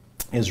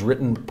is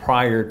written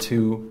prior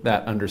to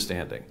that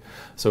understanding.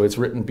 So it's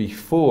written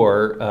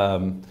before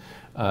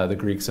the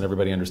Greeks and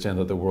everybody understand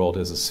that the world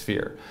is a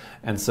sphere.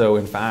 And so,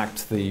 in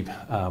fact, the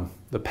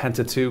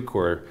Pentateuch,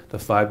 or the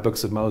 5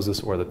 books of Moses,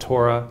 or the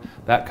Torah,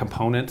 that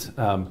component,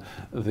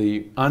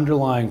 the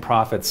underlying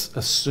prophets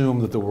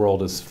assume that the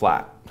world is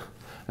flat.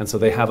 And so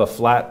they have a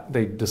flat,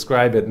 they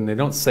describe it, and they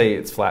don't say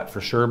it's flat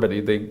for sure, but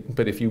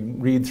if you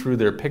read through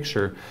their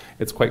picture,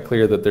 it's quite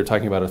clear that they're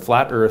talking about a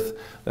flat earth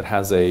that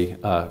has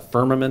a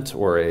firmament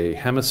or a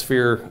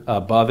hemisphere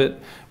above it,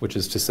 which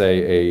is to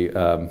say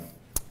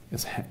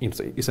it's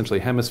essentially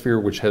a hemisphere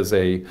which has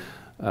it's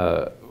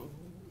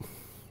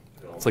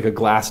like a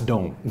glass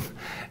dome.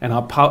 And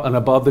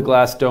above the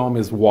glass dome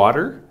is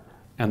water,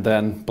 and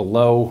then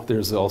below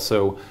there's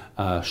also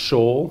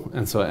shoal,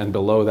 and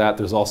below that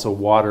there's also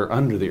water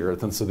under the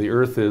earth. And so the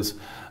earth is,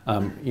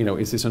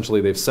 it's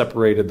essentially they've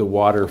separated the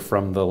water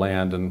from the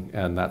land,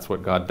 and that's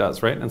what God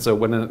does, right? And so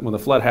when the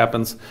flood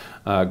happens,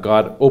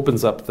 God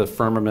opens up the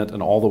firmament,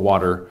 and all the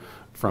water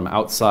from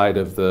outside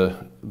of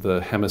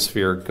the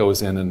hemisphere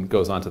goes in and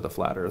goes onto the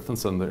flat earth. And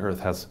so the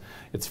earth has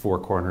its 4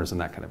 corners and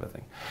that kind of a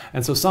thing.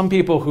 And so some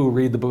people who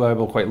read the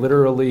Bible quite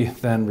literally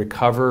then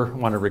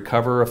want to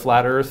recover a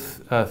flat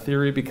earth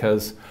theory,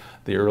 because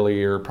the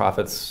earlier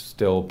prophets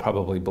still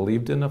probably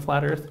believed in a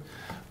flat earth.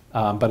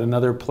 But in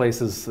other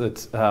places,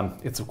 it's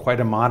quite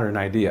a modern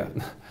idea.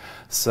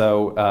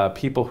 So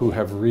people who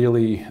have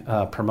really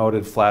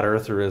promoted flat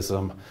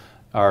eartherism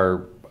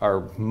are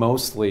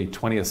mostly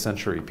 20th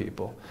century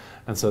people.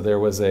 And so there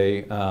was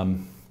a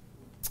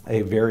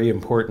very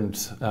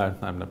important,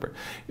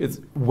 it's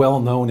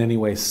well-known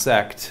anyway,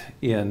 sect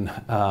in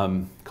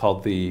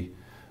called the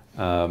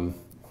something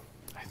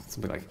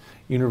like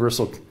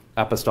Universal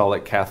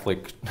Apostolic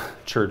Catholic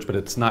Church, but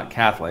it's not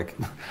Catholic.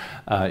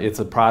 It's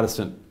a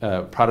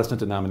Protestant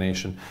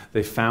denomination.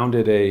 They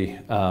founded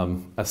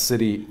a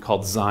city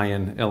called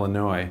Zion,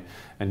 Illinois,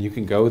 and you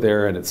can go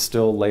there, and it's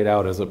still laid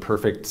out as a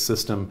perfect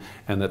system,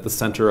 and at the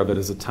center of it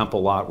is a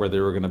temple lot where they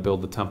were going to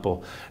build the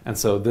temple. And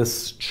so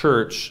this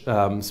church,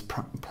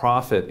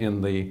 prophet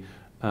in the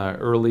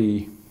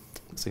early,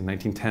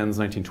 1910s,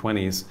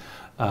 1920s,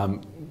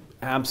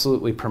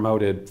 absolutely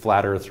promoted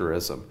flat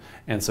eartherism.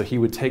 And so he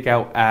would take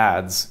out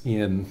ads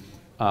in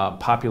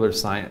Popular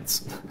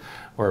Science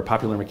or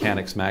Popular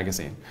Mechanics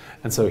magazine.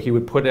 And so he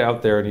would put it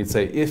out there, and he'd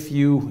say, if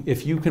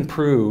you can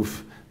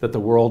prove that the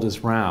world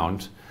is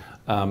round,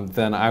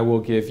 then I will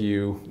give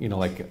you,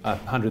 like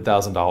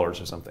 $100,000 or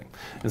something.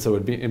 And so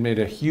it made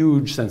a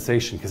huge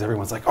sensation, because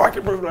everyone's like, oh, I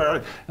can prove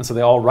that. And so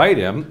they all write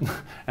him,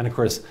 and of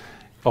course,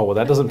 oh, well,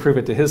 that doesn't prove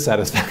it to his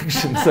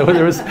satisfaction. So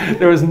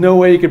there was no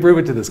way you could prove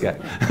it to this guy,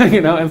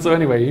 And so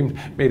anyway, he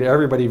made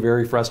everybody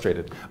very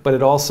frustrated. But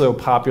it also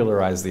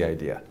popularized the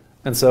idea.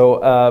 And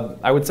so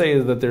I would say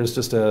that there's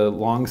just a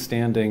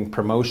long-standing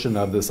promotion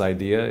of this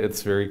idea.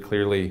 It's very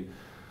clearly,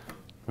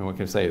 what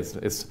can I say?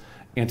 It's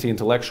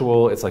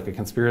anti-intellectual. It's like a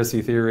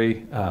conspiracy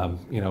theory,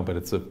 but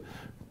it's a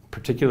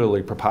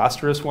particularly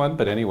preposterous one.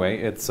 But anyway,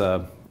 it's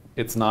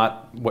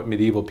not what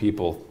medieval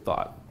people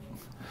thought.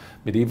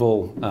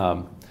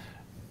 Medieval.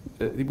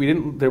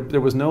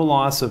 There was no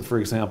loss of, for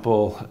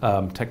example,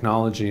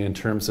 technology in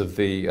terms of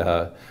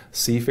the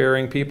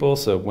seafaring people.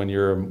 So when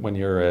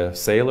you're a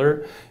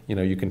sailor,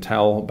 you can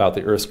tell about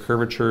the Earth's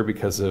curvature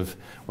because of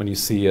when you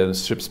see a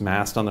ship's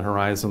mast on the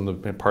horizon,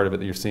 the part of it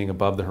that you're seeing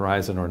above the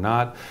horizon or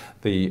not.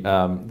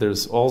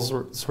 There's all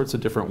sorts of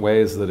different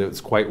ways that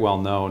it's quite well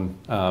known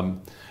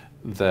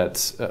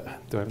that.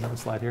 Do I have another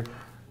slide here?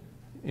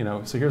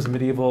 So here's a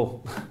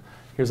medieval.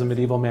 Here's a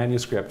medieval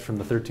manuscript from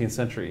the 13th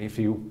century.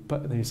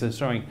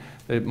 Showing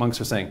the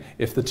monks are saying,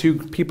 if the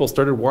 2 people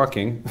started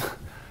walking,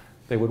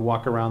 they would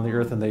walk around the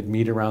earth and they'd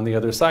meet around the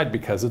other side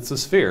because it's a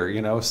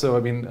sphere. So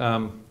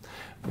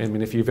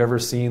if you've ever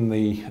seen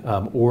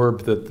the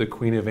orb that the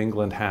Queen of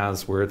England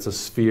has, where it's a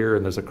sphere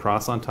and there's a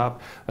cross on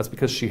top, that's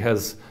because she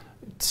has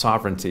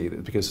sovereignty,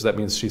 because that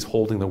means she's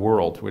holding the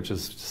world, which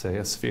is to say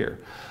a sphere.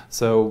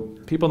 So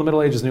people in the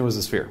Middle Ages knew it was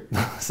a sphere.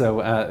 So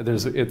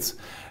it's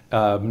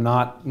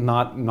not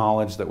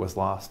knowledge that was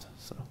lost.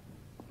 So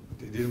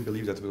they didn't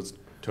believe that it was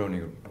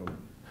turning.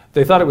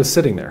 They thought it was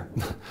sitting there,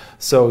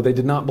 so they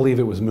did not believe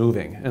it was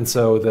moving. And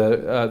so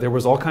there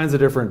was all kinds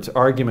of different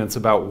arguments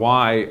about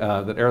why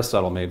that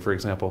Aristotle made, for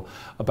example,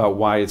 about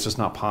why it's just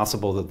not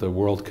possible that the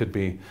world could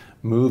be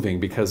moving,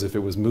 because if it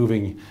was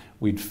moving,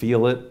 we'd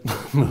feel it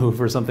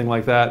move or something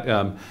like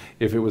that.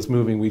 If it was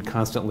moving, we'd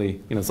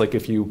constantly, it's like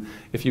if you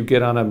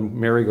get on a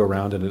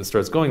merry-go-round and it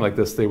starts going like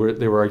this, they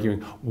were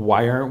arguing,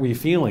 why aren't we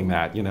feeling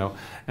that,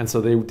 And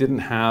so they didn't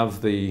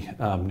have the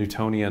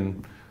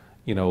Newtonian,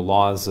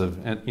 laws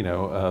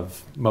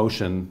of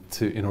motion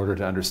in order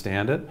to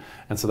understand it.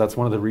 And so that's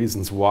one of the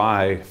reasons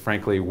why,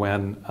 frankly,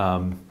 when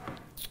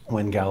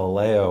when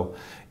Galileo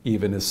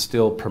even is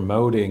still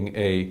promoting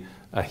a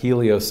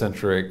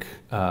heliocentric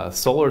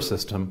solar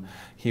system,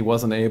 he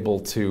wasn't able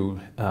to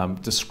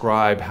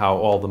describe how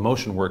all the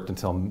motion worked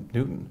until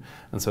Newton.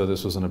 And so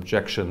this was an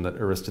objection that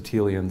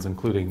Aristotelians,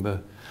 including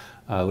the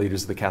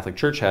leaders of the Catholic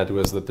Church, had,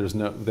 was that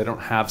they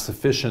don't have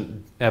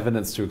sufficient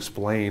evidence to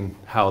explain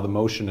how the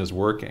motion is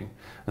working.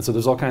 And so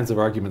there's all kinds of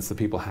arguments that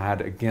people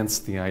had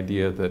against the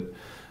idea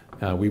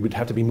that we would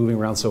have to be moving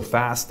around so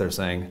fast, they're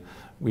saying.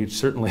 We'd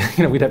certainly,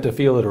 we'd have to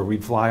feel it, or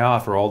we'd fly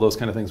off, or all those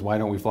kind of things. Why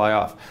don't we fly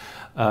off?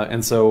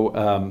 And so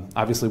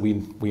obviously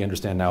we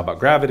understand now about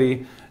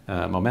gravity,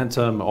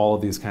 momentum, all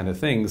of these kind of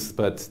things,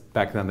 but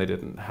back then they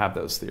didn't have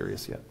those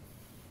theories yet.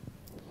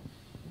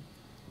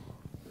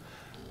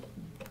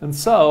 And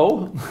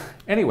so,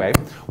 anyway,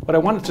 what I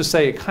wanted to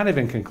say kind of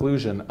in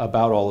conclusion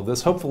about all of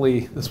this,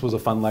 hopefully this was a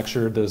fun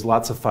lecture. There's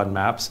lots of fun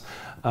maps,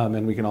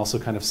 and we can also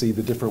kind of see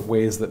the different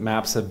ways that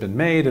maps have been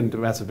made and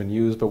maps have been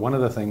used. But one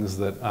of the things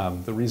that,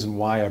 the reason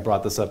why I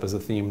brought this up as a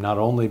theme, not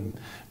only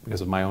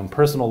because of my own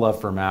personal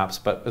love for maps,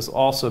 but is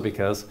also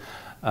because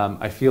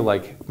I feel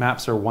like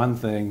maps are one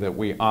thing that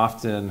we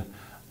often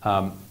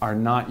are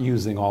not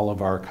using all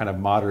of our kind of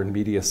modern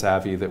media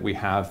savvy that we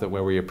have, that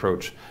where we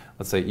approach,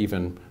 let's say,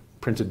 even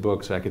printed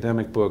books,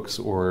 academic books,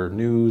 or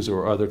news,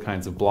 or other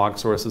kinds of blog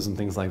sources and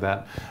things like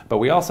that. But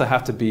we also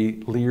have to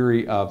be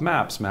leery of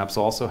maps. Maps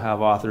also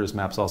have authors,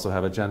 maps also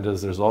have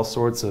agendas. There's all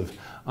sorts of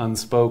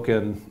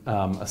unspoken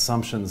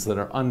assumptions that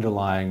are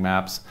underlying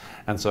maps.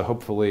 And so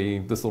hopefully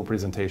this little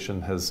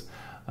presentation has,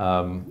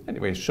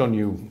 anyway, shown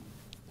you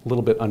a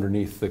little bit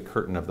underneath the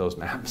curtain of those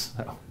maps.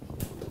 So.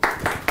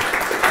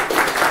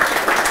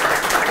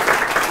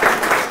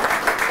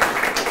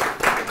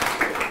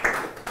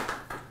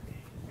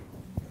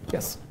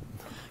 Yes.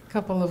 A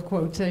couple of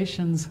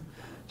quotations.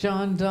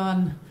 John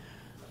Donne,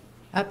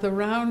 "At the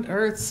round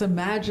earth's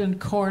imagined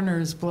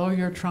corners, blow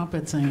your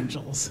trumpets,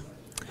 angels."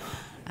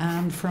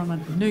 And from a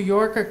New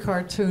Yorker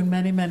cartoon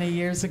many, many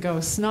years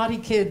ago, snotty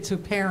kid to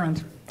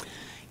parent,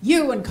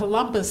 "You and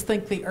Columbus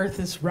think the earth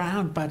is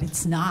round, but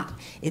it's not.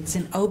 It's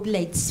an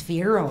oblate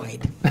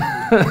spheroid."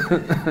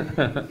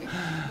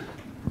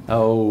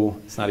 Oh,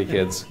 snotty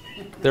kids.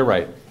 They're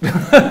right.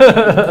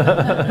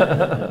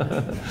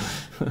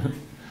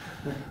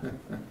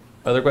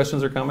 Other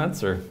questions or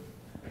comments? Or?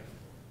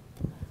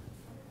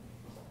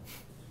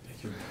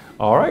 Thank you.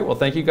 All right. Well,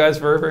 thank you guys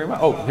very, very much.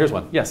 Oh, here's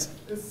one. Yes.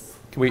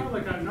 Can we?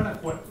 Like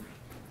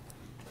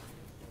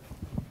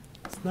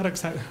it's not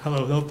exactly.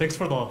 Hello. Thanks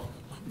for the.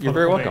 You're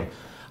very welcome.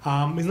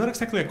 It's not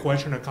exactly a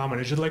question or comment.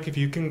 It's just like if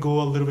you can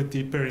go a little bit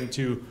deeper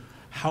into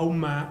how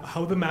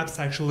the maps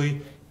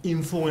actually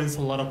influence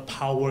a lot of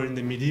power in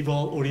the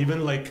medieval or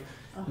even like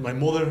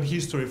modern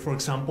history. For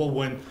example,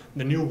 when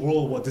the New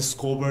World was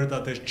discovered,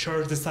 that the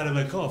church decided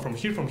like, oh, from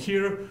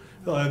here,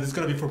 it's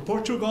gonna be for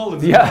Portugal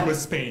and for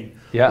Spain,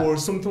 or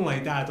something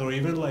like that, or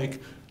even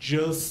like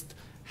just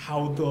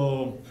how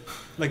the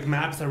like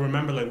maps. I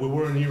remember like we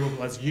were in Europe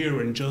last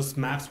year, and just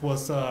maps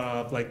was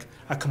like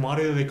a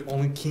commodity like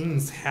only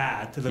kings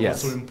had that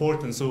was so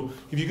important. So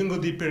if you can go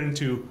deeper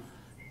into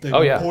the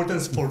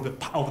importance for the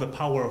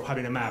power of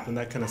having a map and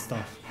that kind of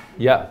stuff.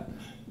 Yeah.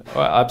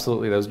 Well,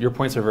 absolutely. Your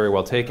points are very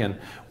well taken,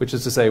 which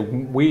is to say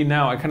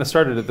I kind of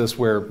started at this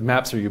where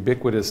maps are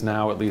ubiquitous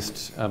now, at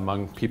least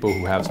among people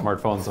who have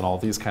smartphones and all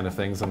these kind of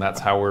things, and that's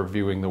how we're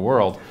viewing the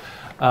world.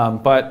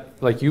 But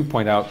like you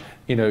point out,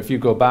 if you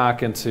go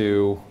back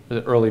into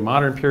the early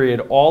modern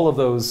period, all of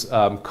those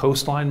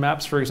coastline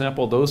maps, for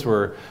example, those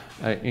were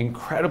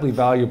incredibly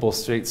valuable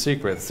state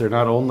secrets. They're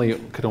not only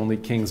could only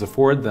kings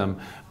afford them,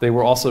 they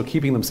were also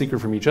keeping them secret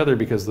from each other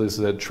because there's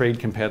a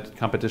trade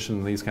competition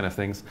and these kind of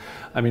things.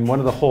 I mean, one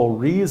of the whole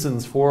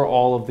reasons for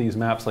all of these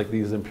maps, like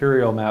these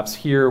imperial maps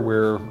here,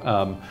 where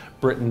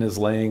Britain is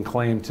laying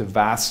claim to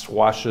vast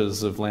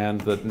swatches of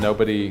land that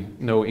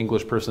no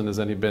English person has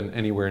been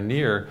anywhere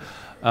near,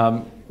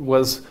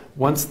 was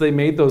once they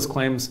made those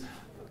claims,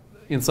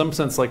 in some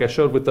sense, like I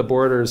showed with the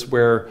borders,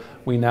 where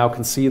we now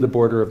can see the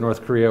border of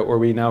North Korea, or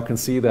we now can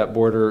see that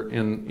border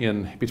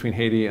in between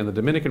Haiti and the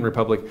Dominican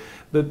Republic,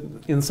 that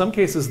in some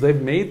cases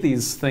they've made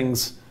these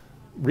things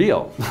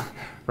real,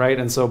 right?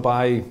 And so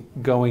by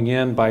going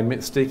in, by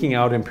staking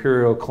out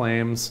imperial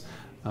claims,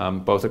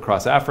 both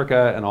across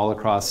Africa and all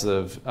across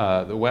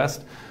the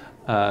West,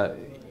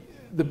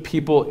 the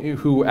people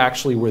who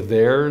actually were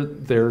there,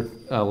 their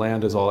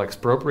land is all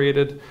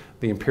expropriated.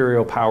 The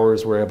imperial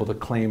powers were able to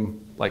claim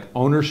like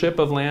ownership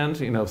of land,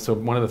 so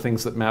one of the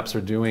things that maps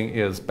are doing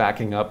is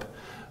backing up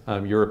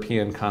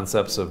European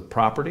concepts of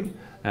property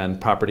and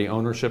property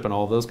ownership and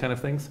all of those kind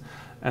of things.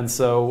 And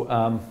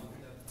so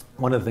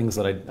one of the things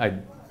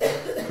that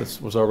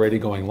this was already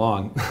going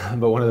long,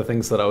 but one of the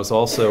things that I was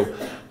also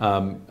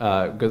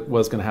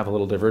was going to have a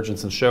little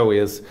divergence and show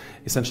is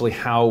essentially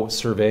how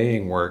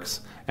surveying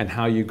works and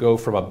how you go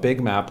from a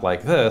big map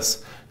like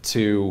this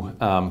to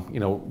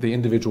the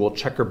individual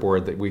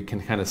checkerboard that we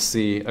can kind of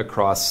see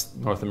across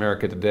North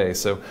America today.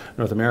 So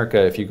North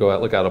America, if you go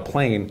out, look out a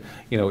plane,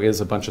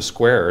 is a bunch of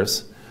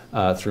squares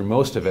through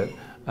most of it.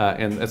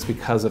 And that's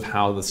because of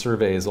how the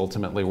surveys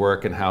ultimately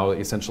work and how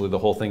essentially the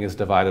whole thing is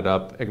divided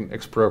up and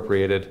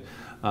expropriated.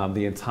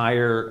 The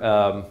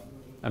entire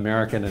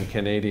American and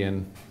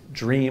Canadian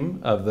dream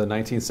of the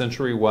 19th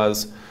century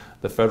was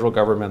the federal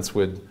governments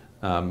would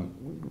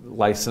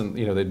license,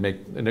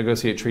 they'd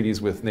negotiate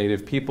treaties with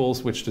native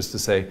peoples, which is to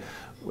say,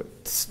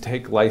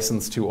 take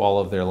license to all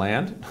of their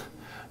land.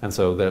 And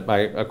so that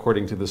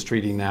according to this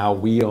treaty now,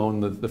 we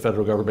own, the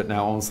federal government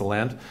now owns the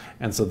land.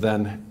 And so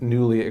then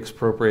newly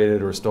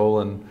expropriated or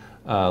stolen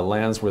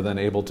lands were then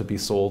able to be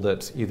sold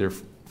at either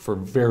for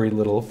very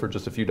little, for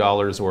just a few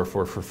dollars, or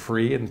for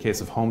free in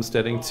case of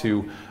homesteading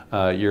to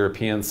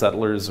European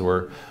settlers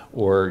or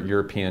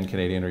European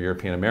Canadian or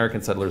European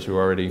American settlers who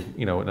already,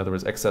 in other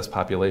words, excess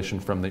population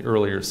from the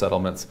earlier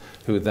settlements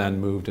who then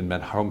moved and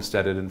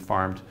homesteaded and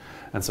farmed.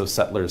 And so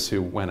settlers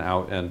who went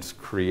out and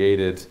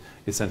created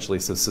essentially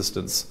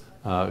subsistence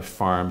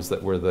farms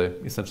that were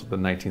essentially the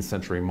 19th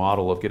century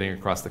model of getting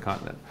across the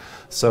continent.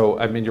 So,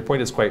 I mean, your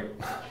point is quite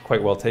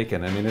well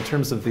taken. I mean, in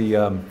terms of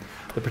the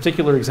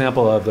particular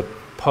example of the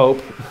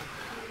Pope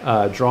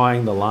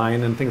drawing the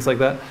line and things like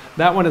that,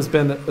 that one has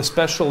been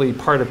especially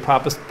part of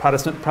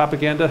Protestant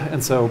propaganda,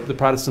 and so the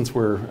Protestants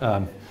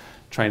were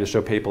trying to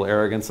show papal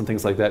arrogance and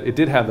things like that. It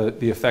did have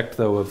the effect,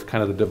 though, of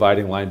kind of the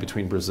dividing line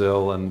between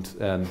Brazil and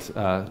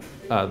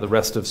the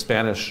rest of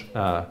Spanish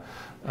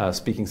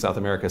speaking South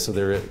America, so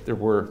there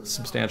were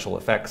substantial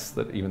effects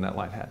that even that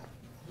line had.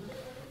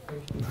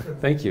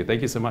 Thank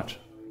you so much.